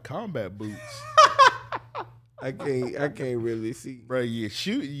laced up like combat boots. I can't really see. Bro,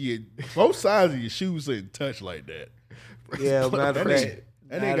 both sides of your shoes ain't touch like that. Yeah, matter of fact,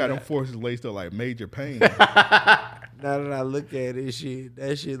 that nigga got them forces laced up like Major Pain. Now that I look at it,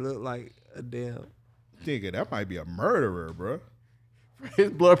 that shit look like a damn nigga. That might be a murderer, bro.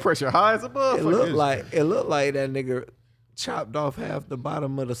 His blood pressure high as a motherfucker. It looked like that nigga chopped off half the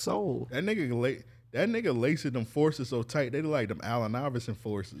bottom of the sole. That nigga lacing them forces so tight, they look like them Allen Iverson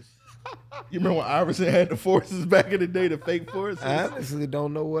forces. You remember when Iverson had the forces back in the day, the fake forces? I honestly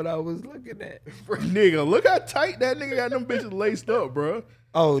don't know what I was looking at. Nigga, look how tight that nigga got them bitches laced up, bro.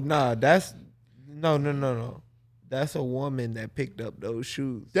 Oh, nah, that's no. That's a woman that picked up those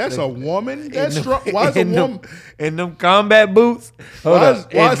shoes. That's a woman? That's strong. Why is a woman? And them combat boots? Hold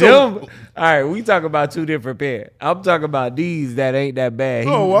up. All right, we talk about 2 different pairs. I'm talking about these that ain't that bad.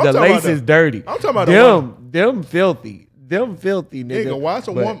 The lace is dirty. I'm talking about them filthy. Them filthy, nigga.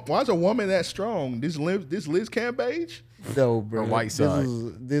 Why's a woman that strong? This Liz Cambage? No, bro. White side.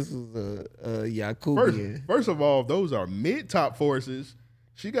 This was a Yakubian. First of all, those are mid-top forces.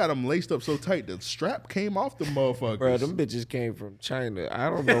 She got them laced up so tight the strap came off the motherfuckers. Bro, them bitches came from China. I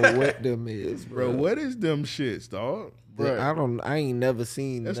don't know what them is, bro. What is them shits, dog? Bro, I ain't never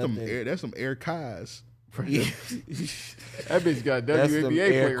seen nothing. That's some Air Kais. Yeah. That bitch got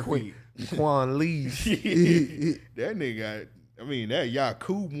WNBA player feet. Quan Lee. That nigga that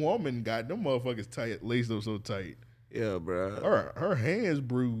Yaku woman got them motherfuckers tight, laced up so tight. Yeah, bro. Her hands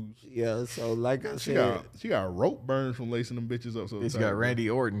bruised. Yeah, so like I said, she got rope burns from lacing them bitches up so tight. She got Randy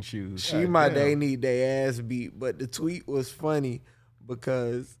Orton shoes. They need their ass beat. But the tweet was funny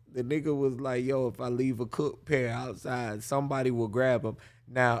because the nigga was like, yo, if I leave a cooked pair outside, somebody will grab them.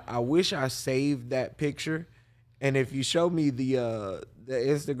 Now, I wish I saved that picture. And if you show me the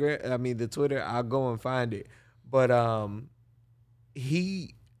Instagram, the Twitter, I'll go and find it. But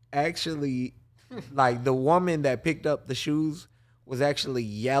he actually, like, the woman that picked up the shoes was actually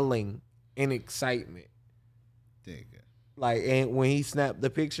yelling in excitement. Like, and when he snapped the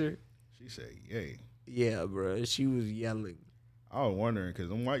picture, she said, "Yay!" Yeah, bro, she was yelling. I was wondering because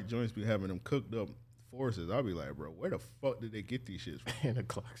them white joints be having them cooked up forces. I'll be like, bro, where the fuck did they get these shits from? And the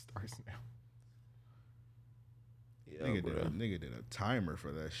clock starts now. Yeah, nigga did a timer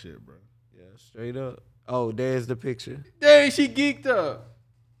for that shit, bro. Yeah, straight up. Oh, there's the picture. Dang, she geeked up.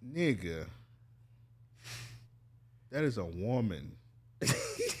 Nigga. That is a woman.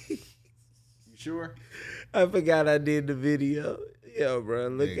 You sure? I forgot I did the video. Yeah, bro.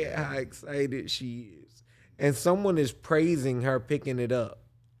 Look at how excited she is. And someone is praising her picking it up.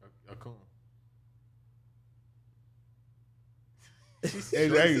 She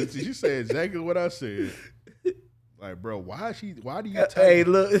said exactly what I said. Like, bro, why do you take Hey,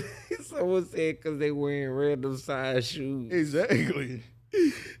 look. Someone said because they wearing random size shoes. Exactly.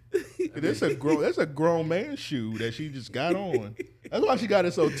 That's a grown man shoe that she just got on. That's why she got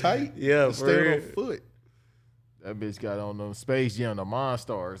it so tight. Yeah, to stay on her foot. That bitch got on them Space Jam, the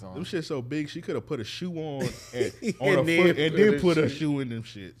Monstars on. Them shit so big she could have put a shoe on her foot and then put a shoe in them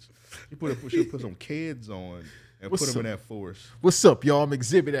shits. She put some kids on and put them in that force. What's up, y'all? I'm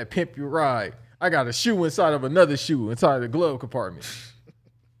Exhibit at Pimp Your Ride. I got a shoe inside of another shoe inside the glove compartment.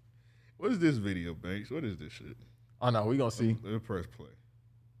 What is this video, Banks? What is this shit? Oh no, we gonna see. Let me press play.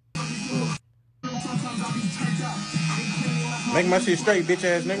 Make my shit straight, bitch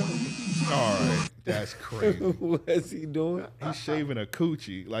ass nigga. All right, that's crazy. What's he doing? He's shaving a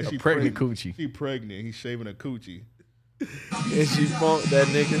coochie. Like she pregnant coochie. She pregnant. He's shaving a coochie. And she funked that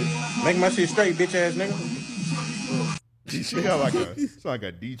nigga. Make my shit straight, bitch ass nigga. She got like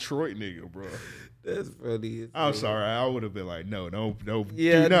a Detroit nigga, bro. That's funny. I'm sorry. I would have been like, no.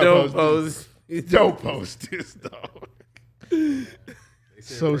 Yeah, don't post. Don't post this, dog.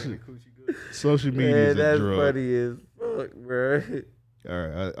 Social media is a drug. That's funny as fuck, bro. All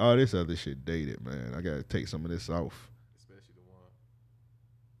right, all this other shit dated, man. I gotta take some of this off. Especially the one.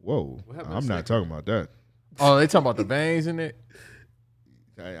 Whoa, I'm not talking about that. Oh, they talking about the veins in it?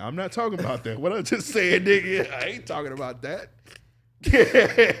 I'm not talking about that. What I just said, nigga, I ain't talking about that.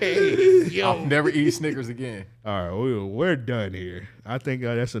 I'll never eat Snickers again. All right, we're done here. I think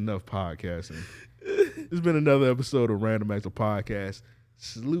that's enough podcasting. It's been another episode of Random Acts of Podcast.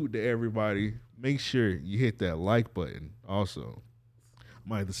 Salute to everybody. Make sure you hit that like button. Also,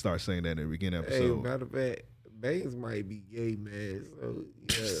 might have to start saying that in the beginning episode. Hey, matter of fact, Banks might be gay, man.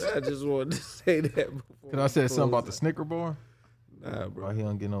 So yeah, I just wanted to say that before. Cause I said something about the Snicker bar. Nah, bro. Why he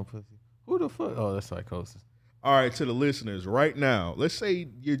don't get no pussy? Who the fuck? Oh, that's psychosis. All right, to the listeners, right now, let's say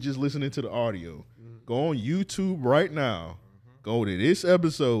you're just listening to the audio. Go on YouTube right now. Go to this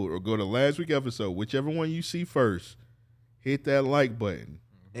episode or go to last week's episode, whichever one you see first. Hit that like button.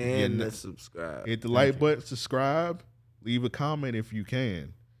 And the subscribe. Hit the like button, subscribe, leave a comment if you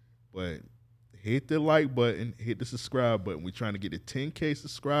can. But hit the like button, hit the subscribe button. We're trying to get to 10K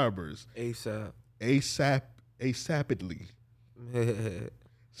subscribers. ASAPidly.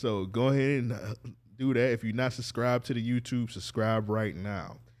 So go ahead and do that. If you're not subscribed to the YouTube, subscribe right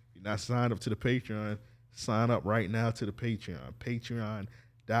now. If you're not signed up to the Patreon, sign up right now to the Patreon.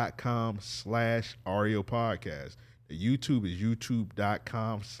 Patreon.com/Ario Podcast. The YouTube is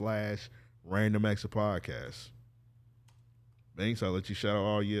youtube.com/Random Acts of Podcast. Banks, I'll let you shout out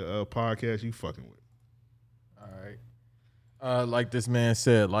all your podcasts you fucking with. All right. Like this man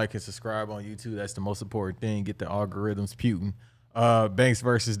said, like and subscribe on YouTube. That's the most important thing. Get the algorithms putin'. Banks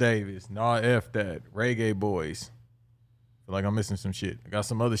versus Davis. Nah, F that. Reggae Boys. Feel like I'm missing some shit. I got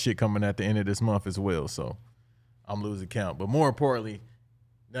some other shit coming at the end of this month as well, so I'm losing count. But more importantly,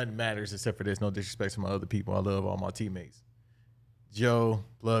 nothing matters except for there's no disrespect to my other people. I love all my teammates. Joe,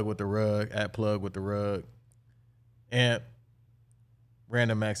 Plug with the Rug, at Plug with the Rug. Amp,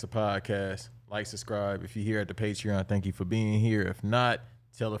 Random Acts of Podcast. Like, subscribe. If you're here at the Patreon, thank you for being here. If not,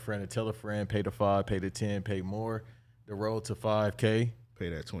 tell a friend to tell a friend. Pay the 5, pay the 10, pay more. The road to 5K. Pay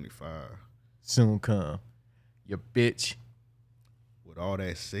that 25. Soon come. You bitch. With all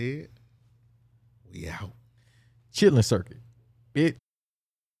that said, we out. Chitlin Circuit. Bitch.